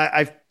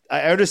 I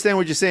understand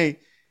what you're saying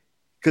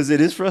because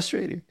it is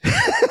frustrating.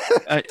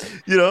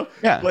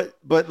 Yeah.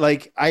 But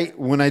like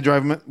when I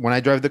drive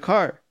the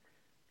car,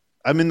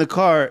 I'm in the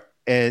car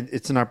and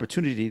it's an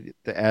opportunity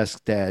to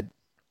ask Dad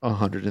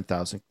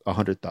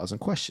 100,000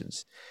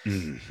 questions.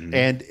 Mm-hmm.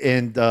 And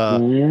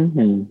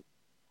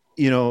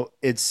you know,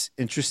 it's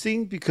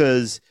interesting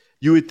because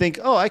you would think,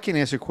 oh, I can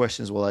answer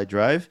questions while I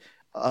drive.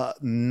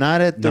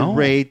 Not at the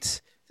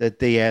rate that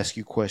they ask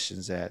you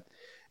questions at.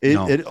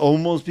 It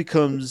almost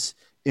becomes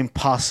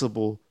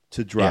impossible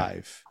to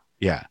drive.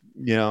 Yeah.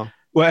 You know?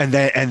 Well,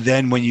 and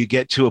then when you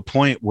get to a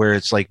point where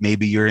it's like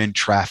maybe you're in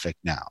traffic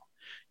now,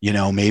 you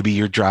know, maybe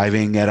you're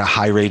driving at a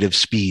high rate of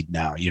speed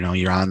now, you know,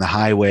 you're on the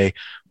highway,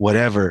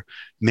 whatever.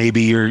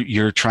 Maybe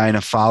you're trying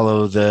to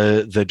follow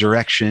the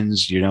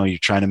directions, you know, you're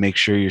trying to make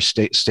sure you're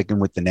sticking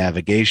with the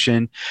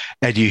navigation,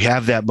 and you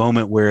have that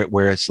moment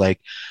where it's like,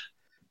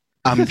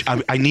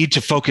 I need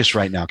to focus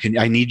right now.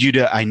 I need you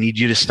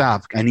to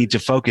stop. I need to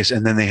focus,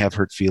 and then they have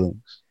hurt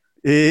feelings.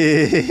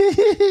 They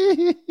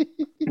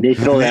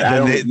throw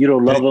that. You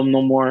don't love them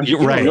no more.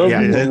 Right?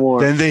 Yeah.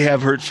 Then they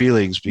have hurt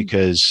feelings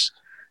because,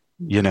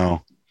 you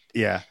know.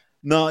 Yeah.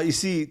 No, you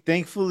see,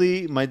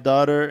 thankfully, my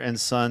daughter and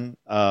son.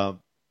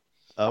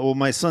 Well,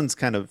 my son's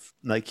kind of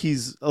like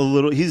he's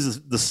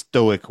the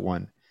stoic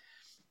one.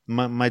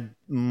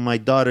 My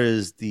daughter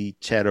is the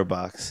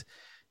chatterbox.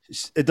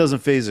 It doesn't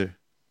faze her.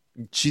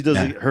 She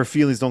doesn't. Her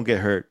feelings don't get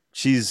hurt.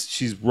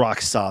 She's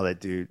rock solid,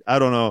 dude. I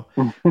don't know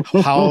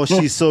how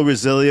she's so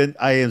resilient.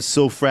 I am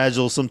so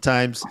fragile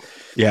sometimes.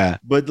 Yeah.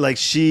 But like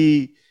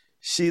she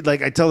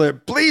like I tell her,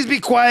 please be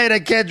quiet. I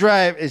can't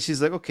drive, and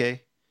she's like,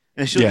 okay,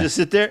 and she'll just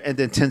sit there, and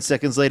then 10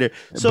 seconds later,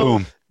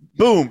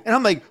 boom, and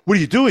I'm like, what are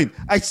you doing?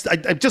 I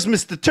just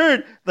missed the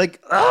turn.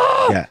 Like,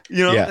 like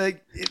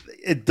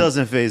it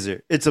doesn't faze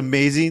her. It's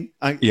amazing.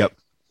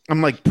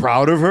 I'm like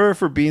proud of her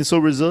for being so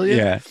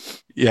resilient.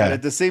 Yeah. But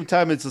at the same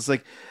time, it's just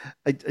like,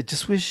 I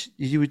just wish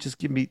you would just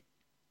give me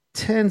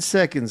 10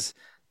 seconds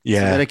so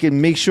that I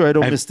can make sure I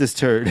don't miss this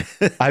turn.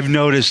 I've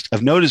noticed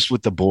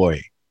with the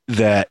boy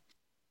that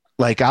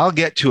like I'll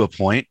get to a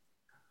point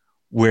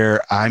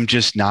where I'm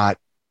just not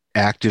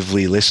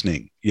actively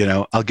listening. You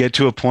know, I'll get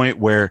to a point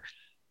where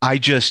I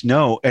just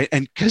know,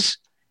 and because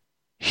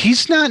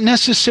he's not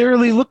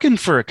necessarily looking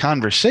for a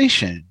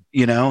conversation,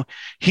 you know,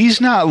 he's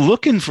not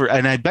looking for,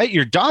 and I bet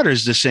your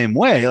daughter's the same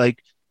way.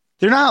 Like,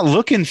 they're not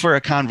looking for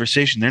a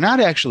conversation. They're not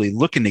actually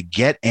looking to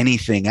get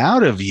anything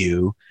out of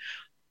you.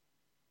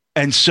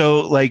 And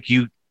so like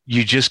you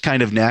just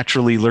kind of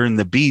naturally learn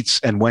the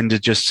beats and when to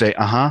just say,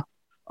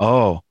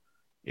 oh,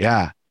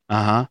 yeah,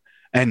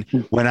 And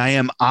when I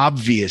am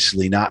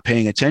obviously not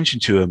paying attention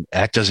to him,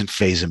 that doesn't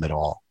faze him at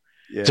all.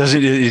 Yeah.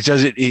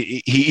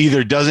 He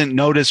either doesn't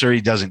notice or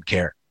he doesn't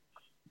care.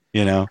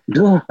 You know?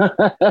 No,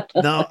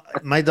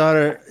 my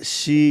daughter,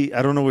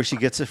 I don't know where she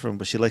gets it from,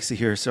 but she likes to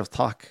hear herself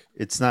talk.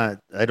 It's not,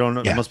 I don't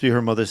know. Yeah. It must be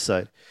her mother's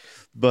side,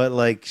 but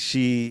like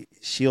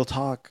she'll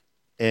talk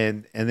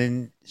and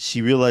then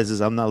she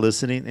realizes I'm not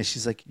listening. And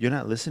she's like, you're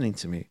not listening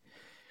to me.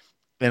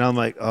 And I'm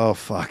like, oh,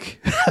 fuck.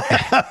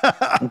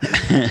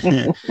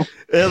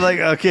 And like,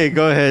 okay,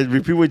 go ahead.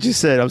 Repeat what you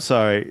said. I'm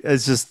sorry.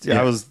 It's just,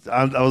 I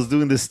was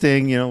doing this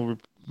thing, you know,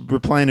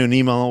 replying to an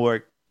email on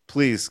work.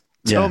 Please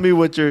tell me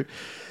what you're.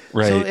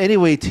 Right. So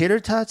anyway,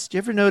 tater tots. Do you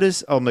ever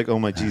notice? Oh, I'm like, oh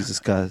my Jesus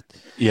God.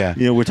 Yeah.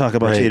 You know, we're talking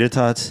about tater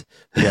tots.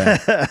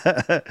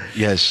 Yeah.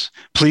 Yes.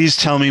 Please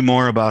tell me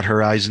more about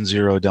Horizon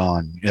Zero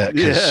Dawn. Yeah.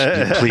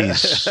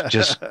 Please,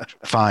 just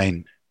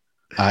fine.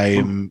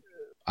 I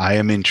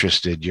am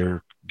interested.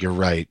 You're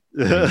right.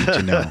 I need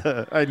to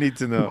know. I need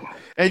to know.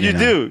 And you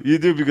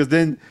do because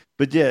then.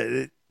 But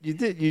yeah, you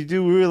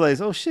do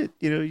realize. Oh shit!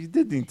 You know, you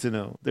did need to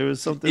know. There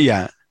was something.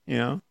 Yeah. You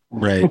know.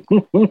 Right.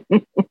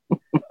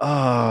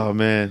 Oh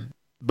man.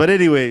 But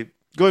anyway,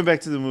 going back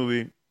to the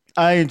movie,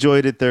 I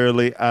enjoyed it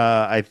thoroughly.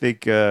 I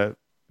think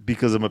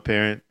because I'm a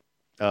parent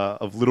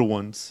of little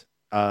ones,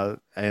 and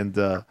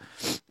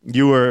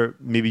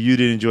maybe you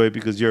didn't enjoy it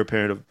because you're a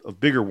parent of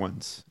bigger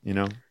ones, you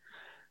know.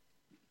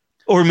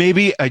 Or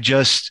maybe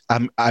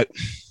I'm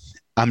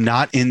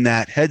not in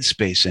that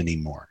headspace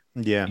anymore.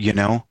 Yeah, you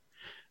know,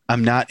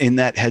 I'm not in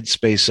that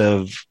headspace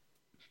of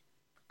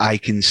I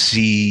can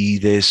see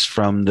this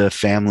from the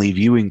family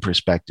viewing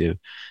perspective.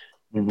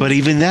 Mm-hmm. But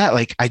even that,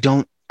 like, I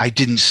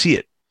didn't see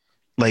it.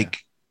 Like,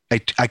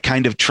 I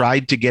kind of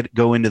tried to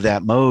go into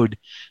that mode,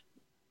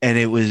 and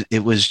it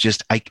was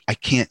just, I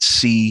can't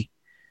see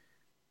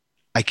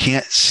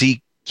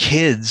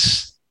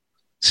kids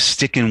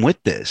sticking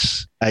with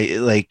this.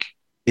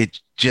 It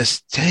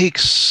just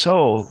takes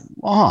so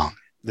long.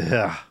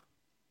 Yeah.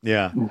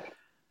 Yeah.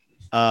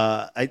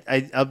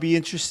 I'll be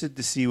interested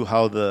to see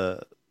how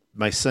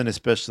my son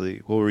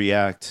especially will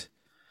react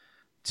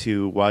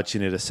to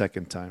watching it a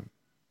second time.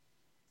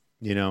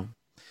 You know,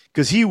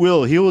 because he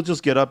will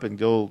just get up and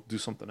go do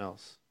something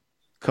else,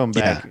 come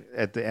back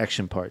at the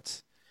action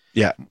parts.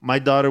 Yeah. My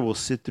daughter will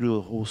sit through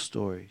the whole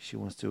story. She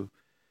wants to,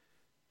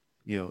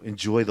 you know,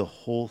 enjoy the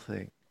whole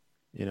thing.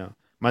 You know,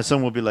 my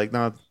son will be like,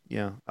 no,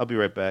 I'll be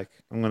right back.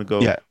 I'm going to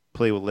go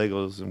play with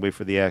Legos and wait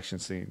for the action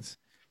scenes.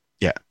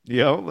 Yeah. You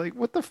know, like,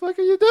 what the fuck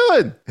are you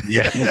doing?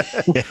 Yeah.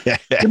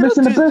 You're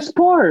missing the best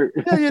part.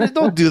 Yeah,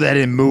 don't do that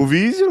in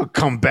movies. You don't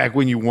come back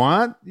when you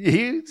want.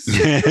 You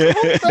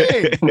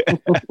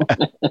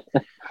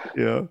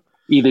know?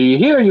 Either you're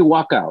here or you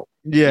walk out.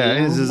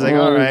 Yeah, it's just like,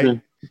 all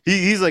right.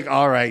 He's like,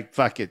 all right,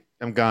 fuck it,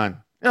 I'm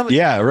gone. I'm like,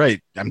 yeah,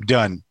 right. I'm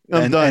done.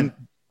 I'm done.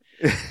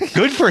 And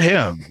good for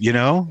him,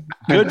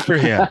 good for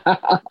him,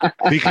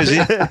 because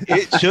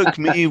it took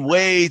me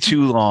way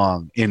too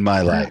long in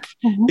my life.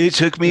 It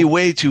took me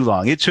way too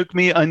long. It took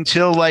me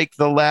until like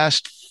the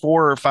last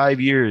 4 or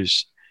 5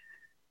 years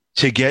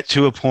to get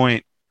to a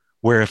point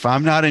where if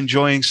I'm not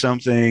enjoying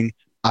something,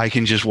 I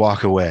can just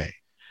walk away.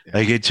 Yeah.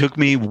 Like it took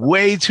me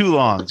way too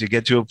long to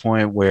get to a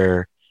point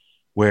where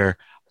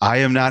I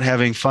am not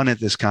having fun at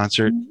this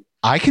concert.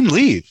 I can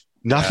leave.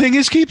 Nothing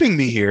is keeping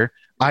me here.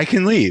 I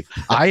can leave.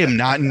 I am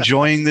not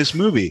enjoying this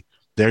movie.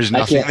 There's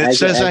nothing that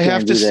says I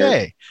have to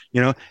stay.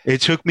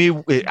 It took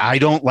me, I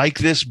don't like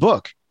this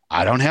book.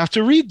 I don't have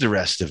to read the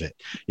rest of it.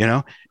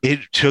 It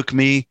took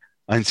me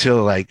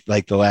until like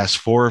the last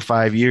 4 or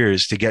 5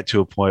 years to get to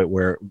a point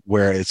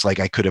where it's like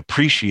I could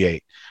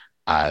appreciate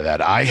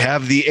that I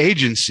have the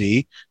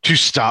agency to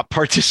stop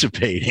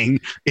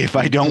participating if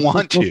I don't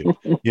want to.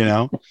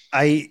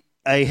 I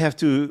have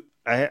to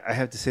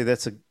say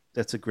that's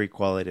a great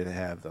quality to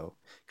have, though,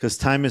 because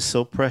time is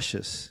so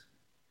precious,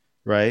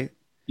 right?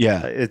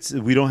 Yeah,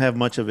 we don't have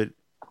much of it.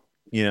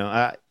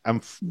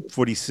 I'm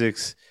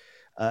 46.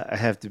 I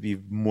have to be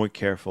more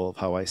careful of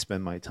how I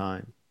spend my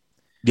time.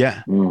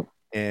 Yeah.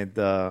 And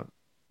for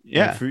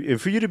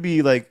you to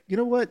be like, you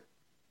know what,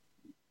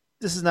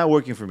 this is not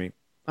working for me.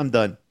 I'm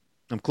done.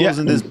 I'm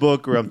closing this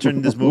book, or I'm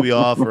turning this movie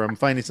off, or I'm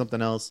finding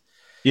something else.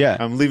 Yeah.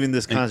 I'm leaving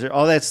this concert.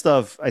 All that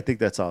stuff. I think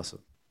that's awesome.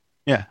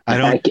 Yeah.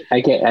 I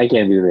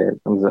can't do that.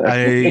 I'm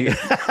sorry.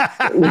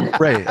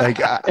 Right. Like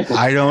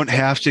I don't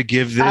have to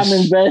give this. I'm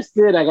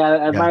invested.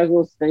 I might as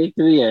well stay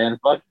to the end.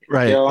 Fuck it,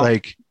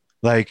 right.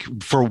 Like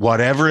for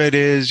whatever it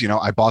is,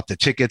 I bought the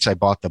tickets, I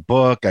bought the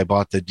book, I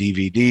bought the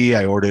DVD,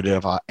 I ordered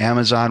it off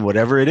Amazon,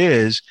 whatever it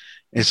is.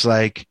 It's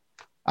like,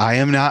 I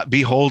am not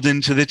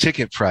beholden to the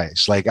ticket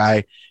price. Like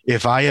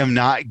if I am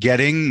not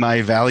getting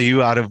my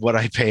value out of what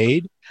I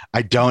paid,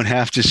 I don't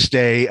have to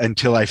stay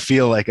until I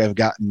feel like I've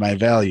gotten my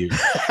value,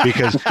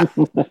 because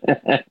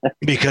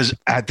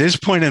at this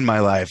point in my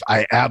life,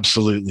 I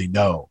absolutely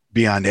know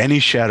beyond any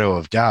shadow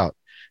of doubt,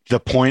 the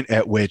point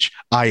at which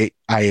I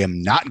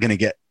am not going to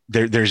get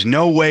there's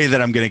no way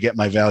that I'm going to get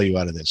my value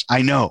out of this.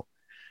 I know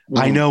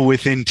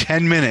within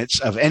 10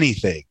 minutes of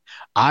anything,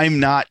 I'm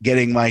not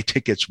getting my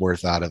ticket's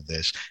worth out of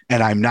this,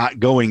 and I'm not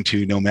going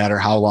to, no matter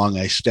how long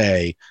I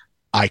stay,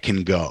 I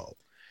can go,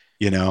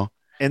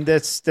 And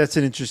that's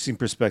an interesting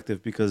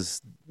perspective,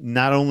 because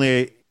not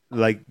only,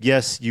 like,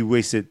 yes, you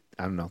wasted,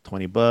 I don't know,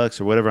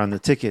 $20 or whatever on the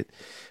ticket,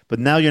 but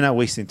now you're not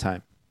wasting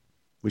time,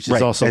 which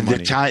is also and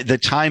money. The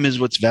time is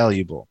what's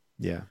valuable.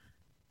 Yeah.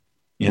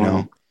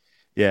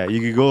 Yeah, you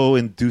could go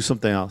and do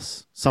something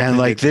else. And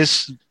like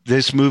this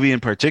movie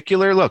in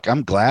particular, look,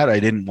 I'm glad I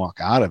didn't walk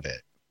out of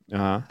it.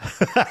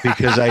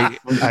 Because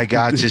I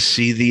got to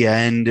see the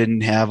end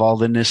and have all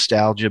the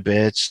nostalgia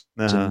bits,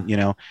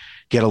 and,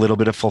 get a little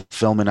bit of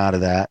fulfillment out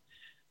of that.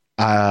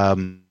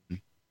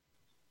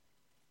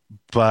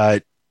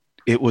 But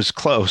it was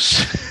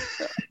close.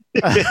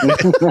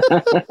 It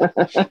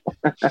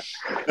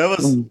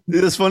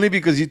was funny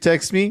because you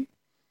text me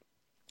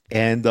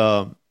and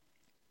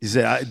you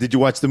said, "Did you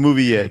watch the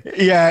movie yet?"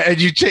 Yeah, and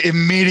you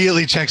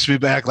immediately text me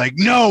back like,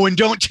 "No, and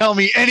don't tell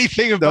me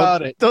anything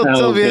about it. Don't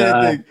tell me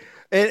anything."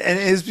 And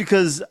it's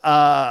because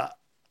I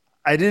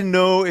didn't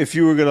know if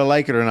you were gonna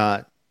like it or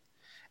not,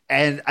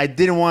 and I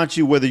didn't want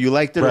you, whether you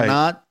liked it or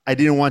not, I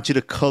didn't want you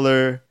to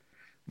color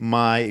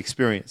my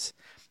experience.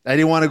 I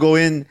didn't want to go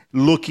in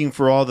looking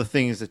for all the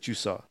things that you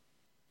saw.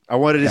 I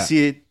wanted to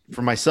see it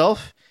for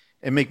myself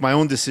and make my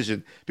own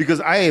decision, because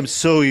I am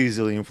so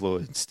easily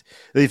influenced.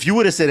 If you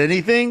would have said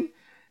anything,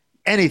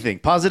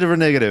 positive or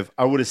negative,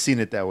 I would have seen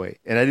it that way,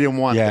 and I didn't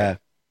want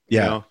that.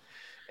 Yeah.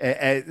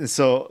 And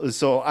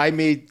so I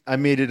made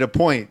it a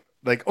point.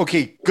 Like,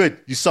 okay, good,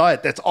 you saw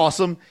it. That's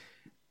awesome.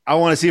 I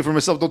want to see it for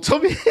myself. Don't tell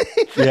me.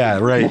 Yeah,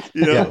 right.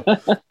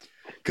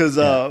 Because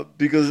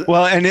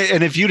well, and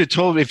if you'd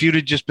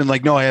have just been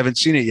like, no, I haven't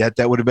seen it yet,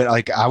 that would have been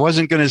like, I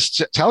wasn't going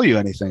to tell you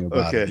anything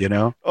about it,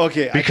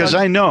 Okay. Because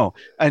I know,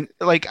 and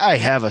like, I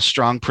have a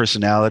strong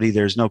personality.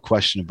 There's no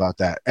question about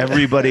that.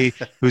 Everybody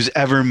who's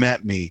ever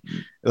met me,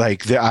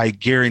 like, I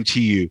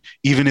guarantee you,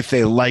 even if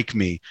they like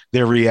me,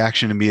 their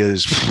reaction to me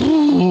is,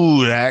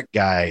 "Ooh, that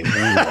guy,"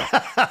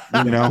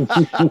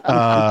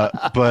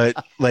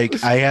 but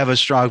like, I have a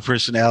strong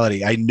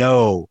personality. I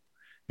know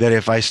that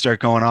if I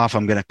start going off,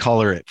 I'm going to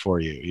color it for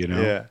you,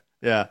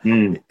 Yeah.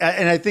 And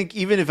I think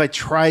even if I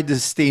tried to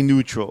stay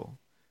neutral,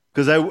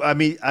 because I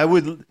mean, I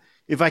would,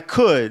 if I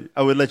could,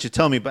 I would let you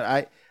tell me,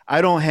 but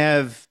I don't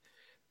have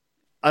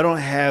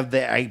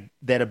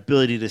that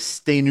ability to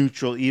stay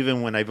neutral,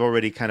 even when I've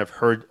already kind of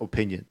heard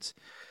opinions.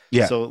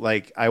 Yeah. So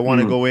like, I want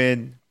to go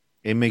in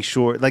and make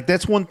sure, like,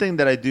 that's one thing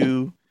that I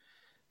do,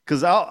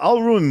 because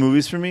I'll ruin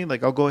movies for me.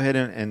 Like, I'll go ahead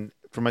and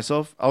for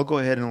myself, I'll go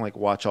ahead and like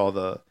watch all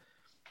the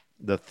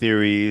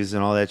theories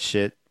and all that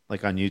shit,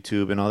 like on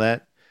YouTube and all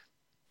that.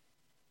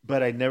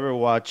 But I never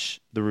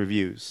watch the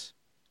reviews.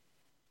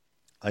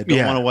 I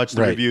don't want to watch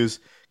the reviews,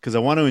 because I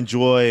want to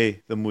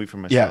enjoy the movie for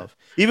myself.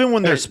 Even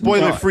when there's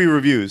spoiler-free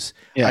reviews.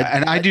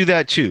 Yeah, I do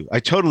that too. I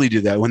totally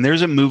do that. When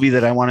there's a movie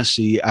that I want to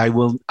see,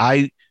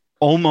 I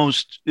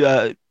almost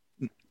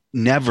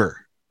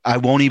never. I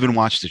won't even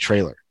watch the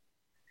trailer.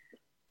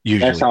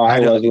 Usually, that's how I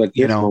was with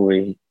this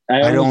movie.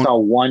 I only saw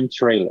one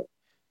trailer.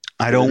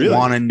 I don't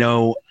want to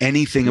know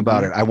anything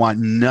about it. I want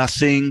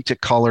nothing to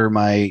color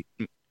my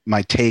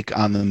take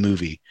on the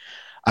movie.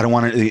 I don't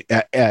want to.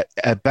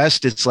 At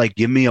best, it's like,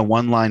 give me a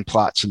one-line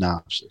plot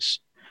synopsis.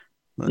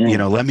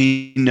 Let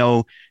me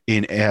know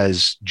in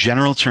as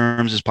general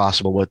terms as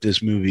possible what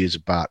this movie is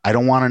about. I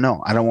don't want to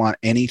know. I don't want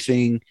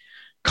anything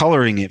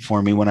coloring it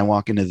for me when I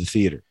walk into the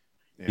theater.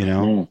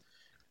 And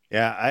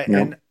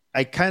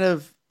I kind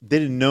of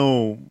didn't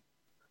know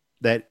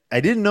that. I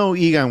didn't know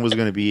Egon was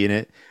going to be in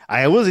it.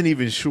 I wasn't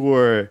even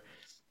sure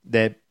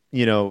that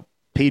Peter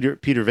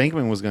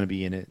Venkman was going to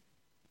be in it.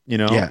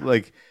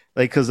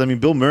 Because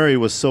Bill Murray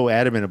was so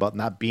adamant about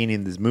not being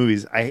in these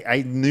movies.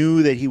 I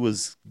knew that he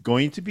was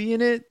going to be in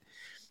it.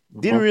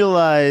 Didn't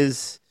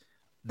realize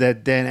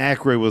that Dan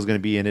Aykroyd was going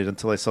to be in it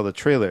until I saw the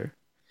trailer.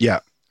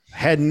 Yeah,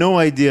 had no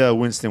idea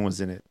Winston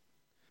was in it.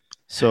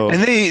 So,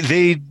 and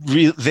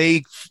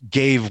they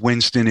gave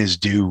Winston his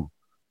due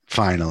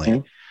finally.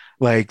 Mm-hmm.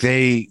 Like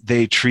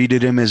they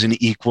treated him as an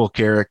equal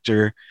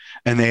character,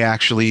 and they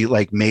actually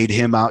made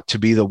him out to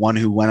be the one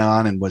who went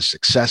on and was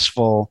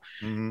successful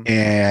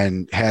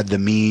and had the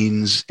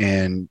means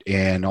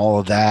and all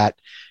of that.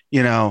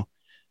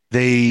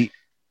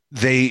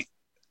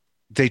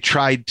 They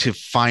tried to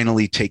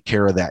finally take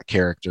care of that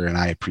character, and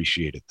I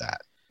appreciated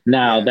that.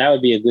 Now, that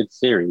would be a good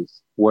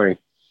series where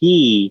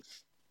he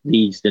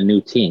leads the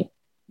new team.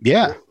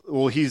 Yeah.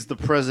 Well, he's the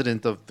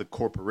president of the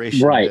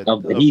corporation. Right.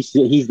 He's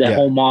the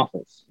home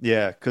office.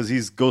 Yeah, because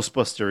he's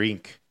Ghostbuster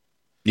Inc.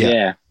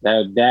 Yeah.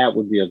 That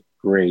would be a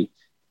great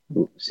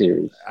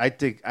series. I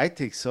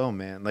think so,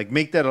 man.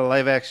 Make that a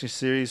live action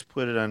series,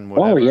 put it on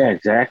whatever. Oh, yeah,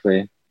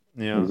 exactly.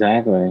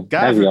 Exactly.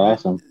 That'd be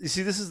awesome. You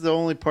see, this is the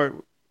only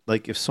part.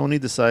 If Sony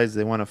decides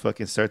they want to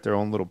fucking start their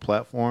own little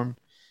platform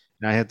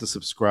and I have to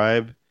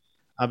subscribe,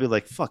 I'll be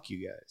like, fuck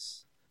you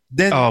guys.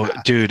 Then,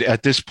 dude,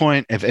 at this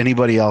point, if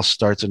anybody else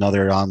starts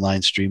another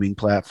online streaming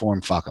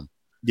platform, fuck them.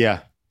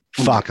 Yeah.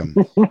 Fuck them.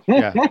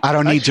 Yeah. I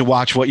don't need to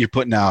watch what you're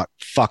putting out.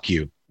 Fuck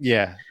you.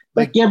 Yeah.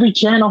 Every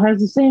channel has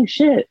the same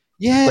shit.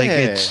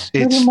 Yeah.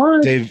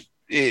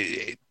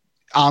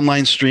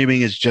 Online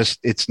streaming is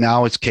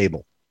it's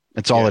cable.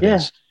 That's all it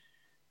is.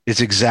 It's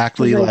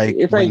exactly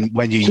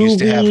when you used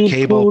to have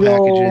cable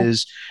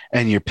packages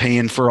and you're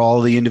paying for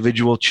all the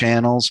individual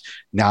channels.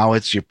 Now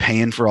you're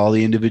paying for all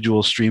the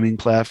individual streaming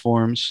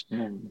platforms.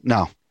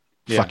 No,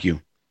 fuck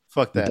you.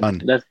 Fuck that.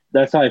 Done.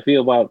 That's how I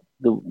feel about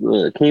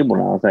the cable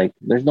now. It's like,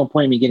 there's no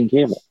point in me getting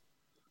cable.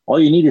 All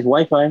you need is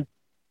Wi-Fi.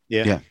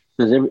 Yeah.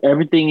 Because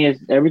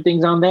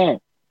everything's on there.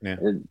 Yeah.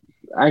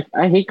 I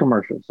hate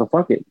commercials, so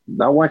fuck it.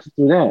 I'll watch it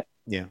through that.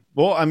 Yeah.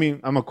 Well,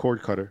 I'm a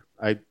cord cutter.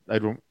 I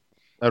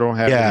don't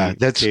have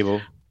any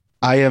cable.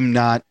 I am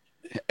not.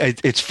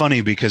 It's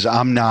funny because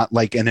I'm not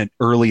an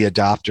early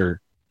adopter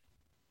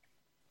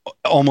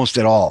almost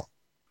at all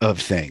of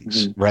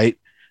things, right?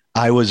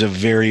 I was a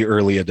very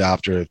early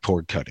adopter of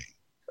cord cutting.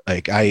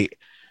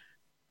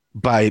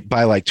 By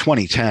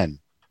 2010,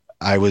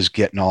 I was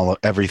getting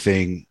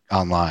everything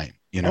online,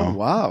 Oh,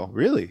 wow.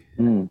 Really?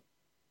 Mm.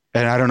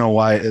 And I don't know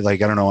why, I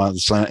don't know why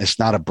it's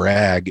not a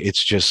brag.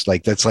 It's just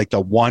that's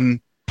the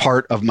one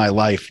part of my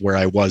life where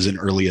I was an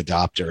early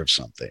adopter of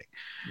something.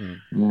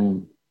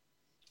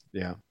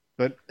 Yeah.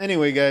 But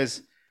anyway,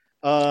 guys,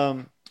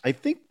 I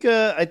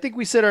think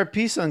we said our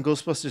piece on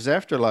Ghostbusters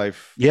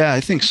Afterlife. Yeah, I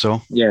think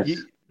so. Yes.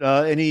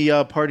 Any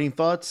parting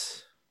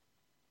thoughts?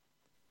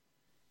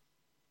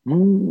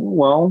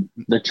 Well,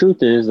 the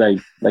truth is,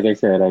 like I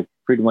said,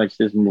 pretty much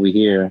this movie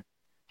here,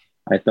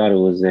 I thought it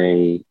was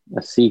a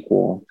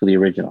sequel to the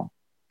original.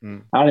 I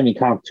don't even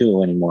count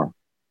 2 anymore.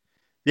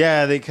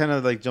 Yeah, they kind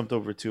of jumped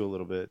over 2 a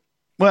little bit.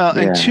 Well,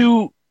 and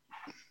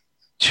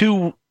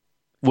 2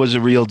 was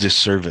a real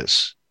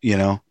disservice,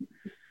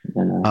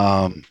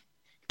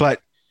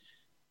 But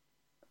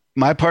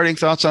my parting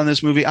thoughts on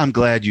this movie, I'm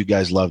glad you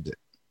guys loved it.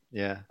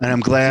 Yeah. And I'm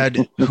glad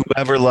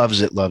whoever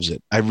loves it, loves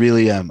it. I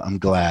really am. I'm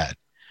glad.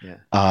 Yeah.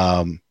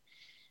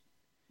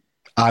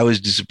 I was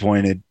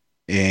disappointed,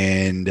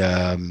 and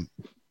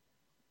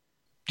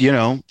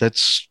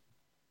that's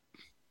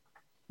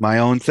my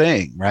own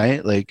thing,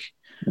 right?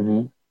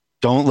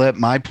 Don't let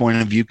my point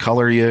of view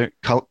color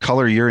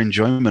your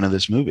enjoyment of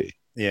this movie.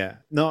 Yeah.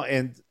 No,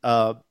 and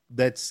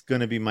that's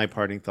going to be my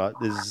parting thought.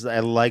 I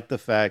like the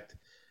fact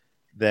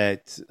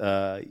that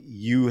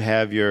you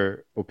have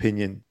your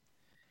opinion,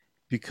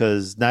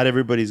 because not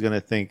everybody's going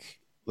to think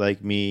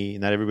like me.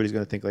 Not everybody's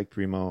going to think like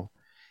Primo.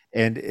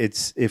 And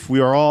if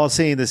we are all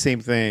saying the same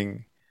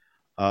thing,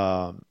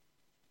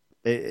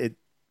 it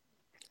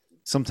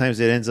sometimes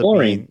it ends up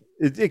boring.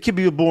 It can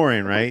be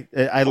boring, right?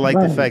 I like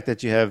the fact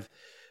that you have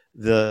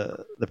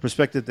the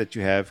perspective that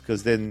you have,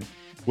 because then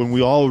when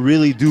we all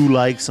really do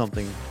like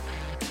something,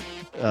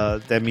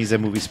 that means that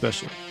movie's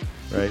special,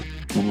 right?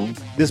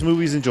 This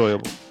movie's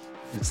enjoyable.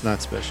 It's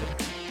not special,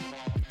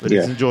 but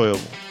it's enjoyable.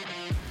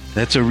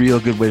 That's a real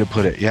good way to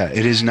put it. Yeah,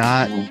 it is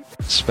not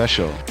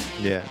special.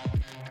 Yeah.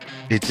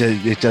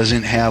 It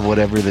doesn't have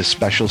whatever the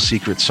special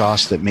secret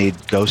sauce that made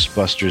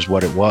Ghostbusters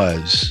what it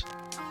was.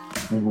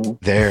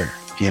 There,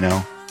 you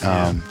know.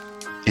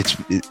 It's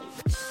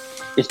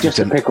just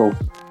a pickle.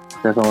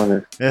 That's all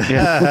it is.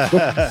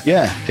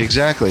 Yeah,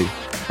 exactly.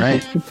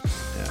 Right.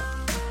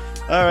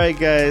 All right,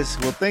 guys.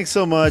 Well, thanks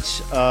so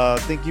much.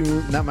 Thank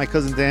you, Not My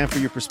Cousin Dan, for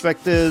your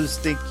perspectives.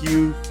 Thank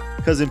you,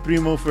 Cousin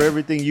Primo, for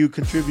everything you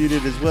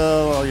contributed as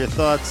well, all your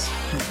thoughts.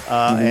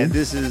 And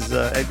this is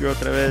Edgar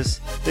otra vez.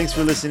 Thanks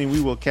for listening. We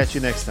will catch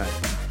you next time.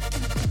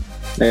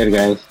 Later,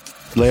 guys.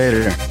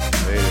 Later.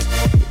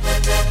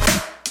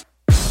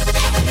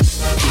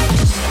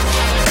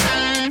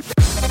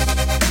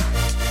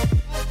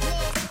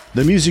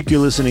 The music you're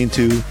listening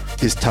to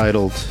is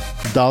titled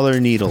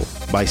Dollar Needle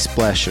by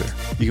Splasher.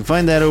 You can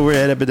find that over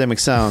at Epidemic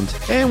Sound.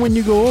 And when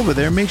you go over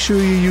there, make sure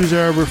you use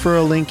our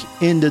referral link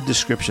in the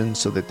description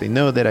so that they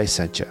know that I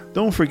sent you.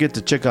 Don't forget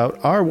to check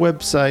out our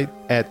website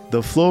at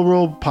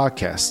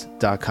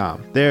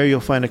theflowrollpodcast.com. There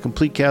you'll find a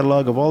complete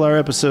catalog of all our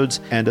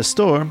episodes and a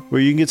store where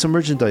you can get some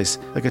merchandise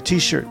like a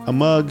t-shirt, a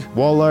mug,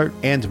 wall art,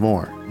 and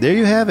more. There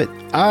you have it.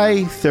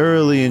 I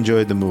thoroughly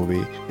enjoyed the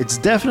movie. It's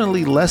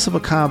definitely less of a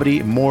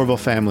comedy, more of a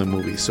family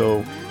movie.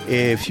 So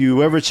if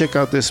you ever check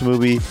out this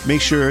movie,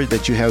 make sure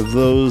that you have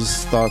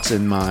those thoughts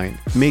in mind.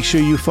 Make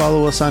sure you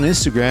follow us on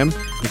Instagram.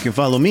 You can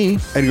follow me,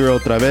 Edgar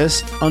Otra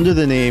Vez, under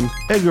the name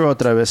Edgar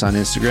Otra Vez on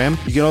Instagram.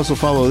 You can also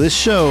follow this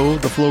show,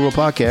 The Flow Roll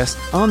Podcast,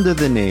 under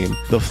the name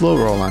The Flow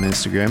Roll on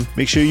Instagram.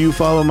 Make sure you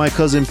follow my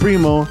cousin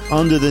Primo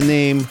under the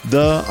name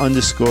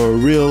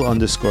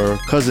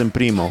the_real_cousin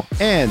Primo.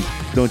 And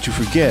don't you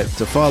forget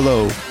to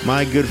follow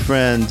my good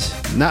friend,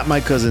 Not My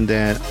Cousin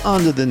Dan,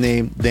 under the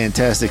name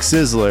Dantastic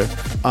Sizzler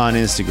on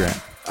Instagram.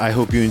 I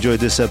hope you enjoyed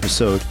this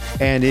episode.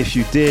 And if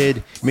you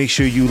did, make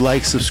sure you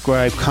like,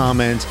 subscribe,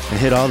 comment, and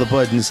hit all the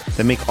buttons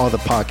that make all the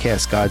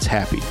podcast gods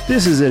happy.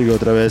 This is Edgar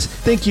Otra Vez.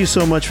 Thank you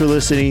so much for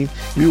listening.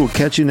 We will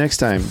catch you next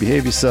time.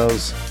 Behave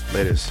yourselves.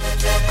 Laters.